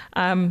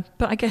 But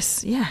I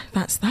guess,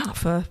 that's that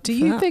for... Do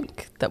you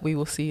think that we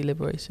will see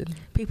liberation?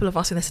 People have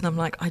asked me this and I'm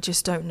like, I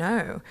just don't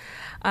know.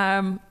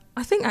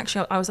 I think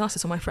actually I was asked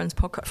this on my friend's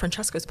podcast,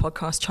 Francesco's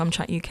podcast, Chum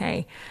Chat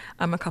UK,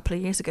 a couple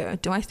of years ago.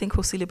 Do I think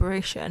we'll see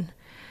liberation?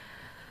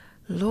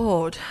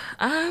 Lord,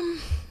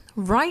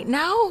 right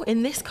now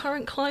in this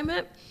current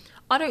climate,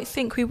 I don't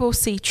think we will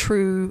see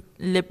true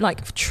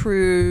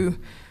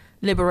liberation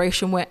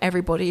where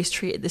everybody is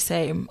treated the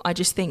same. I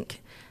just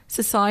think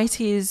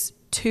society is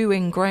too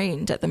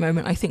ingrained at the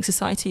moment. I think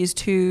society is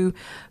too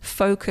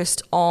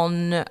focused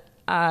on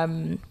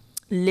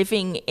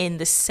living in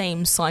the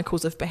same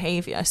cycles of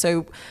behavior.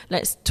 So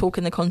let's talk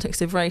in the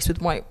context of race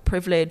with white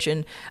privilege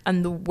and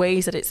the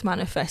ways that it's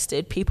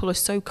manifested. People are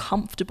so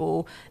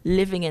comfortable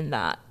living in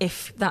that.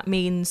 If that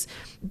means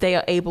they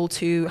are able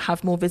to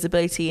have more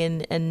visibility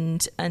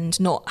and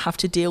not have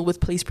to deal with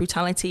police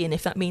brutality, and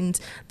if that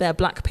means their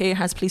black peer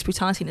has police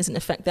brutality and doesn't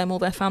affect them or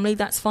their family,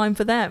 that's fine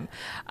for them.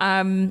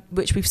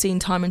 Which we've seen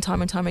time and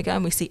time and time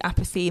again. We see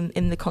apathy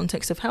in the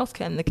context of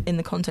healthcare, in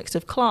the context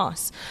of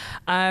class.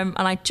 And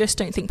I just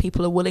don't think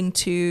people are willing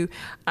to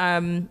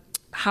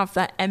have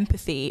that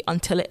empathy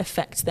until it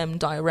affects them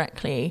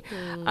directly.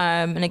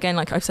 And again,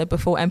 like I've said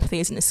before,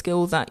 empathy isn't a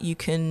skill that you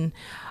can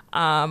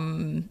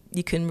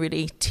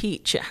really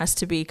teach. It has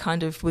to be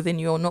kind of within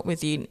you or not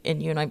within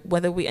you.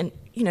 And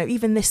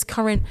even this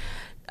current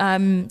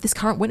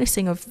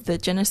witnessing of the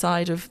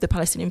genocide of the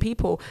Palestinian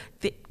people,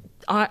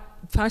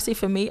 personally,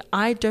 for me,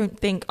 I don't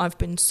think I've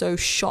been so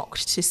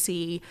shocked to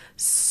see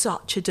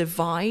such a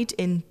divide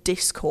in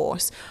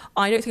discourse.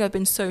 I don't think I've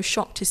been so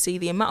shocked to see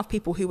the amount of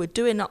people who were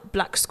doing up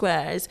black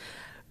squares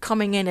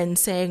coming in and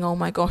saying, oh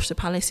my gosh, the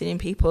Palestinian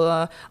people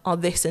are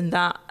this and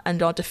that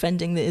and are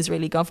defending the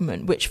Israeli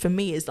government, which for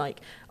me is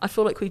like, I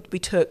feel like we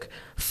took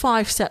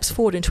 5 steps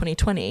forward in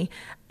 2020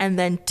 and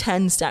then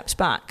 10 steps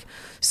back.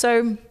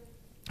 So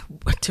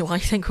do I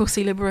think we'll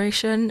see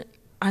liberation?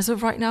 As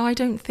of right now, I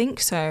don't think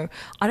so.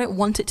 I don't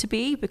want it to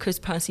be, because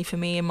personally for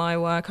me in my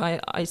work,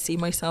 I see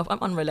myself, I'm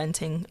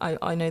unrelenting.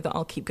 I know that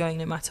I'll keep going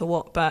no matter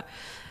what, but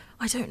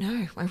I don't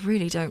know. I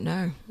really don't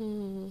know.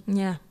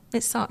 Yeah,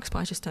 it sucks, but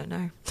I just don't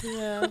know.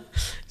 Yeah.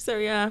 So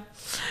yeah.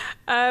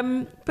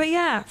 But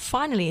yeah,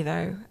 finally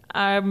though,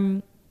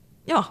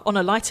 on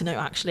a lighter note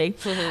actually,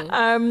 for the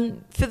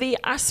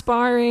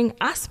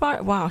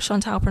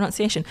Chantal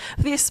pronunciation,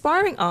 for the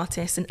aspiring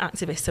artists and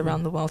activists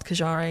around the world,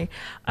 Kazvare,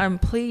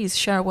 please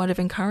share a word of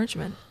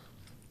encouragement.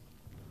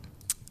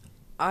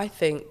 I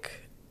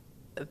think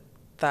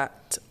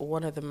that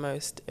one of the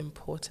most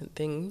important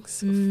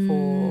things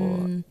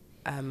for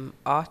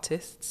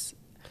artists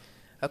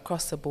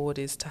across the board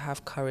is to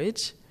have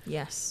courage.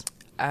 Yes.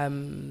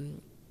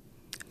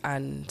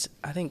 And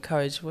I think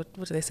courage, what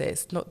do they say?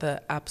 It's not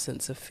the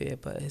absence of fear,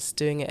 but it's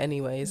doing it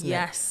anyway, isn't it?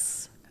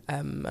 Yes.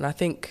 And I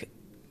think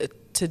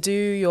to do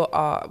your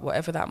art,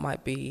 whatever that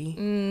might be,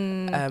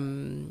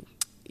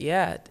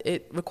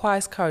 it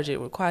requires courage. It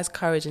requires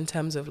courage in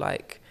terms of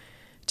like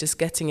just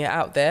getting it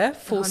out there,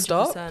 full 100%.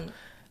 stop.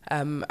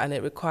 And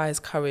it requires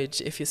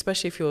courage,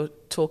 especially if you're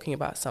talking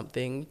about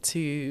something,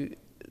 to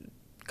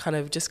kind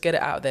of just get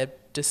it out there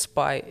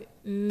despite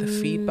the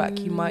feedback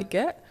you might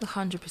get.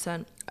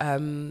 100%.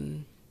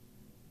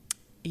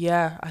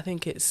 Yeah, I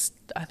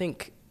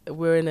think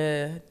we're in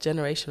a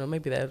generation, or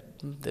maybe I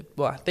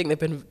think there've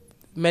been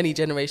many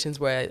generations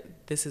where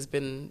this has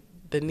been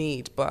the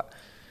need, but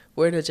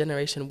we're in a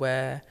generation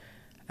where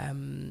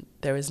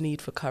there is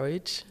need for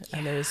courage,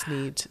 and there is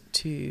need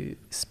to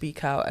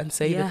speak out and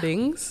say the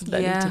things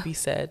that need to be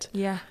said.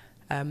 Yeah.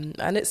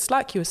 And it's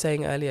like you were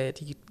saying earlier,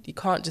 you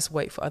can't just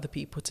wait for other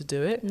people to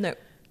do it. No.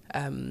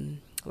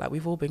 Like,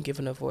 we've all been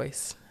given a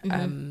voice.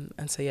 And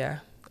so, yeah,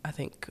 I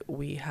think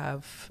we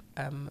have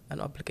an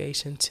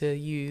obligation to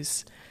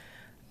use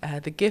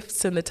the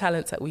gifts and the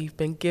talents that we've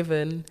been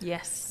given.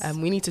 Yes.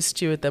 We need to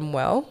steward them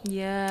well.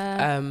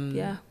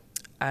 Yeah.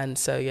 And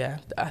so, yeah,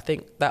 I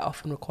think that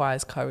often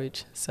requires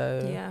courage.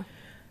 So,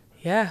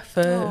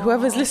 for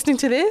whoever's listening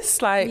to this,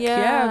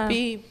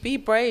 be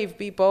brave,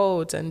 be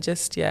bold, and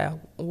just,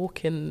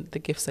 walk in the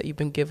gifts that you've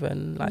been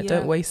given. Like,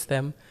 don't waste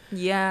them.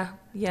 Yeah.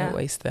 Don't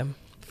waste them.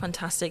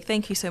 Fantastic.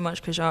 Thank you so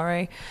much,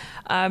 Kazvare.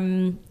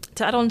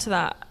 To add on to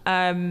that,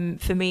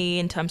 for me,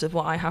 in terms of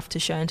what I have to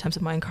share in terms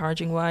of my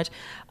encouraging word,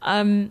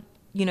 the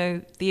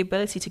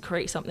ability to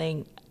create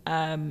something,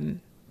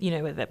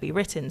 whether that be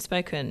written,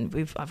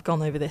 spoken, I've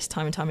gone over this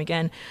time and time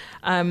again,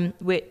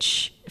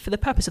 which, for the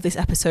purpose of this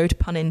episode,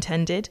 pun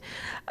intended,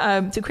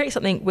 to create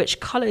something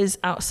which colours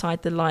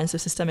outside the lines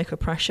of systemic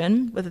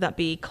oppression, whether that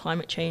be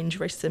climate change,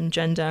 racism,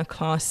 gender,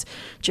 class,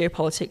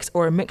 geopolitics,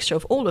 or a mixture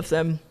of all of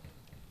them,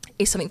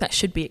 is something that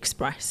should be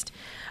expressed.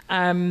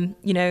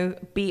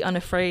 Be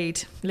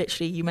unafraid.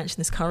 Literally, you mentioned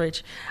this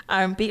courage.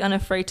 Be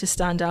unafraid to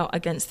stand out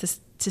against this.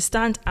 To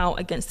stand out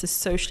against the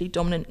socially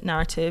dominant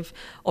narrative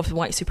of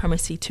white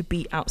supremacy, to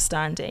be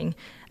outstanding.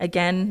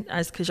 Again,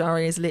 as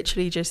Kazvare has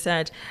literally just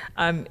said,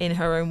 in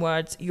her own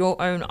words, your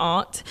own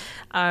art.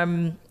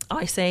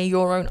 I say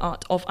your own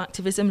art of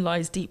activism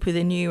lies deep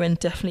within you, and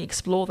definitely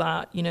explore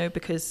that,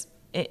 because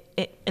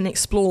and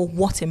explore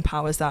what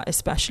empowers that,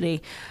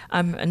 especially,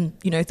 and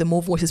the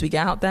more voices we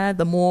get out there,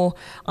 the more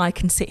I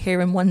can sit here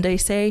and one day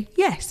say,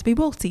 yes, we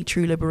will see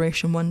true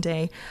liberation one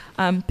day,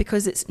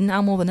 because it's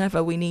now more than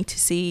ever we need to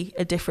see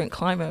a different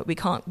climate. I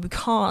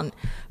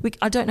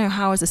don't know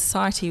how as a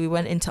society we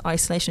went into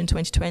isolation in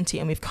 2020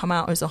 and we've come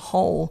out as a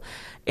whole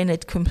in a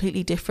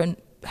completely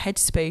different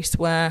headspace,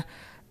 where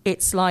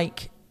it's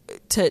like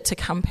to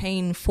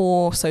campaign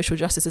for social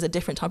justice is a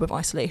different type of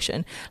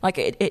isolation. Like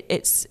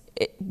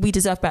we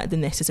deserve better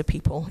than this as a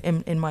people,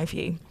 in my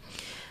view.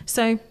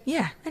 So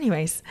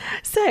anyways,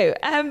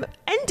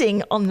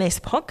 ending on this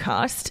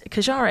podcast,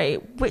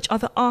 Kazvare, which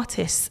other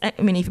artists, I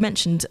mean, you've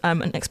mentioned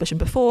an exhibition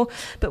before,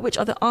 but which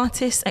other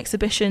artists,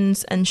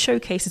 exhibitions and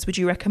showcases would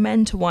you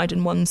recommend to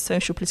widen one's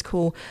social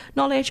political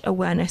knowledge,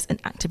 awareness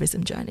and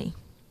activism journey?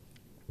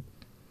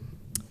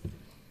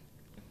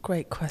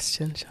 Great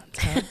question,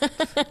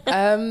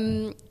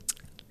 Chantal.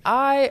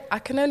 I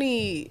can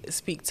only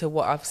speak to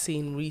what I've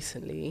seen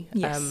recently.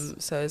 Yes.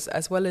 So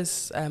as well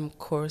as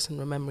Chorus and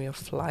Memory of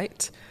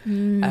Flight. I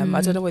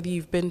don't know whether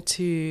you've been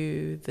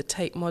to the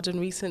Tate Modern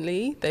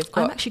recently. They've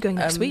got. I'm actually going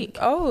next week.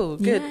 Oh,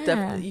 good.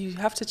 Yeah. You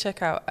have to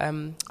check out.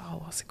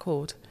 What's it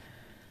called?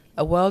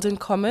 A World in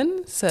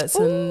Common. So it's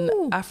an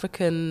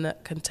African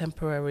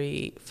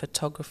contemporary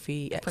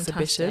photography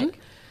exhibition.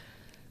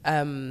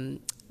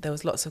 There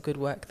was lots of good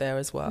work there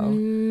as well.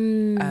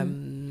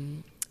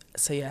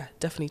 So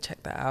definitely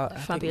check that out.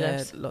 Fabulous. I think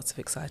there are lots of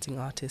exciting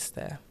artists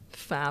there.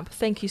 Fab.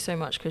 Thank you so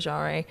much,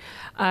 Kazvare.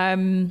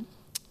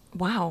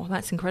 Wow,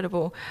 that's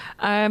incredible.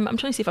 I'm trying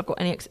to see if I've got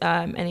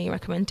any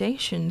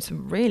recommendations,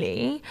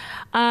 really.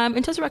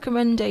 In terms of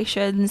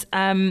recommendations,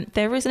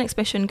 there is an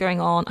exhibition going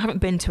on. I haven't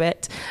been to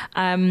it,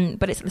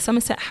 but it's at the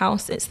Somerset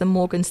House. It's the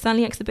Morgan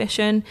Stanley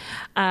exhibition,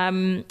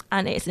 and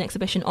it's an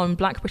exhibition on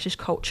Black British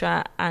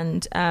culture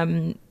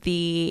and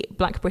the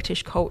Black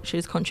British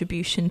culture's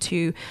contribution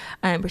to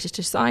British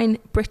design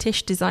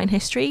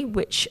history,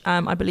 which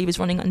I believe is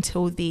running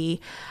until the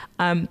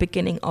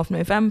beginning of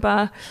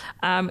November.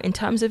 In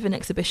terms of an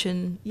exhibition,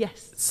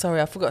 yes.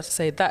 Sorry, I forgot to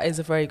say that is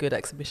a very good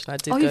exhibition. I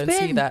did go and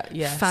see that.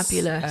 Yes,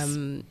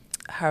 fabulous.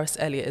 Harris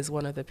Elliott is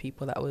one of the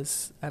people that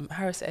was.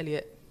 Harris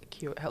Elliott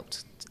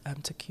helped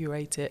to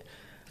curate it.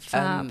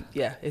 Fab.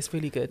 It's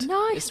really good.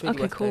 Nice. It's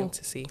really worth going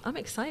to see. I'm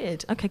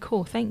excited. Okay,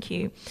 cool. Thank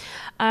you.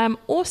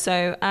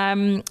 Also,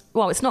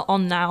 it's not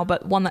on now,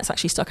 but one that's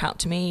actually stuck out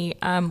to me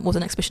was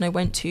an exhibition I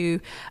went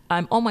to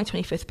on my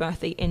 25th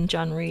birthday in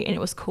January, and it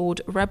was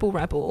called Rebel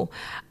Rebel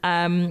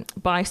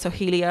by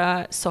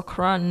Sohelia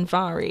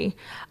Sokranvari.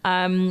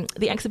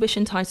 The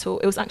exhibition title,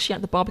 it was actually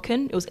at the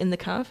Barbican. It was in the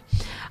Curve.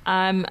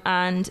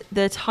 And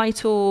the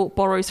title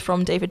borrows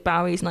from David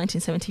Bowie's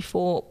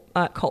 1974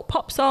 cult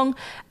pop song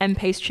and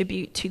pays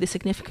tribute to the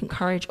significant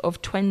courage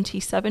of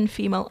 27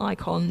 female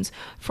icons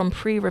from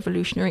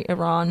pre-revolutionary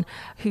Iran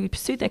who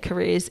pursued their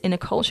careers in a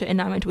culture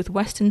enamored with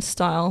Western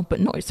style but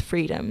not its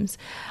freedoms.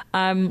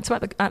 So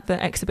at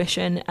the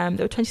exhibition, there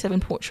were 27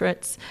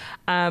 portraits.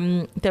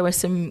 There were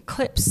some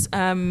clips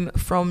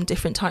from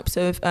different types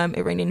of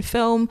Iranian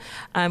film,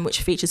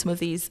 which featured some of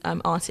these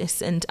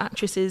artists and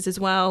actresses as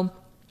well.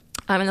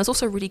 And there's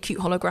also a really cute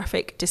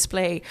holographic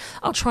display.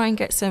 I'll try and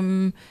get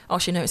some.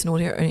 Actually, no, it's an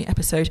audio only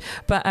episode.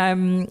 But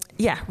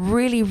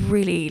really,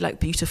 really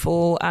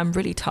beautiful.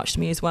 Really touched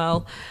me as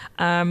well.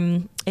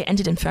 It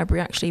ended in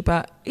February actually,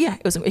 but yeah,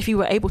 it was. If you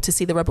were able to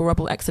see the Rebel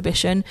Rebel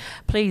exhibition,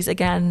 please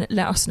again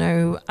let us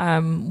know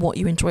what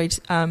you enjoyed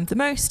the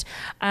most,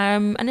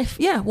 and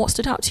what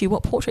stood out to you,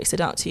 what portrait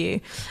stood out to you.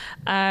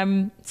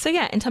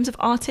 In terms of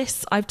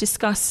artists, I've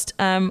discussed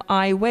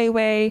Ai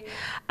Weiwei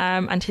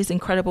and his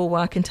incredible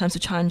work in terms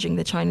of challenging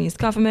the Chinese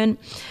government.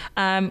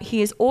 He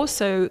has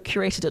also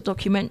curated a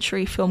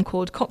documentary film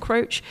called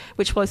Cockroach,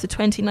 which was the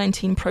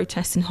 2019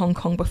 protests in Hong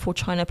Kong before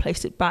China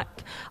placed it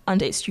back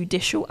under its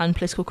judicial and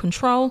political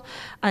control.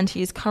 And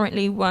he is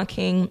currently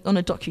working on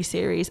a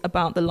docuseries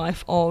about the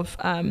life of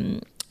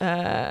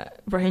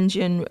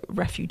Rohingya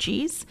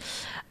refugees.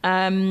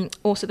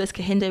 Also, there's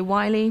Kehinde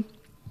Wiley,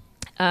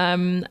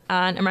 an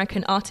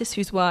American artist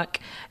whose work,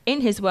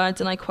 in his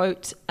words, and I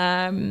quote,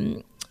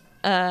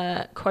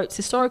 quotes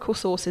historical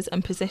sources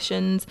and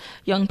positions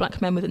young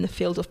black men within the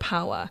field of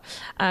power.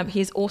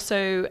 He is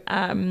also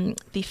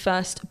the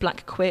first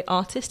black queer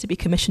artist to be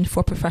commissioned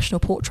for a professional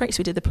portrait. So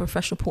he did the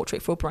professional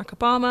portrait for Barack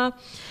Obama.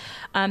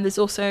 There's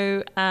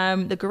also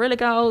the Guerrilla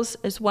Girls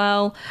as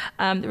well.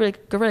 The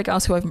Guerrilla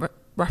Girls, who I've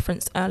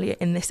referenced earlier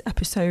in this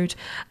episode,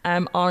 are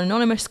an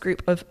anonymous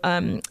group of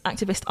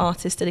activist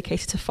artists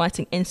dedicated to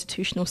fighting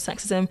institutional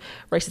sexism,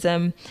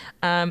 racism,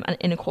 and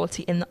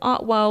inequality in the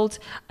art world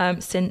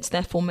since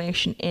their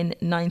formation in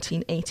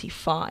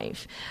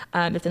 1985.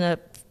 They've done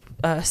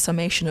a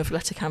summation of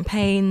letter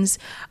campaigns,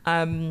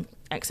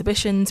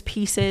 exhibitions,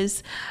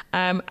 pieces,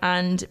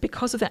 and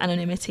because of their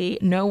anonymity,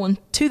 no one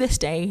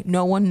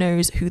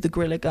knows who the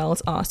Guerrilla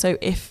Girls are. So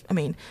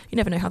you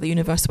never know how the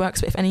universe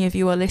works, but if any of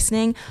you are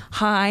listening,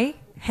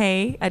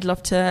 hey, I'd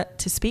love to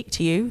speak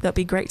to you. That'd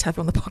be great to have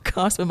you on the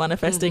podcast. We're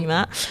manifesting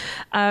that.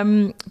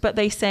 But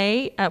they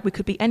say we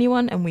could be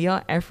anyone and we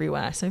are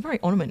everywhere. So very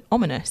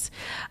ominous.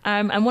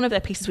 And one of their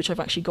pieces, which I've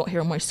actually got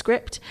here on my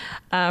script,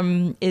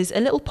 is a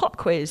little pop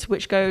quiz,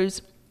 which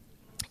goes,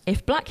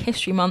 if February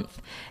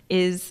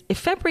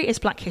is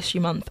Black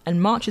History Month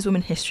and March is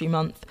Women History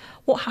Month,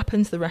 what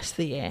happens the rest of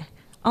the year?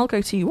 I'll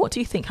go to you. What do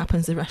you think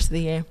happens the rest of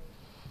the year?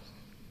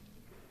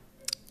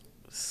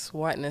 It's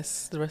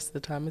whiteness the rest of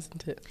the time,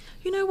 isn't it?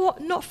 You know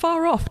what? Not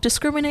far off.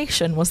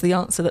 Discrimination was the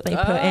answer that they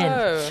put in.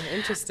 Oh,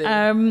 interesting.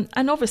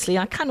 And obviously,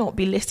 I cannot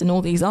be listing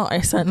all these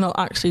artists and not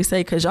actually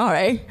say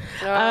Kazvare.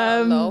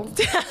 No.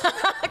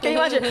 Can you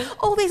imagine?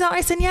 All these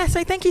artists, and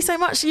say thank you so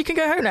much. You can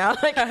go home now.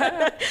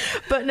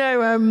 But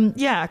no,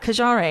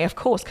 Kazvare, of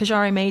course.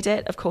 Kazvare made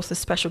it. Of course, the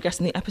special guest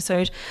in the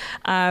episode.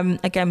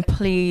 Again,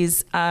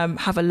 please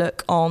have a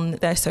look on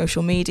their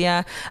social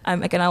media.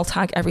 Again, I'll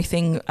tag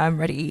everything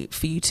ready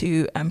for you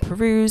to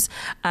peruse.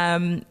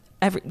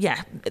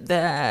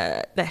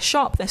 Their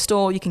shop, their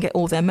store, you can get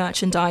all their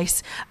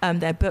merchandise,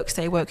 their books,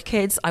 They Woke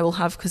Kids. I will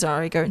have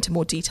Kazvare go into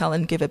more detail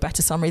and give a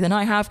better summary than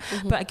I have.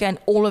 But again,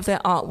 all of their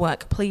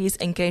artwork, please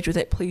engage with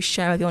it, please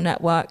share with your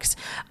networks,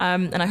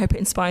 and I hope it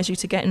inspires you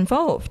to get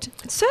involved.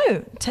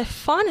 So, to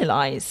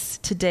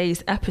finalize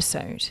today's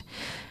episode,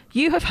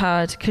 you have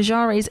heard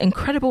Kazvare's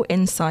incredible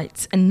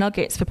insights and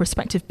nuggets for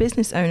prospective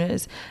business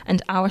owners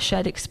and our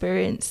shared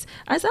experience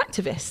as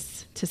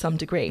activists to some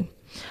degree.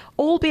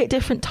 Albeit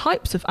different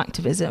types of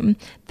activism,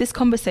 this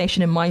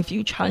conversation, in my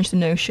view, challenged the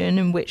notion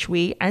in which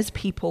we, as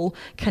people,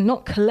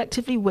 cannot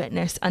collectively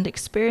witness and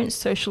experience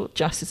social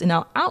justice in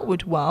our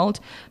outward world,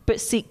 but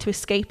seek to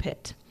escape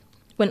it.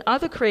 When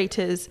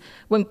creators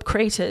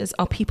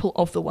are people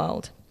of the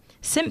world,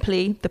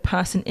 simply the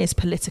person is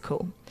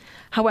political.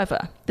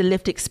 However, the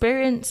lived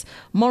experience,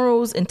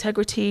 morals,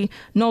 integrity,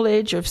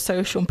 knowledge of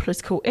social and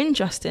political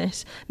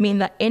injustice mean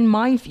that, in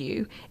my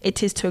view,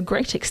 it is to a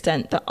great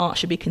extent that art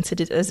should be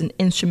considered as an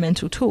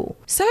instrumental tool.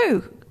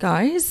 So,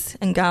 guys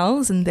and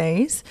gals and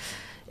theys,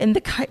 in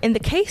the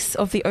case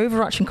of the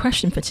overarching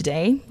question for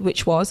today,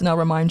 which was, and I'll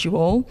remind you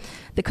all,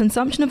 the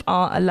consumption of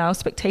art allows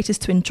spectators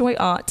to enjoy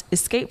art,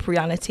 escape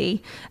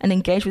reality, and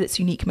engage with its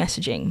unique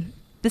messaging.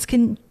 This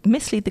can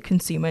mislead the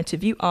consumer to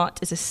view art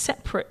as a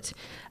separate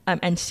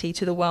entity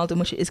to the world in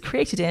which it is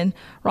created in,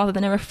 rather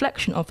than a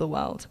reflection of the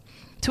world.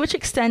 To which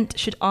extent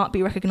should art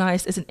be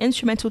recognised as an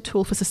instrumental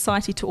tool for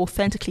society to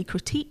authentically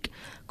critique,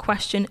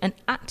 question, and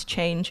enact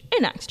change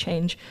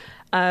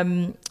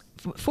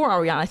for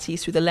our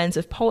realities through the lens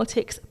of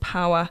politics,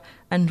 power,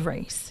 and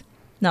race?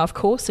 Now, of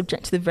course,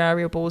 subject to the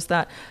variables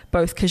that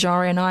both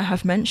Kazvare and I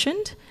have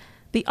mentioned,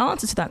 the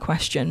answer to that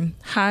question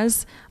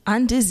has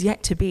and is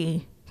yet to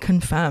be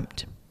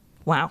confirmed.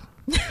 Wow.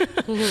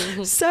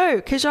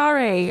 So,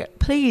 Kazvare,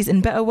 please,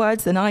 in better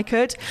words than I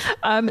could,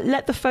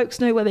 let the folks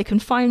know where they can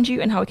find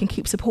you and how we can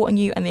keep supporting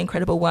you and the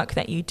incredible work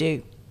that you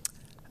do.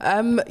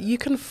 You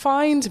can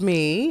find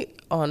me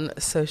on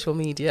social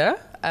media.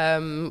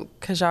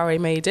 Kazvare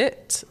Made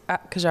It,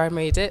 at Kazvare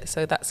Made It.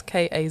 So that's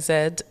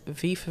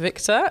KAZV for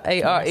Victor,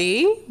 ARE,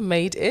 yes.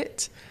 Made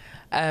It.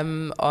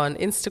 On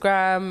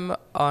Instagram,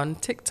 on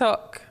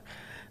TikTok.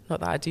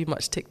 Not that I do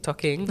much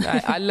TikToking.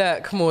 I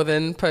lurk more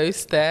than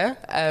post there.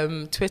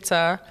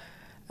 Twitter.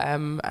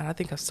 And I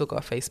think I've still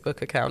got a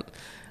Facebook account.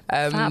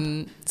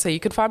 So you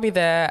can find me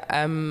there.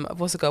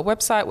 I've also got a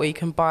website where you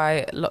can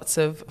buy lots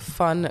of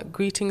fun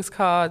greetings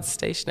cards,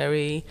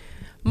 stationery,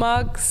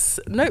 mugs,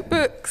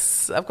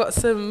 notebooks. I've got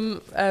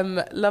some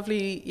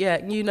lovely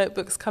new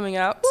notebooks coming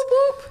out. Whoop,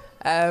 whoop.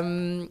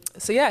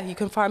 So yeah, you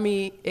can find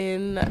me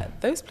in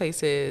those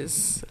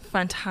places.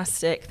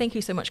 Fantastic. Thank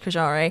you so much,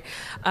 Kazvare.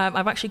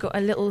 I've actually got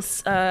a little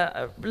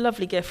a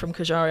lovely gift from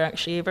Kazvare,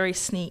 actually, a very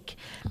sneak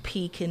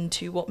peek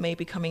into what may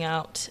be coming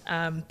out.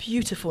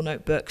 Beautiful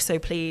notebook. So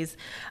please,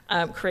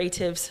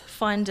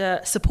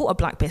 creatives, support a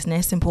black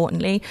business,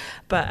 importantly.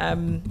 But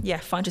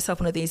find yourself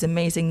one of these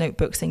amazing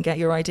notebooks and get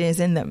your ideas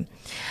in them.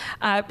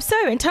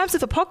 So in terms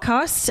of the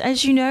podcast,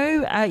 as you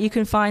know, you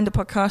can find the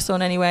podcast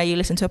on anywhere you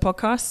listen to a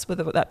podcast,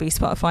 whether that be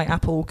Spotify,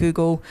 Apple,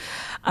 Google,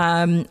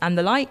 and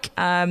the like.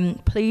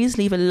 Please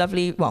leave a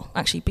lovely,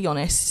 be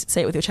honest,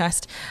 say it with your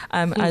chest,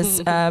 as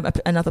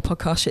another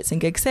podcast Shits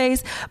and Gigs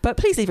says, but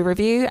please leave a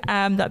review.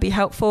 That'd be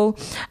helpful.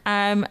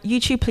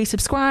 YouTube, please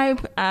subscribe.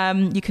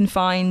 You can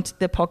find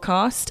the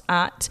podcast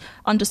at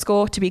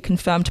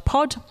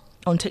 _ToBeConfirmedPod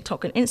on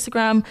TikTok and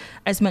Instagram.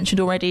 As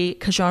mentioned already,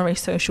 Kazvare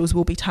socials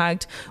will be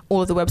tagged.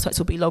 All of the websites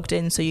will be logged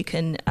in, so you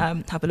can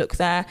have a look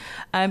there.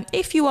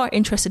 If you are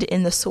interested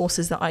in the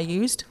sources that I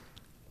used,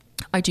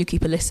 I do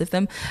keep a list of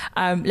them.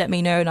 Let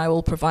me know and I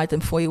will provide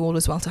them for you all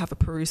as well to have a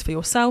peruse for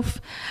yourself.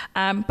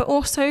 But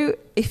also,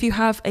 if you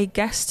have a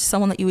guest,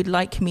 someone that you would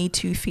like me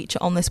to feature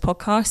on this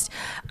podcast,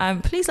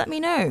 please let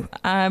me know.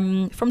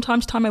 From time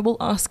to time, I will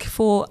ask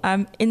for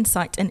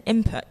insight and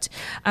input.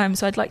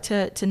 So I'd like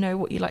to know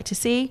what you'd like to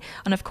see.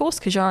 And of course,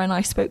 Kazvare and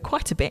I spoke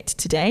quite a bit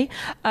today.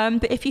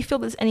 But if you feel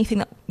there's anything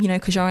that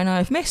Kazvare and I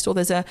have missed, or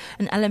there's an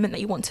element that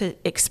you want to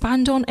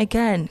expand on,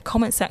 again,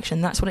 comment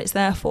section, that's what it's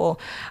there for.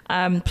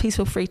 Please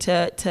feel free to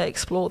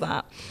explore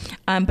that.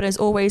 But as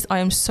always, I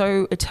am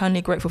so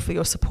eternally grateful for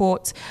your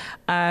support.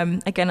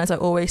 Again, as I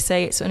always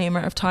say, it's only a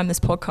matter of time this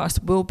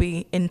podcast will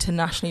be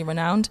internationally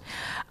renowned.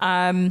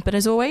 But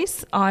as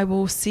always, I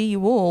will see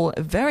you all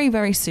very,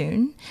 very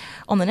soon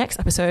on the next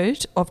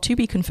episode of To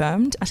Be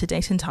Confirmed, at a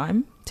date and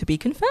time to be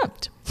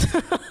confirmed.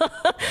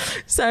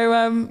 So,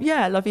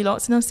 love you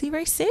lots, and I'll see you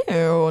very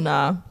soon.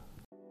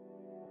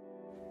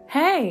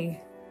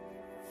 Hey,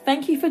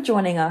 thank you for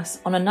joining us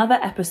on another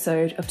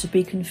episode of To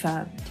Be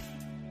Confirmed.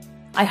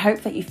 I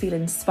hope that you feel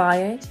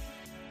inspired,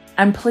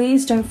 and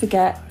please don't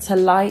forget to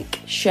like,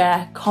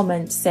 share,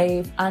 comment,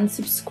 save and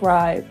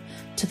subscribe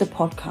to the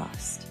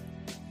podcast.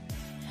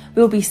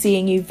 We'll be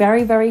seeing you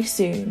very, very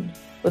soon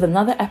with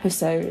another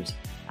episode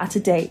at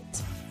a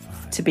date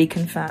to be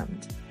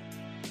confirmed.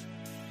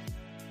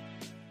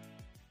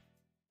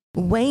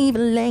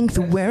 Wavelength,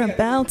 we're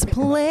about to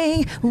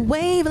play.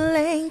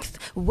 Wavelength,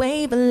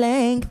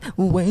 wavelength,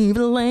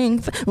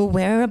 wavelength,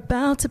 we're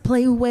about to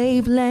play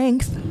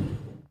Wavelength.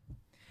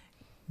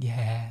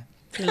 Yeah.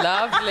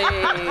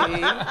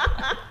 Lovely.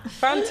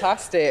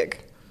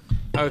 Fantastic.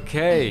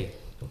 Okay,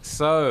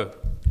 so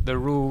the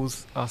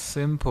rules are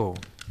simple.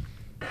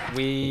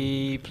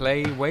 We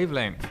play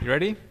Wavelength. You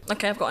ready?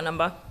 Okay, I've got a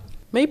number.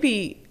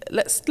 Maybe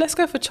let's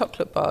go for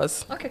chocolate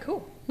bars. Okay,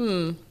 cool.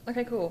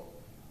 Okay, cool.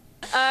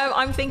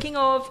 I'm thinking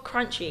of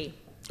crunchy.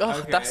 Oh,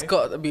 okay. That's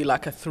got to be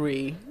like a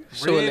 3,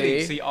 surely.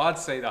 Really? See, I'd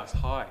say that's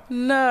high.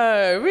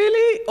 No,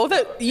 really?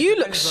 Although you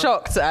look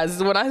shocked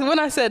as when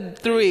I said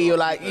 3,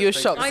 you're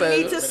shocked. I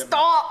need to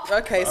stop.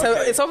 Okay, so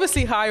it's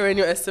obviously higher in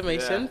your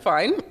estimation. Yeah.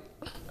 Fine.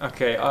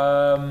 Okay.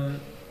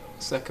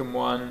 Second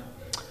one.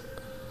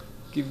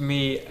 Give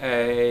me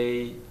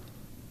a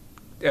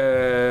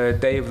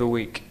day of the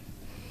week.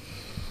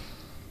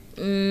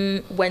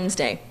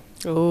 Wednesday.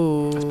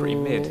 Oh, that's pretty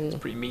mid. It's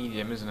pretty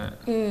medium, isn't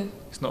it?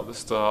 It's not the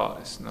start.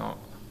 It's not.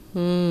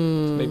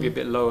 It's maybe a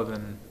bit lower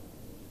than.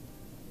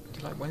 Do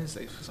you like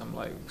Wednesdays for some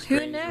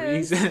strange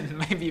reason?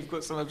 Maybe you've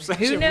got some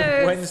obsession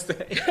with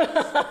Wednesday.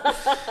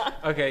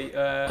 Okay,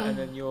 and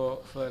then your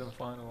third and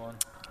final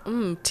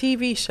one.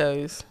 TV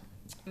shows.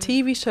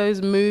 TV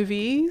shows,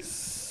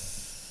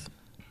 movies.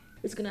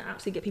 It's gonna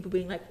absolutely get people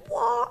being like,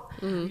 what?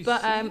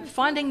 But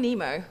Finding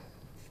Nemo.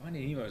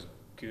 Finding Nemo is a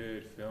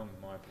good film,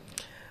 in my opinion.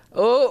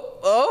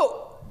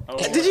 Oh.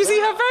 Did you see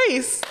her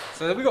face?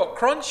 So we got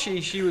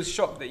crunchy. She was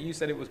shocked that you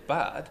said it was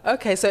bad.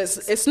 Okay, so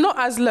it's not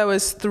as low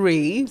as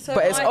 3,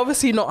 but it's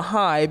obviously not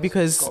high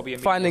because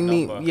Finding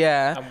Nemo.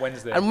 Yeah. And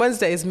Wednesday. And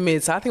Wednesday is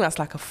mid, so I think that's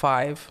like a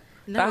 5.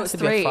 No, it was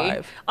 3.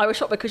 I was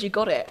shocked because you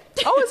got it.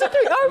 Oh, it's a 3.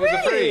 Oh,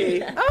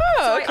 really?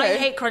 Oh, okay. I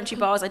hate crunchy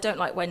bars. I don't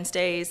like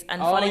Wednesdays.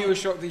 And you were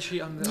shocked that she...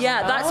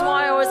 Yeah, that's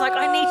why I was like,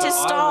 I need to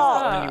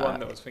start. I was the only one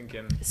that was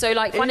thinking. So,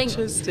 like,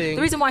 Interesting.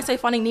 The reason why I say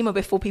Finding Nemo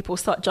before people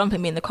start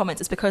jumping me in the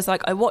comments is because,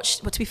 like, I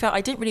watched... But to be fair,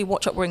 I didn't really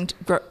watch up...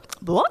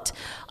 What?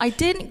 I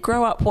didn't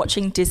grow up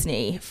watching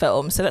Disney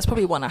films, so that's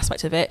probably one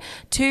aspect of it.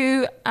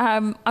 2,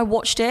 I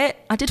watched it.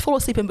 I did fall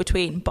asleep in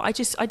between, but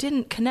I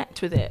didn't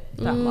connect with it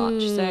that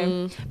much.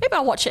 So maybe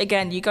I'll watch it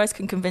again. You guys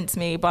can convince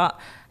me, but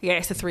yeah,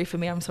 it's a 3 for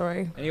me. I'm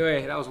sorry.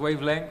 Anyway, that was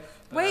Wavelength.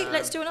 Wait,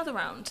 let's do another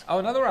round. Oh,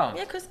 another round?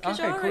 Yeah, because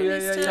Kazvare cool.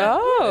 needs to...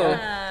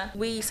 Oh.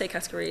 We say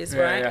categories,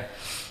 right? Yeah.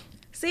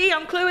 See,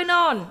 I'm cluing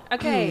on.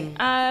 Okay.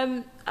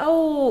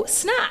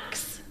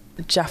 Snacks.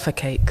 Jaffa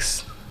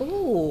cakes.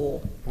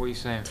 Ooh. What are you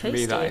saying? For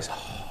me, that is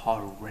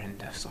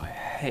horrendous. I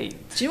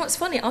hate. Do you know what's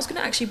funny? I was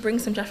going to actually bring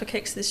some Jaffa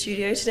cakes to the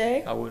studio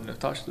today. I wouldn't have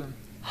touched them.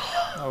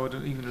 I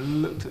wouldn't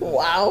even looked at them.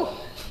 Wow.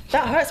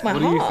 That hurts my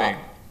heart. What do you think?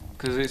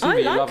 Because it's either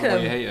you love them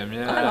or you hate them.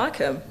 Yeah. I like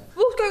them.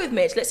 We'll go with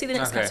mid. Let's see the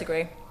next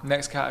category.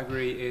 Next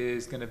category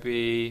is going to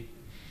be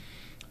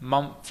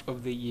month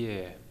of the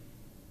year.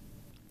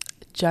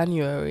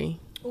 January.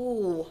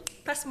 Ooh,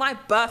 that's my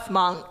birth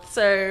month.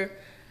 So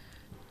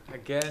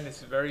again,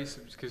 it's very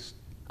because.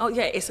 Oh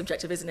yeah, it's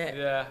subjective, isn't it?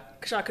 Yeah.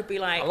 Because I could be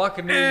like. I like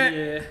a new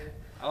year.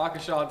 I like a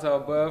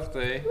Chantal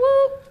birthday.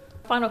 Whoop.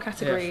 Final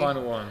category. Yeah,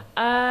 final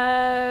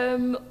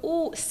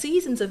one.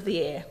 Seasons of the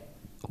year.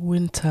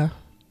 Winter.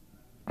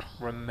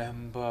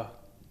 Remember.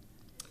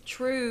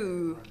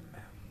 True.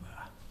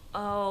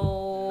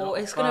 Oh, Not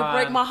it's going to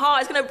break my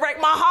heart. It's going to break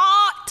my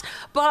heart.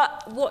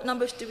 But what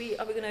numbers are we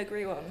going to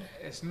agree on?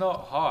 It's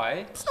not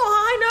high. It's not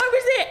high, no,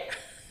 is it?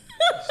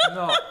 It's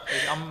not.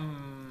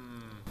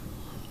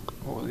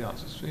 What were the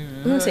answers?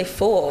 I'm going to say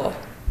 4.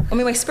 I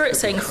mean, my spirit's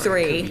saying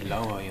 3. Could be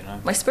lower, you know.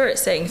 My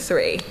spirit's saying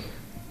 3,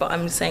 but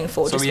I'm saying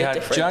 4. So we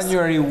had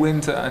January,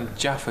 winter, and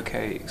Jaffa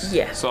cakes.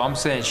 Yeah. So I'm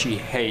saying she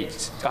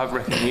hates. I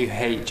reckon you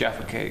hate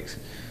Jaffa cakes.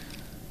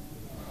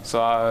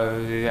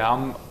 So yeah,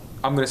 I'm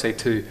going to say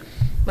 2.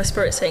 My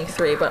spirit's saying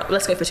 3, but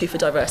let's go for 2 for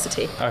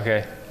diversity.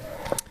 Okay.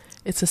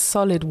 It's a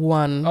solid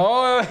 1.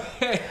 Oh,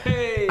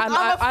 hey. And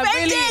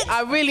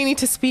I really need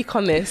to speak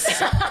on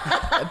this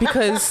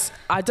because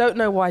I don't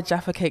know why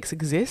Jaffa cakes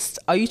exist.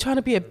 Are you trying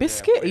to be a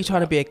biscuit? Are you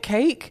trying to be a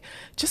cake?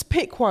 Just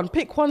pick one.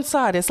 Pick one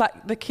side. It's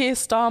like the Keir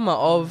Starmer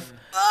of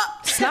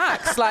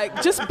snacks.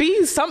 Like, just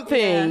be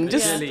something.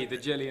 The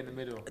jelly in the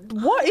middle.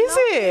 What is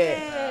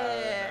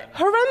it?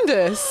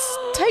 Horrendous.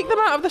 Take them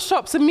out of the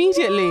shops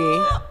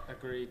immediately.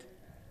 Agreed.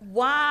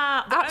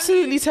 Wow.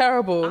 Absolutely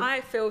terrible.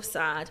 I feel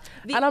sad.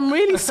 And I'm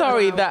really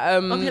sorry that...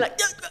 I'll be like,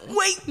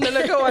 wait.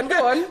 No, go on.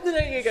 No,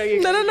 you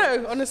go.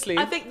 No, honestly.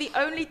 I think the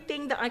only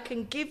thing that I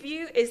can give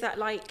you is that,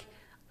 like,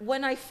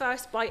 when I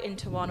first bite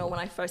into one or when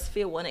I first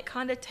feel one, it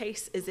kind of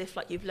tastes as if,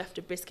 like, you've left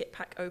a biscuit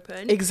pack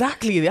open.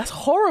 Exactly. That's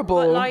horrible.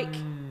 But, like,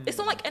 it's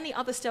not like any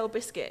other stale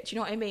biscuit. Do you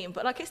know what I mean?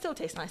 But, like, it still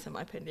tastes nice in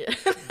my opinion.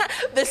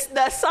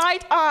 the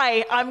side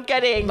eye I'm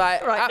getting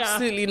like, right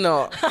absolutely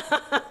now.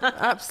 Not.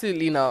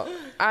 Absolutely not.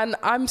 And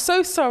I'm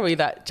so sorry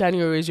that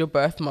January is your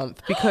birth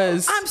month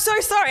because... I'm so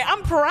sorry.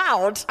 I'm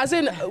proud. As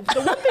in, the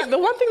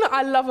one thing that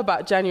I love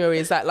about January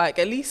is that, like,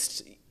 at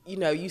least, you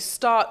know, you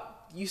start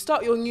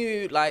your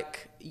new,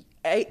 like...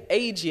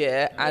 age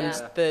year and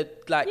the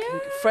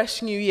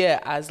fresh new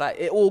year as like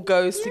it all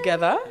goes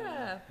together,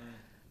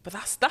 but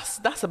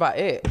that's about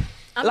it.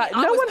 I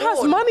mean, no one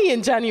has money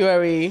in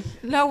January.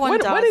 No one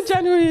does. When in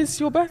January is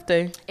your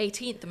birthday?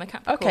 18th, my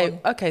Capricorn.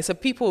 Okay, so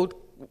people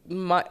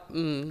might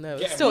getting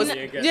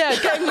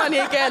money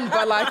again,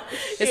 but like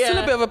it's still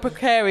a bit of a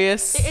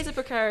precarious. It is a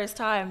precarious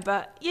time,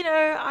 but you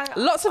know,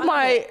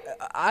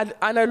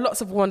 I know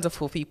lots of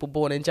wonderful people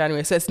born in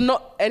January, so it's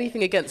not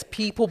anything against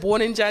people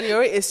born in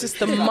January. It's just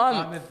the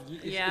month.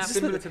 It's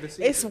similar to the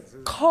seasons. It's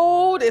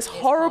cold. It's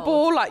horrible.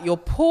 Cold. Like you're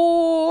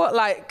poor.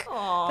 Like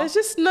there's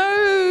just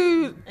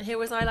no. And here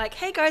was I like,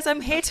 hey guys, I'm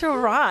here to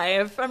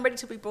arrive. I'm ready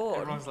to be born.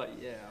 Everyone's like,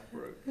 yeah,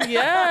 bro.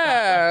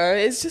 Yeah,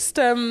 it's just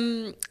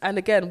and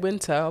again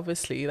winter.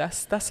 Obviously,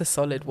 that's a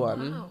solid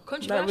one. Wow,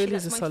 controversially, that really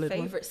that's my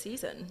favourite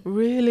season.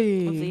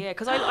 Really? Of the year,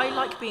 because I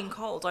like being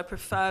cold. I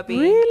prefer being.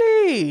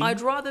 Really?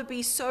 I'd rather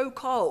be so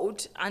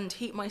cold and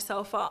heat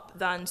myself up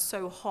than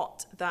so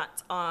hot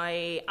that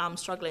I am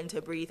struggling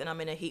to breathe and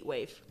I'm in a heat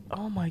wave.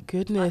 Oh my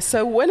goodness!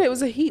 So when it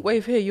was a heat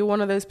wave here, you're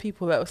one of those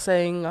people that was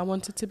saying, "I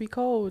wanted to be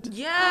cold."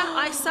 Yeah,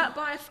 I sat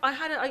by.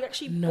 I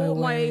actually bought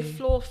my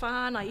floor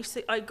fan.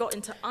 I got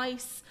into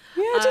ice.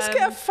 Yeah, just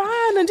get a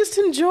fan and just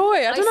enjoy.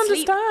 I don't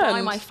understand. I sleep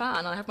by my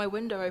fan. I have my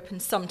window open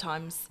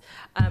sometimes,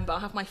 but I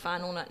have my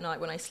fan on at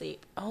night when I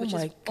sleep. Oh which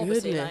my is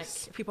obviously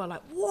goodness! Like, people are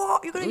like,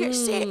 "What? You're gonna get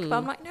sick?" But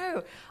I'm like,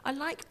 "No, I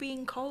like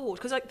being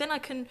cold because then I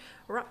can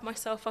wrap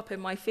myself up in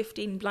my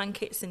 15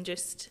 blankets and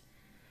just."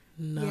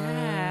 No.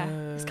 Yeah,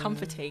 it's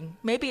comforting.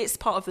 Maybe it's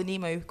part of the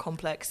Nemo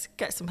complex.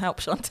 Get some help,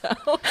 Chantal.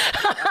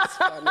 That's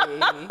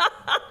funny.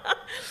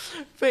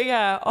 But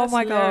yeah, oh That's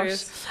my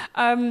hilarious.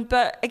 gosh.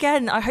 But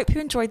again, I hope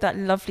you enjoyed that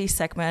lovely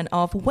segment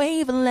of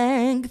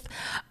Wavelength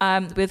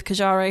with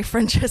Kazvare,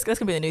 Francesco. That's going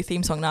to be the new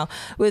theme song now.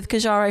 With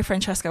Kazvare,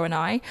 Francesco and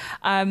I.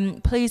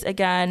 Please,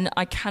 again,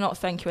 I cannot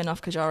thank you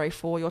enough, Kazvare,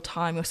 for your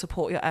time, your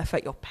support, your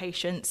effort, your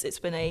patience. It's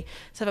been a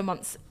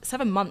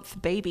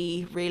 7-month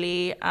baby,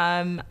 really.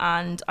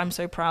 And I'm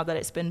so proud that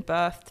it's been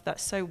birthed.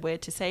 That's so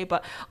weird to say,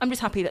 but I'm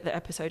just happy that the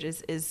episode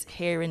is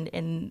here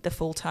in the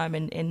full term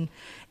in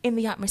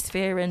the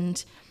atmosphere,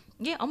 and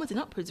yeah, onwards and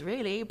upwards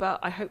really. But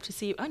I hope to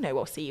see you. I know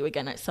I'll see you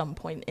again at some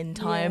point in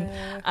time.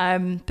 Yeah.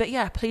 But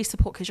yeah, please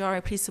support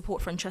Kazvare, please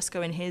support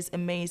Francesco in his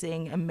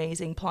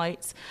amazing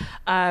plights.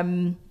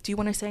 Do you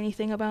want to say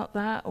anything about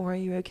that, or are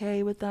you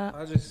okay with that?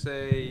 I'll just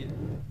say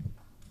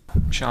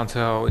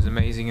Chantal is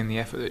amazing in the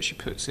effort that she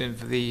puts in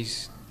for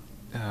these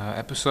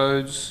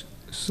episodes.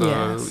 So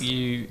yes.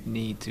 You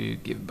need to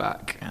give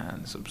back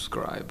and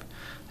subscribe,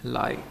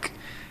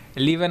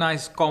 leave a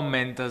nice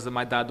comment, as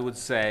my dad would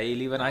say.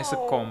 Leave a nice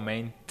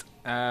comment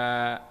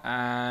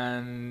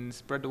and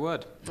spread the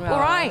word. All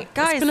right,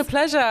 guys. It's been a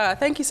pleasure.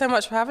 Thank you so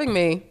much for having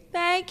me.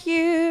 Thank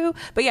you.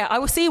 But yeah, I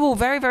will see you all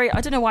very, very,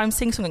 I don't know why I'm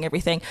sing-songing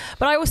everything,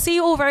 but I will see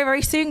you all very,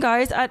 very soon,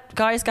 guys,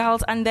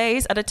 gals, and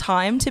days at a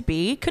time to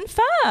be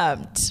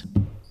confirmed.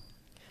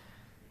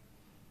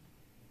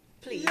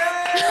 Please.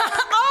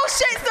 Oh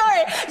shit,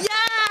 sorry. Yeah.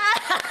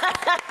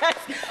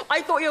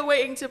 I thought you were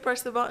waiting to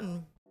press the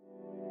button.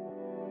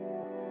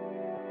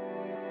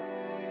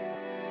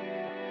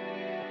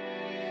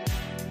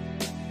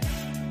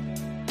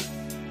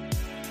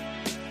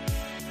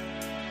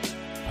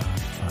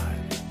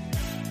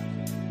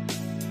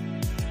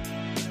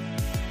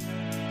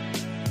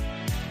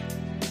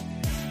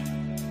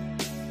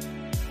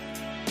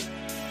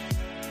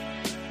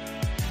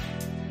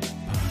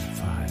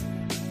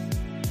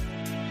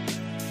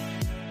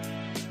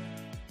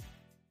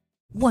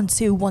 One,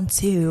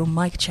 two,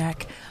 mic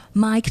check.